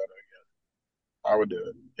done it again. I would do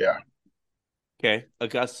it. Yeah. Okay.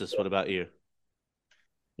 Augustus, what about you?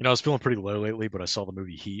 I was feeling pretty low lately, but I saw the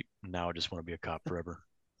movie Heat, and now I just want to be a cop forever.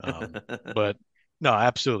 But no,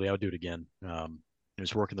 absolutely, I would do it again.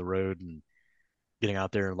 Just working the road and getting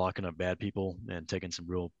out there and locking up bad people and taking some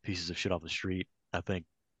real pieces of shit off the street. I think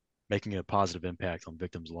making a positive impact on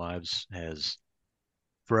victims' lives has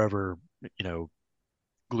forever, you know,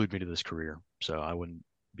 glued me to this career. So I wouldn't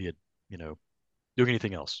be doing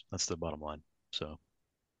anything else. That's the bottom line. So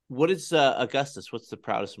What is Augustus? What's the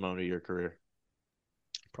proudest moment of your career?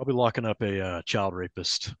 probably locking up a child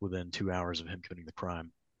rapist within 2 hours of him committing the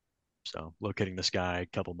crime. So locating this guy a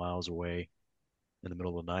couple miles away in the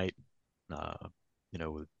middle of the night, uh,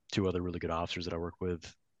 with two other really good officers that I work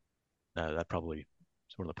with. That probably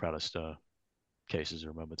is one of the proudest cases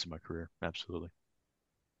or moments in my career. Absolutely.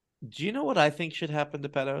 Do you know what I think should happen to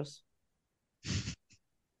pedos?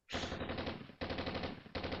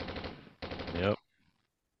 Yep.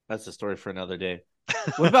 That's a story for another day.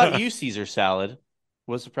 What about you, Caesar Salad?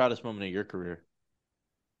 What's the proudest moment of your career?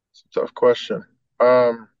 It's a tough question.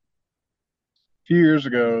 A few years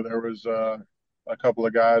ago, there was a couple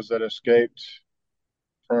of guys that escaped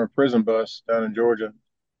from a prison bus down in Georgia.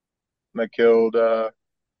 And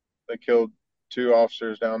they killed two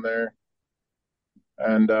officers down there,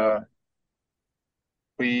 and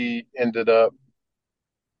we ended up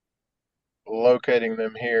locating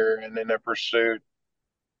them here. And in their pursuit,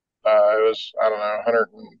 it was, I don't know,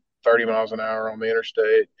 130 miles an hour on the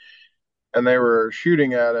interstate, and they were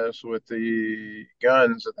shooting at us with the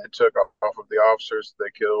guns that they took off of the officers that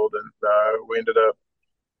they killed, and we ended up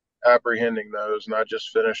apprehending those. And I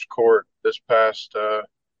just finished court this past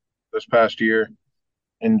year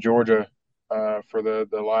in Georgia for the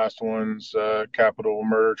last one's capital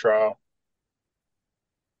murder trial.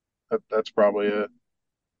 That's probably it.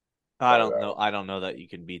 I don't know. I don't know that you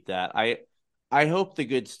can beat that. I hope the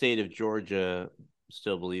good state of Georgia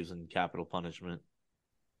still believes in capital punishment.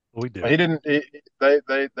 We do. He didn't.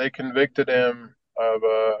 They convicted him of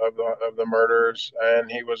the murders, and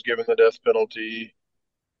he was given the death penalty.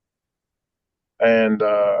 And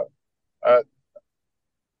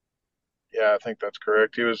yeah, I think that's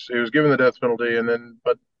correct. He was given the death penalty, and then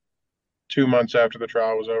but 2 months after the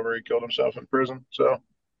trial was over, he killed himself in prison. So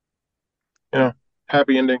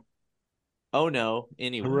happy ending. Oh no.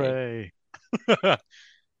 Anyway. Hooray.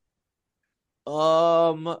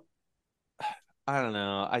 I don't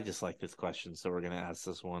know. I just like this question, so we're gonna ask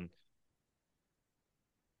this one.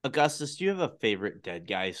 Augustus, do you have a favorite dead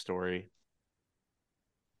guy story?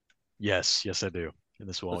 Yes, I do. And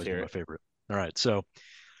this will Let's always be hear my it. favorite. All right. So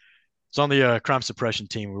it's on the crime suppression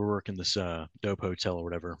team. We were working this dope hotel or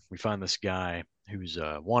whatever. We find this guy who's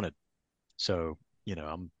wanted. So,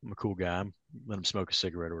 I'm a cool guy. I'm let him smoke a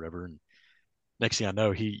cigarette or whatever. And next thing I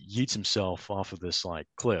know, he yeets himself off of this like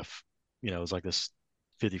cliff. It's like this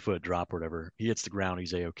 50-foot drop or whatever. He hits the ground.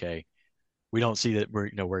 He's a-okay. We don't see that where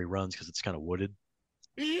he runs because it's kind of wooded.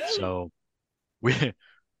 So we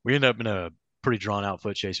we end up in a pretty drawn out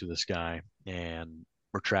foot chase with this guy, and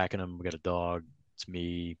we're tracking him. We got a dog. It's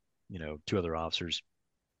me, two other officers,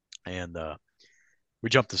 and we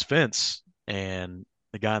jump this fence, and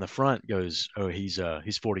the guy in the front goes, "Oh, he's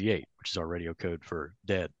 48," which is our radio code for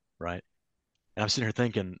dead, right? And I'm sitting here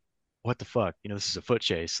thinking, what the fuck? This is a foot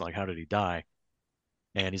chase. Like, how did he die?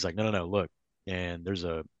 And he's like, no, no, no, look. And there's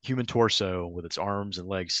a human torso with its arms and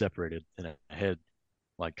legs separated and a head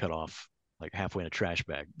like cut off, like halfway in a trash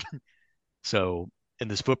bag. So in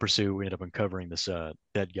this foot pursuit, we ended up uncovering this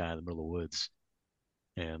dead guy in the middle of the woods.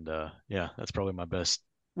 And yeah, that's probably my best.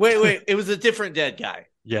 Wait. It was a different dead guy.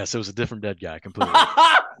 Yes, it was a different dead guy completely.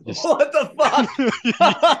 What the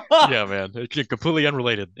fuck? Yeah, man. It's completely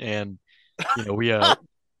unrelated. And we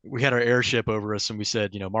had our airship over us and we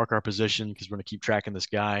said, mark our position because we're gonna keep tracking this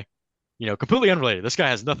guy. Completely unrelated. This guy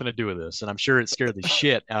has nothing to do with this. And I'm sure it scared the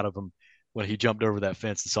shit out of him when he jumped over that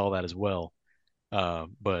fence and saw that as well.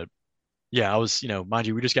 But yeah, I was, mind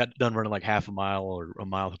you, we just got done running like half a mile or a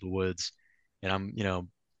mile through the woods. And I'm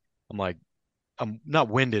like, I'm not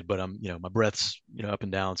winded, but I'm, my breath's, up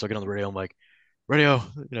and down. So I get on the radio. I'm like, radio,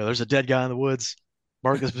 there's a dead guy in the woods.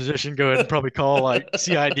 Mark this position. Go ahead and probably call like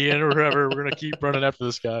CID or whatever. We're gonna keep running after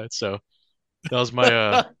this guy. So that was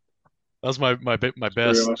my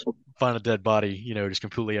best Awesome. find a dead body. Just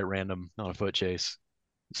completely at random on a foot chase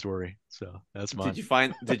story. So that's mine. Did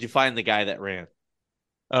you find the guy that ran?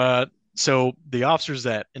 So the officers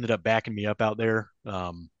that ended up backing me up out there,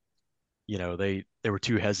 they were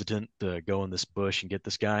too hesitant to go in this bush and get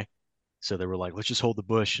this guy. So they were like, let's just hold the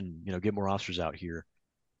bush and, get more officers out here.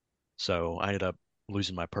 So I ended up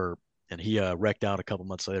losing my perp, and he wrecked out a couple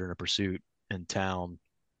months later in a pursuit in town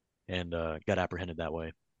and got apprehended that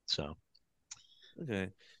way. So okay.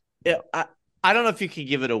 Yeah, I don't know if you can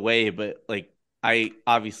give it away, but like I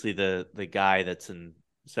obviously the guy that's in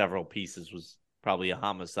several pieces was probably a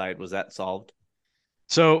homicide. Was that solved?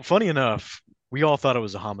 So funny enough, we all thought it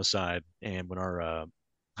was a homicide, and when our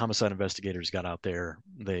homicide investigators got out there,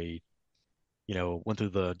 they went through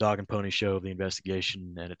the dog and pony show of the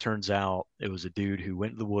investigation, and it turns out it was a dude who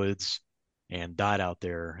went to the woods and died out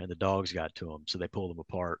there, and the dogs got to him, so they pulled him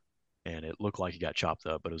apart, and it looked like he got chopped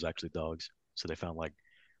up, but it was actually dogs. So they found like,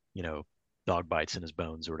 dog bites in his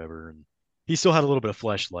bones or whatever, and he still had a little bit of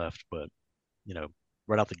flesh left, but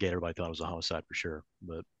right out the gate, everybody thought it was a homicide for sure,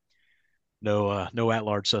 but no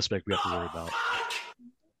at-large suspect we have to worry about.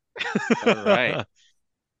 All right.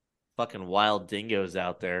 Fucking wild dingoes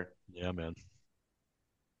out there. Yeah, man.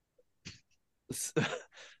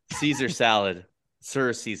 Caesar salad.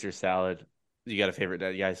 Sir Caesar salad. You got a favorite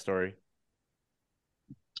guy story?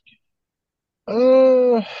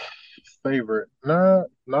 Favorite? Not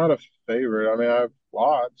a favorite. I mean, I have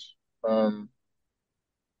lots. Um,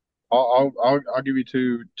 I'll give you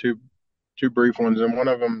two brief ones, and one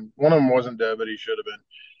of them wasn't dead, but he should have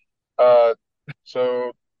been.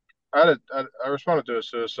 So I responded to a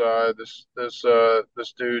suicide. This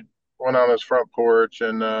dude went on his front porch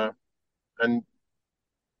and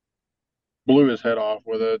blew his head off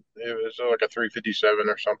with it. It was like a 357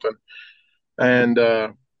 or something, and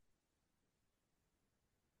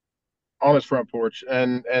on his front porch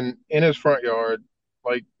and in his front yard,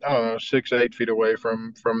 like I don't know, 6 8 feet away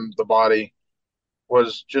from the body,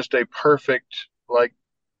 was just a perfect like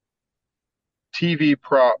TV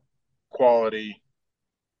prop quality,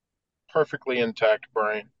 perfectly intact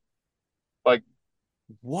brain. Like it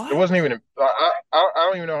What? wasn't even. I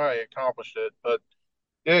don't even know how he accomplished it, but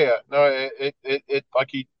yeah, no, it like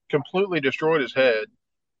he completely destroyed his head,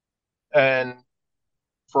 and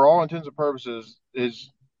for all intents and purposes,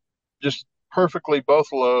 is just perfectly both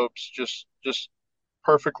lobes just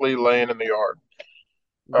perfectly laying in the yard.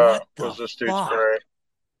 What the Was this dude's fuck? brain?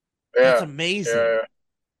 That's Yeah, amazing.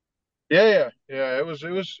 yeah, yeah. It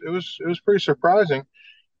was pretty surprising.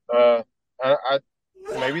 Uh, I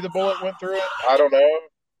maybe the bullet went through it. I don't know.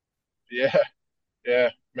 Yeah, yeah.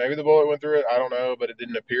 Maybe the bullet went through it. I don't know, but it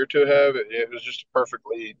didn't appear to have. It was just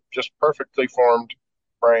perfectly formed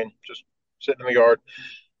brain, just sitting in the yard.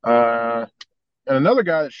 Uh, and another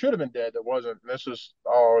guy that should have been dead that wasn't. And this is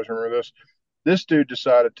I'll always remember this. This dude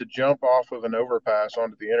decided to jump off of an overpass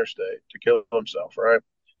onto the interstate to kill himself, right?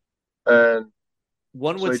 And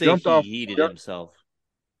One so would he say jumped off. he yeeted himself.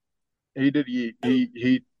 He did. He.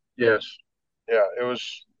 Yes. Yeah. It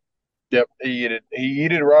was. Yep. He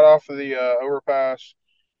yeeted right off of the overpass,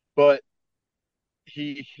 but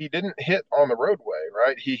he didn't hit on the roadway,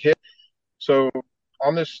 right? He hit. So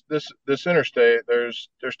on this interstate, there's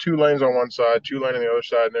two lanes on one side, two lanes on the other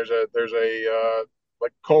side, and there's a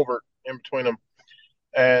like culvert in between them.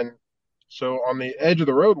 And so on the edge of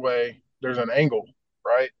the roadway, there's an angle,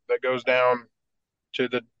 right, that goes down to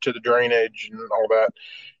the drainage and all that.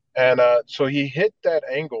 And so he hit that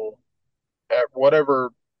angle at whatever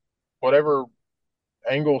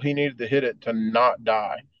angle he needed to hit it to not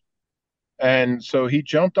die. And so he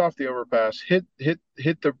jumped off the overpass, hit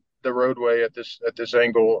the roadway at this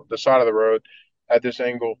angle, the side of the road at this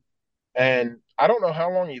angle. And I don't know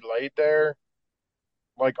how long he laid there,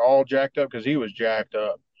 like all jacked up, because he was jacked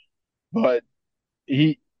up. But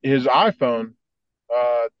his iPhone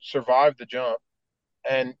survived the jump,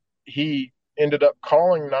 and he ended up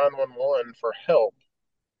calling 911 for help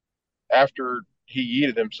after he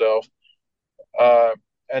yeeted himself, uh,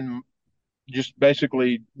 and just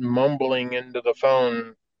basically mumbling into the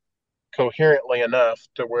phone coherently enough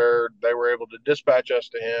to where they were able to dispatch us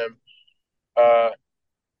to him. Uh,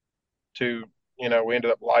 to we ended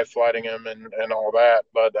up life flighting him and all that.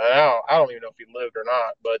 But I don't even know if he lived or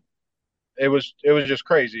not. But it was just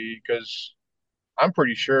crazy because I'm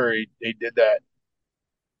pretty sure he did that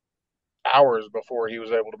hours before he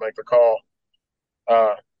was able to make the call.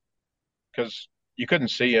 Because you couldn't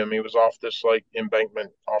see him. He was off this like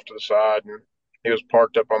embankment off to the side, and he was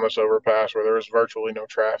parked up on this overpass where there was virtually no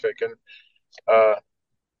traffic, and uh,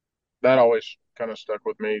 that always kind of stuck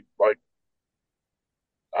with me. Like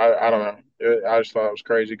I don't know, I just thought it was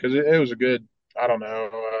crazy because it was a good, I don't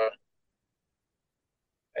know,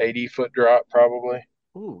 80-foot drop probably,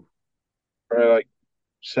 Ooh. probably like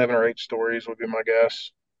 7 or 8 stories would be my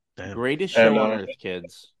guess. Damn. Greatest And show on earth,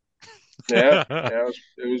 kids. yeah,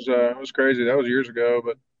 it was crazy. That was years ago,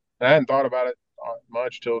 but I hadn't thought about it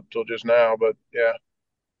much till just now. But yeah,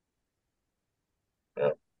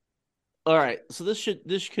 yeah. All right. So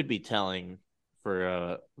this could be telling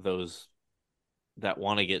for those that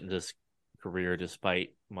want to get in this career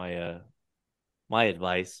despite my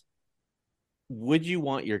advice. Would you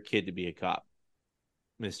want your kid to be a cop,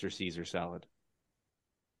 Mr. Caesar Salad?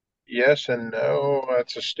 Yes and no.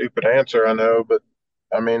 That's a stupid answer, I know, but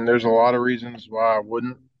I mean, there's a lot of reasons why I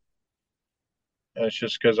wouldn't. And it's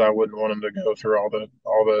just because I wouldn't want him to go through all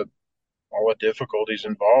the difficulties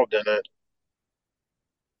involved in it.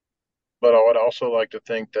 But I would also like to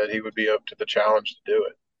think that he would be up to the challenge to do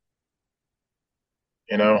it.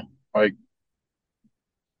 You know, like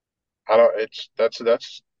I don't. It's that's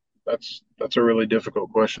a really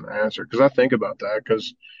difficult question to answer because I think about that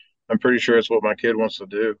because I'm pretty sure it's what my kid wants to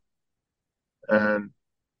do, and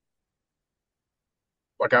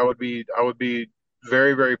like I would be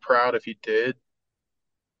very very proud if he did,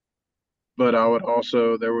 but I would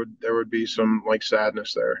also there would be some like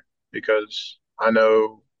sadness there because I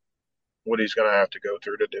know what he's going to have to go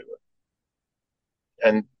through to do it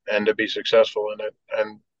and to be successful in it,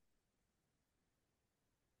 and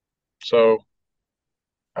so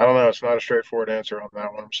I don't know. It's not a straightforward answer on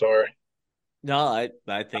that one. I'm sorry. No,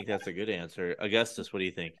 I think that's a good answer. Augustus, what do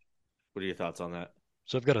you think? What are your thoughts on that?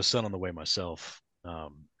 So I've got a son on the way myself,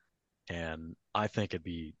 and I think it'd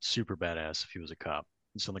be super badass if he was a cop.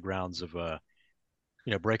 It's on the grounds of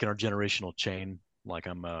breaking our generational chain.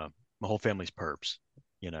 Like my whole family's perps,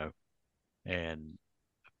 you know, and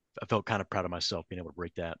I felt kind of proud of myself being able to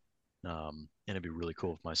break that. And it'd be really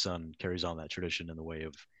cool if my son carries on that tradition in the way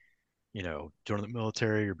of, joining the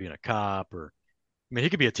military or being a cop, or I mean, he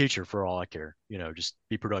could be a teacher for all I care. Just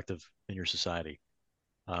be productive in your society.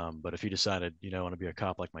 But if he decided, I want to be a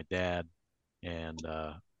cop like my dad and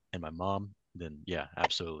my mom, then yeah,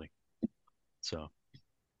 absolutely. So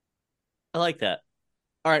I like that.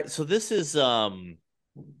 All right, so this is what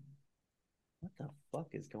the fuck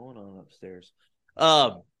is going on upstairs?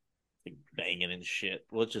 Um like banging and shit.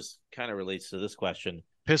 Well, it just kind of relates to this question.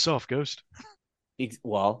 piss off, Ghost.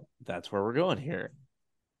 Well, that's where we're going here.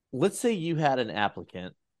 Let's say you had an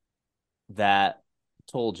applicant that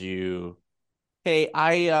told you, "Hey,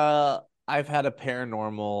 I've had a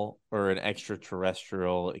paranormal or an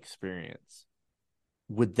extraterrestrial experience."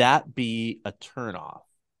 Would that be a turnoff,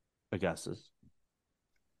 Augustus?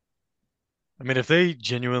 I mean, if they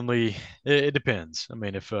genuinely, it depends. I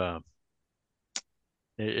mean, if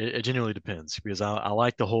it genuinely depends because I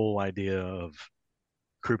like the whole idea of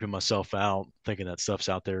creeping myself out, thinking that stuff's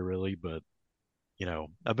out there really. But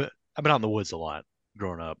I've been out in the woods a lot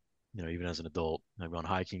growing up. Even as an adult, I've gone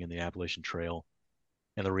hiking in the Appalachian Trail,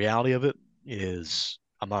 and the reality of it is,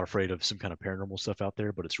 I'm not afraid of some kind of paranormal stuff out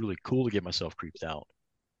there, but it's really cool to get myself creeped out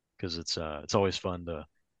because it's always fun to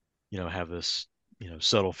have this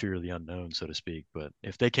subtle fear of the unknown, so to speak. But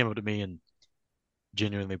if they came up to me and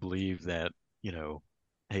genuinely believe that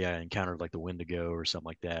hey, I encountered like the Wendigo or something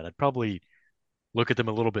like that, I'd probably look at them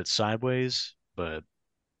a little bit sideways, but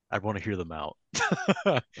I'd want to hear them out.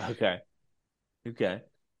 Okay. Okay.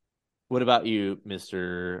 What about you,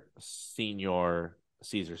 Mr. Senior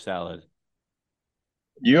Caesar Salad?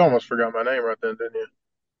 You almost forgot my name right then, didn't you?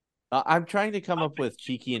 I'm trying to come up with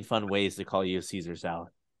cheeky and fun ways to call you Caesar Salad.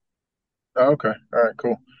 Oh, okay. All right.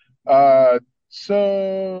 Cool. Uh,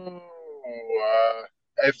 so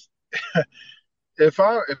if if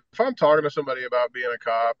I'm talking to somebody about being a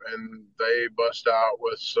cop and they bust out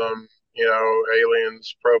with some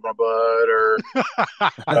aliens probe my blood or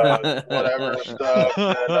whatever stuff,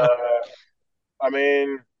 then I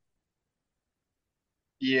mean,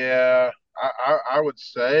 yeah, I would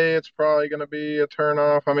say it's probably going to be a turn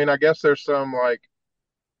off. I mean, I guess there's some like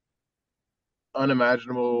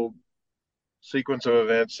unimaginable sequence of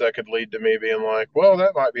events that could lead to me being like, well,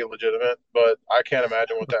 that might be legitimate, but I can't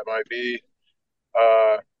imagine what that might be.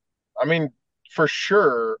 Uh, I mean, for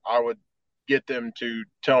sure, I would get them to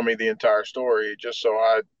tell me the entire story just so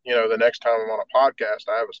the next time I'm on a podcast,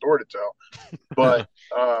 I have a story to tell. But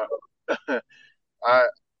I,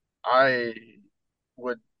 I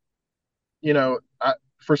would,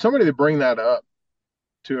 for somebody to bring that up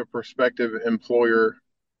to a prospective employer,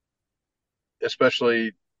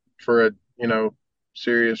 especially for a,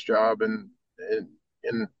 serious job in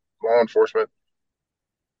law enforcement,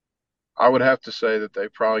 I would have to say that they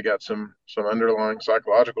probably got some underlying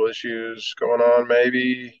psychological issues going on,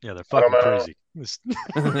 maybe. Yeah, they're I don't fucking know. crazy.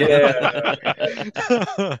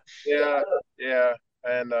 Yeah, yeah, yeah,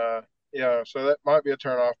 and so that might be a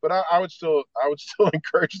turnoff. But I would still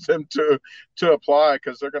encourage them to apply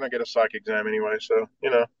because they're going to get a psych exam anyway. So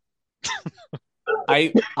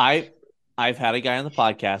I I I've had a guy on the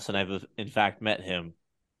podcast and I've in fact met him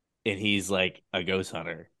and he's like a ghost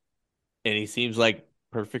hunter and he seems like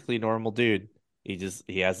perfectly normal dude.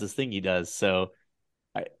 He has this thing he does. So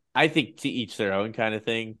I I think to each their own kind of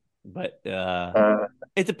thing, but uh,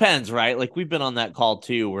 it depends, right? Like we've been on that call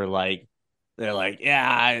too where like they're like,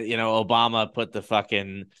 yeah, Obama put the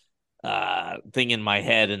fucking thing in my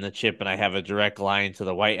head and the chip, and I have a direct line to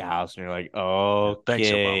the White House. And you're like, Thanks,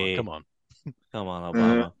 Obama. okay, Come on. come on,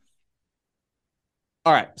 Obama.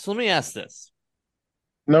 All right, so let me ask this.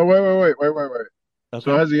 No, wait. So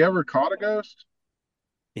Okay. has he ever caught a ghost?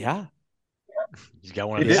 Yeah. He's got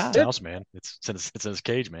one He in his did? house, man. It's in his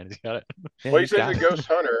cage, man. He's got it. Yeah, Well, he he's says got he's a it. ghost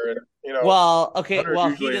hunter, and Well, okay. hunters Well,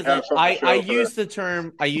 he usually doesn't. have something to I show for use the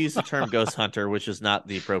term. I use the term ghost hunter, which is not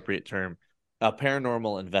the appropriate term. A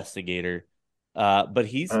paranormal investigator. But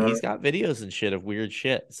he's got videos and shit of weird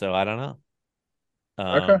shit. So I don't know.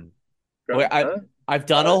 Okay. Well, All right. I've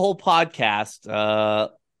done a All right. whole podcast. I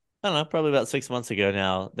don't know, probably about 6 months ago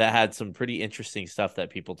now, that had some pretty interesting stuff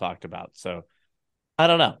that people talked about. So I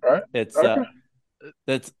don't know. All right. It's Okay.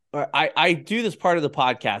 that's I do this part of the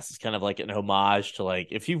podcast is kind of like an homage to, like,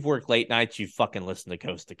 if you've worked late nights, you fucking listen to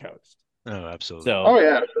Coast to Coast. Oh, absolutely. So Oh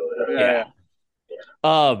yeah.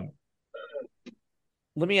 yeah.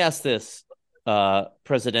 Let me ask this.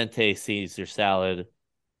 Presidente Caesar Salad.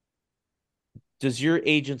 Does your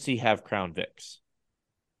agency have Crown Vics?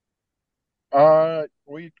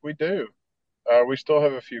 We do. We still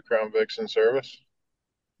have a few Crown Vics in service.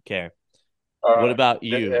 Okay. What about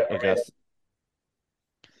you, I mean, Augusta?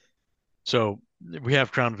 So we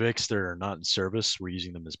have Crown Vics. They're not in service. We're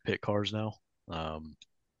using them as pit cars now.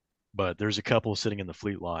 But there's a couple sitting in the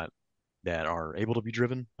fleet lot that are able to be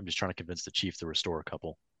driven. I'm just trying to convince the chief to restore a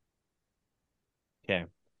couple. Okay.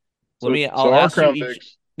 so I'll our ask you Crown each.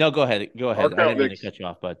 Vics. No, go ahead. Go ahead. I Crown didn't mean to Vics- cut you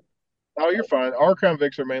off, bud. Oh, you're fine. Our Crown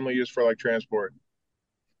Vics are mainly used for like transport.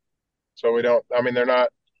 So we don't. I mean, they're not.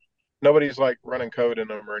 Nobody's like running code in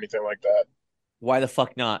them or anything like that. Why the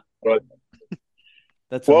fuck not? But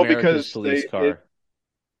That's well, America's because police car.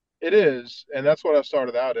 it is, and that's what I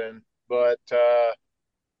started out in. But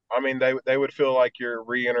I mean, they would feel like you're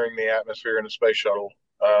re-entering the atmosphere in a space shuttle.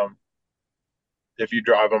 If you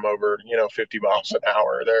drive them over, 50 miles an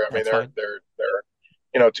hour, I mean, That's fine. they're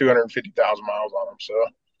 250,000 miles on them. So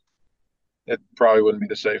it probably wouldn't be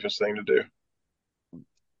the safest thing to do.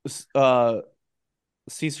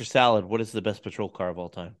 Caesar Salad. What is the best patrol car of all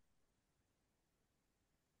time?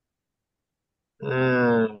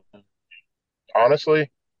 Mm,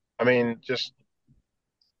 honestly, I mean, just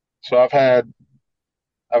so I've had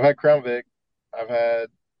Crown Vic, I've had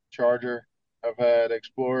Charger, I've had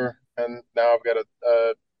Explorer, and now I've got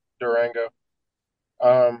a Durango.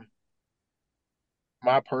 Um,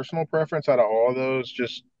 my personal preference out of all of those,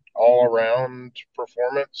 just all around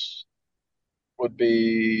performance, would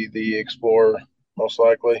be the Explorer, most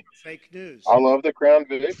likely. Fake news. I love the Crown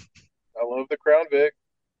Vic. I love the Crown Vic.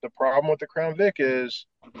 The problem with the Crown Vic is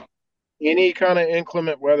any kind of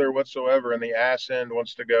inclement weather whatsoever, and the ass end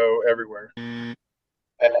wants to go everywhere. And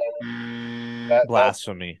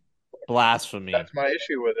Blasphemy. Blasphemy. that's my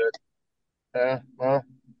issue with it. Yeah, well,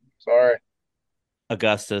 sorry.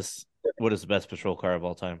 Augustus, what is the best patrol car of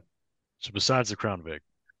all time? So besides the Crown Vic,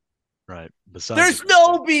 right? There's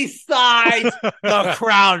no besides the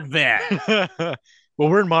Crown Vic. Well,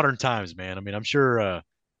 we're in modern times, man. I mean, I'm sure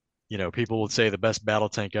people would say the best battle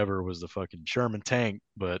tank ever was the fucking Sherman tank,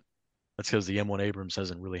 but that's because the M1 Abrams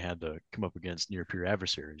hasn't really had to come up against near peer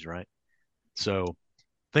adversaries, right? So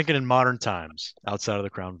thinking in modern times, outside of the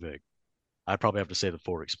Crown Vic, I'd probably have to say the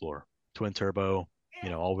Ford Explorer, twin turbo,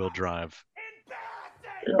 all-wheel drive.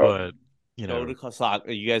 But Go to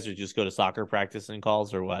soccer. You guys are just go to soccer practice and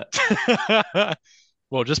calls, or what?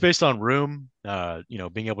 Well, just based on room,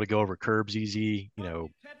 being able to go over curbs easy,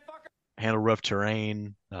 handle rough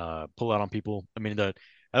terrain, pull out on people. I mean,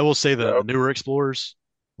 I will say the newer Explorers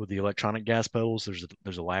with the electronic gas pedals,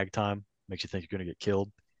 there's a lag time, makes you think you're going to get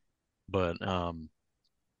killed. But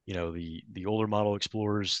the older model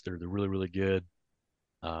Explorers, they're really, really good.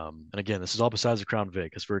 And again, this is all besides the Crown Vic,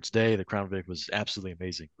 because for its day, the Crown Vic was absolutely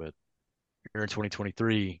amazing. But here in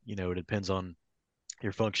 2023, it depends on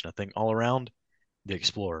your function. I think all around, the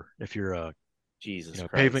Explorer. If you're a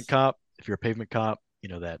pavement cop,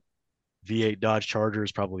 that V8 Dodge Charger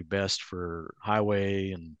is probably best for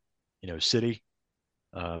highway and city.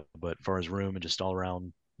 But as far as room and just all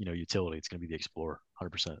around utility, it's going to be the Explorer,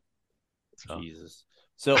 100%. Jesus.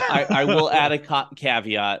 So I will add a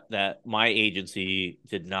caveat that my agency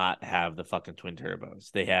did not have the fucking twin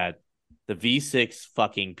turbos. They had the V6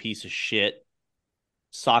 fucking piece of shit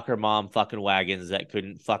soccer mom fucking wagons that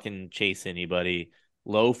couldn't fucking chase anybody.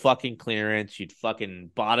 Low fucking clearance. You'd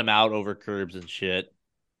fucking bottom out over curbs and shit.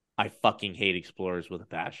 I fucking hate Explorers with a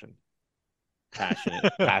passion.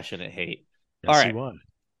 Passionate hate. All right. Why.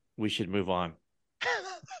 We should move on.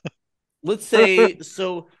 Let's say,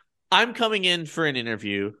 so I'm coming in for an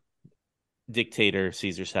interview. Dictator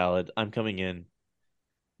Caesar Salad. I'm coming in.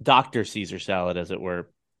 Dr. Caesar Salad, as it were.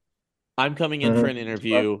 I'm coming in for an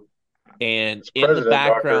interview, and It's in the President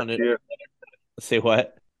Doctor background, to you. say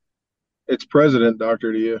what? It's President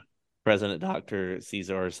Doctor to you. President Dr.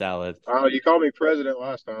 Caesar salad. Oh, you called me President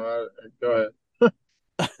last time. Go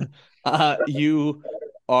You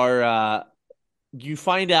are you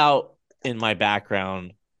find out in my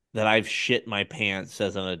background that I've shit my pants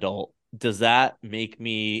as an adult. Does that make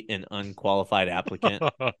me an unqualified applicant?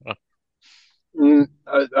 ahead.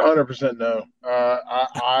 100% no.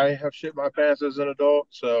 I have shit my pants as an adult,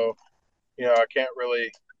 so I can't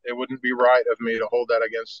really. It wouldn't be right of me to hold that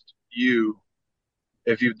against you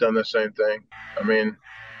if you've done the same thing. I mean,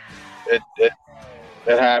 it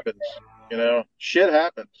happens. Shit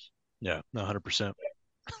happens. Yeah, 100%.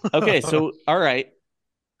 Okay, so all right.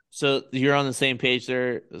 So you're on the same page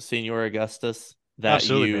there, Senor Augustus, that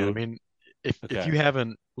Absolutely, man. I you mean, if okay. you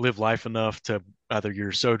haven't lived life enough to either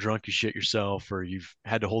you're so drunk you shit yourself, or you've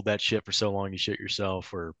had to hold that shit for so long you shit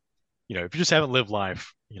yourself, or if you just haven't lived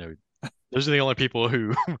life, those are the only people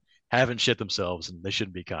who haven't shit themselves, and they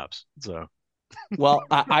shouldn't be cops. So, Well,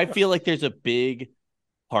 I feel like there's a big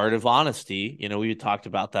part of honesty. We talked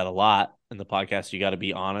about that a lot in the podcast. You got to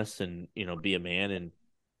be honest and, be a man and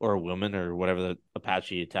or a woman or whatever the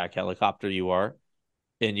Apache attack helicopter you are.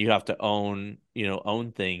 And you have to own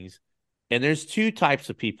things. And there's two types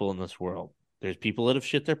of people in this world. There's people that have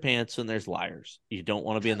shit their pants and there's liars. You don't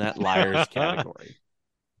want to be in that liars category.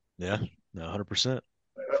 yeah, no, 100%.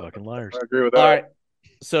 Fucking liars. I agree with All that. right.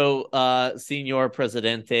 So, Senor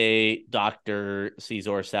Presidente, Dr.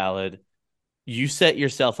 Caesar Salad, you set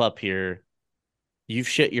yourself up here. You've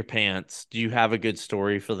shit your pants. Do you have a good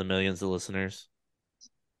story for the millions of listeners?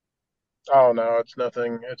 Oh no, it's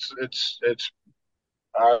nothing. It's the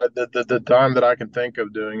time that I can think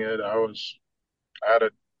of doing it, I had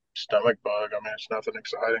a stomach bug. I mean, it's nothing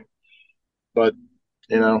exciting, but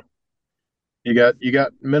you know, you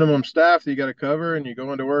got minimum staff that you got to cover, and you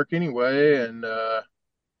go into work anyway, and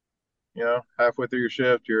halfway through your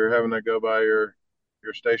shift, you're having to go by your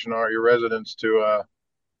station or your residence to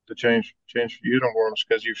change uniforms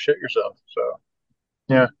because you've shit yourself. So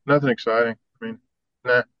yeah, nothing exciting. I mean,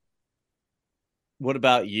 nah. What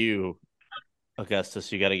about you,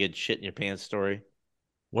 Augustus? You got a good shit in your pants story?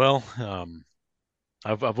 Well,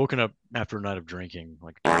 I've woken up after a night of drinking,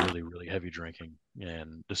 like really, really heavy drinking,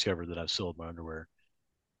 and discovered that I've sold my underwear.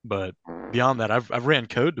 But beyond that, I've ran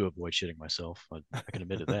code to avoid shitting myself. I can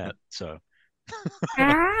admit to that. So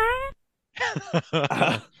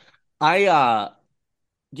I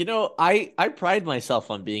I pride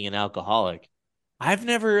myself on being an alcoholic. I've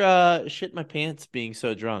never shit my pants being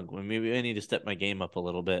so drunk. Well, maybe I need to step my game up a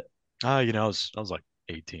little bit. I was like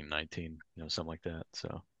 18, 19, something like that.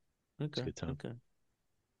 So it's a Okay, good time. okay.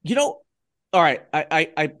 You know, all right.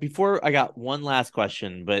 I before I got one last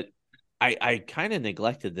question, but I kind of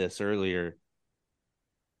neglected this earlier.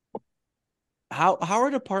 How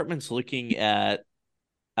are departments looking at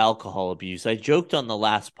alcohol abuse? I joked on the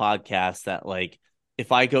last podcast that like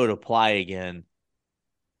if I go to apply again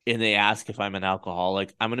and they ask if I'm an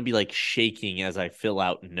alcoholic, I'm gonna be like shaking as I fill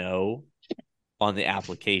out no on the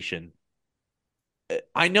application.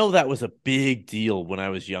 I know that was a big deal when I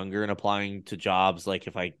was younger and applying to jobs, like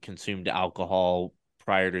if I consumed alcohol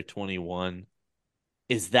prior to 21.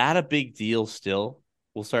 Is that a big deal still?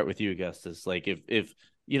 We'll start with you, Augustus. Like if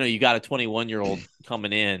you got a 21-year-old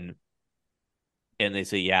coming in and they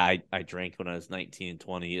say, yeah, I drank when I was 19 and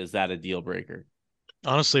 20, is that a deal breaker?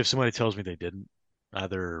 Honestly, if somebody tells me they didn't,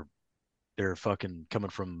 either they're fucking coming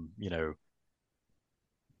from, I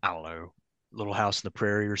don't know, Little House in the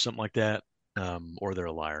Prairie or something like that, or they're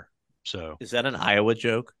a liar. So, Is that an Iowa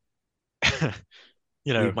joke?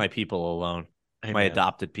 you know, Leave my people alone. hey My man,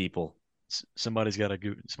 adopted people. somebody's got to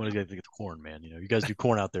go. Somebody's got to get the corn, man. You guys do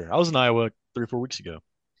corn out there. I was in Iowa 3 or 4 weeks ago.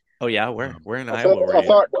 Oh yeah, where Um, where in I thought Iowa were I you?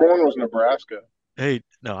 thought corn was Nebraska. hey,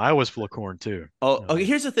 no, Iowa's full of corn too. Oh, okay.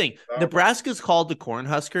 Here's the thing: Okay. Nebraska's called the Corn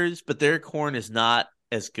Huskers, but their corn is not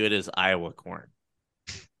as good as Iowa corn.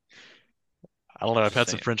 I don't know. I've Just had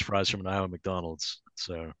some saying. French fries from an Iowa McDonald's,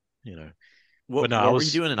 so you know. But What no, what were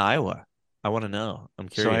you doing in Iowa? I want to know. I'm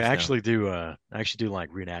so curious now. I actually do like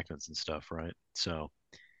reenactments and stuff, right? So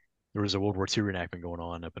there was a World War II reenactment going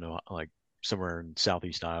on up in like somewhere in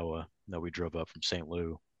southeast Iowa that we drove up from St.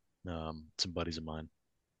 Louis, some buddies of mine.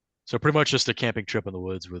 So pretty much just a camping trip in the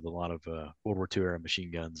woods with a lot of World War II era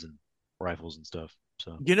machine guns and rifles and stuff.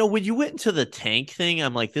 So When you went into the tank thing,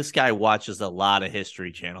 I'm like, this guy watches a lot of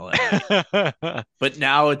History Channel at night. But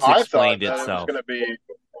now it's I thought explained that it was itself. going to be.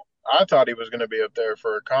 I thought he was going to be up there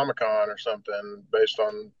for a Comic Con or something, based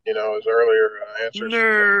on his earlier answers to things.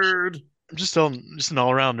 Nerd. I'm just an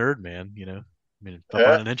all around nerd, man. I mean, if I Yeah,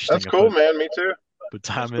 find it interesting, that's I cool, put man. Me too. put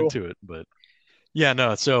time cool. into it. But yeah,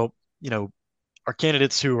 no. So, our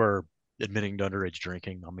candidates who are admitting to underage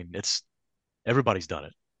drinking, I mean, everybody's done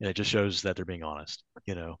it. And it just shows that they're being honest.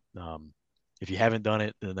 If you haven't done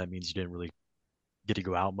it, then that means you didn't really get to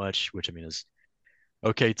go out much, which I mean is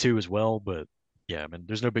okay too as well. But yeah, I mean,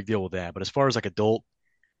 there's no big deal with that. But as far as like adult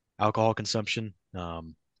alcohol consumption,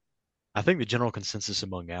 I think the general consensus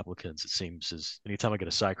among applicants, it seems, is anytime I get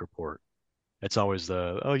a psych report, it's always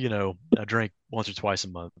I drink once or twice a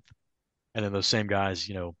month. And then those same guys,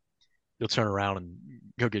 you'll turn around and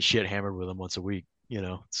go get shit hammered with them once a week,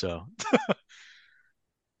 So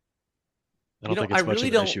I don't think I it's much really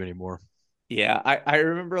of an don't. issue anymore. Yeah, I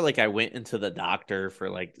remember like I went into the doctor for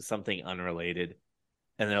like something unrelated,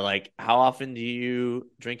 and they're like, "How often do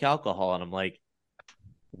you drink alcohol?" And I'm like,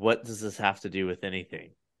 "What does this have to do with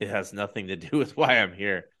anything? It has nothing to do with why I'm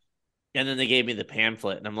here." And then they gave me the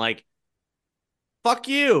pamphlet, and I'm like, "Fuck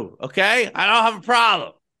you, okay? I don't have a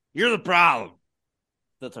problem. You're the problem."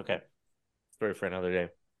 That's okay. Story for another day.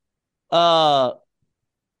 What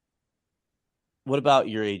about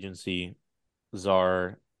your agency,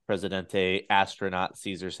 Czar Presidente Astronaut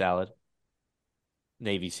Caesar Salad?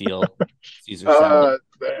 Navy SEAL Caesar Salad?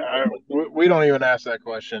 We don't even ask that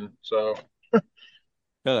question, so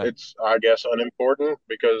Okay. it's, I guess, unimportant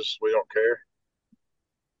because we don't care.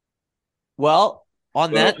 Well, on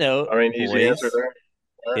So, that note, I mean, easy answer boys, there.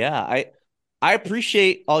 All right. yeah, I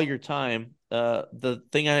appreciate all your time. The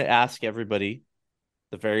thing I ask everybody,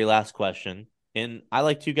 the very last question, and I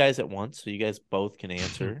like two guys at once, so you guys both can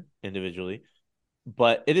answer individually.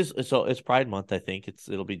 But it's Pride Month, I think.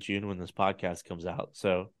 It'll be June when this podcast comes out.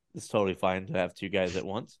 So it's totally fine to have two guys at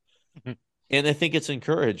once. And I think it's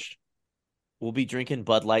encouraged. We'll be drinking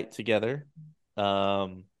Bud Light together.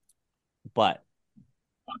 But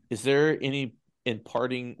is there any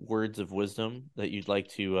imparting words of wisdom that you'd like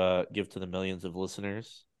to give to the millions of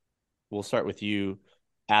listeners? We'll start with you,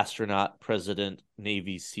 astronaut, president,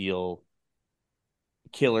 Navy SEAL,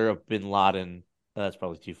 killer of Bin Laden. That's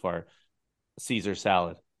probably too far. Caesar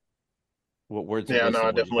Salad. What words of Yeah, no,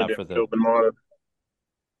 I wisdom would you definitely have didn't feel been.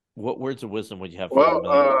 what words of wisdom would you have for the Well,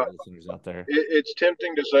 millions of listeners out there? it's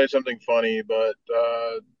tempting to say something funny, but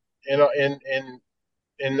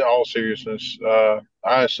in all seriousness,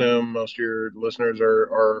 I assume most of your listeners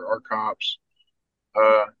are cops.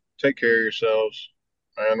 Uh, Take care of yourselves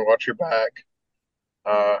and watch your back.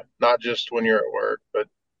 Not just when you're at work, but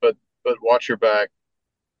watch your back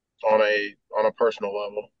on a personal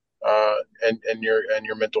level. And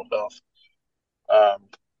your mental health. Um,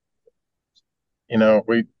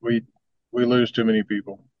 we lose too many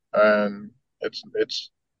people, and it's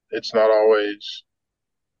not always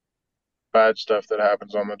bad stuff that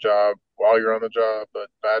happens on the job while you're on the job, but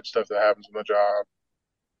bad stuff that happens on the job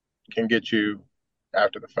can get you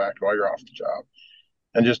after the fact while you're off the job.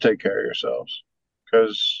 And just take care of yourselves,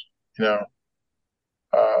 because you know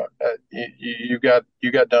you got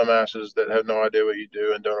dumbasses that have no idea what you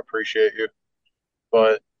do and don't appreciate you,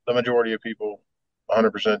 but the majority of people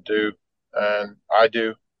 100% do, and I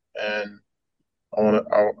do, and I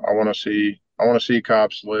want to see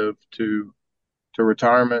cops live to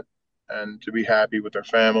retirement and to be happy with their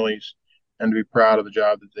families and to be proud of the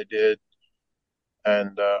job that they did.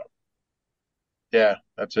 And yeah,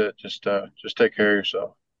 that's it. Just take care of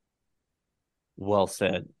yourself. Well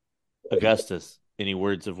said. Augustus, any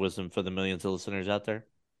words of wisdom for the millions of listeners out there?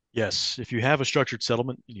 Yes, if you have a structured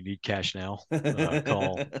settlement and you need cash now,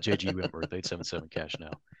 call JG Wentworth 877 cash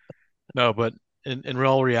now. No, but in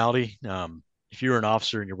real reality, if you're an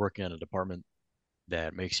officer and you're working at a department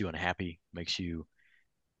that makes you unhappy, makes you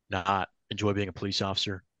not enjoy being a police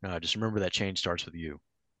officer, just remember that change starts with you,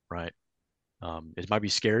 right? It might be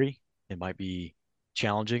scary, it might be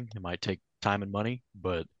challenging, it might take time and money,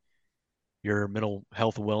 but your mental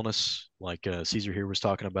health and wellness, like Caesar here was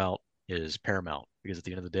talking about, is paramount, because at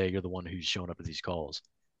the end of the day, you're the one who's showing up at these calls.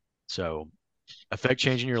 So affect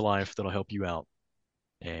change in your life that'll help you out.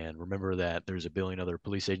 And remember that there's a billion other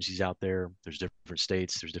police agencies out there. There's different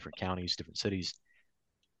states, there's different counties, different cities.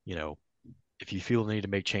 If you feel the need to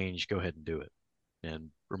make change, go ahead and do it. And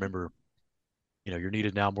remember, you're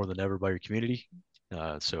needed now more than ever by your community.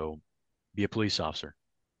 So be a police officer,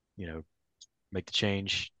 make the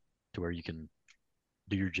change to where you can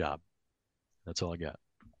do your job. That's all I got.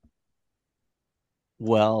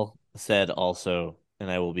 Well said also, and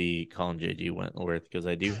I will be calling JG Wentworth because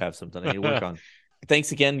I do have something I need to work on.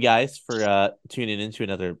 Thanks again, guys, for tuning into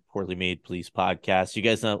another Poorly Made Police podcast. You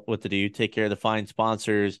guys know what to do. Take care of the fine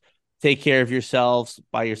sponsors. Take care of yourselves.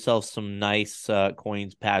 Buy yourself some nice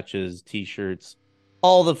coins, patches, T-shirts,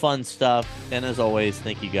 all the fun stuff. And as always,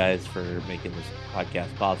 thank you guys for making this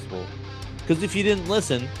podcast possible. Because if you didn't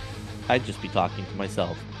listen, I'd just be talking to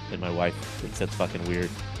myself, and my wife thinks that's fucking weird.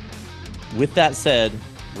 With that said,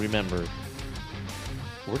 remember,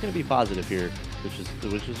 we're going to be positive here,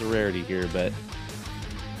 which is a rarity here, but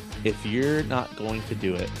if you're not going to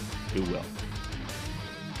do it, who will?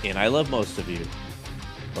 And I love most of you.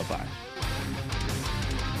 Bye-bye.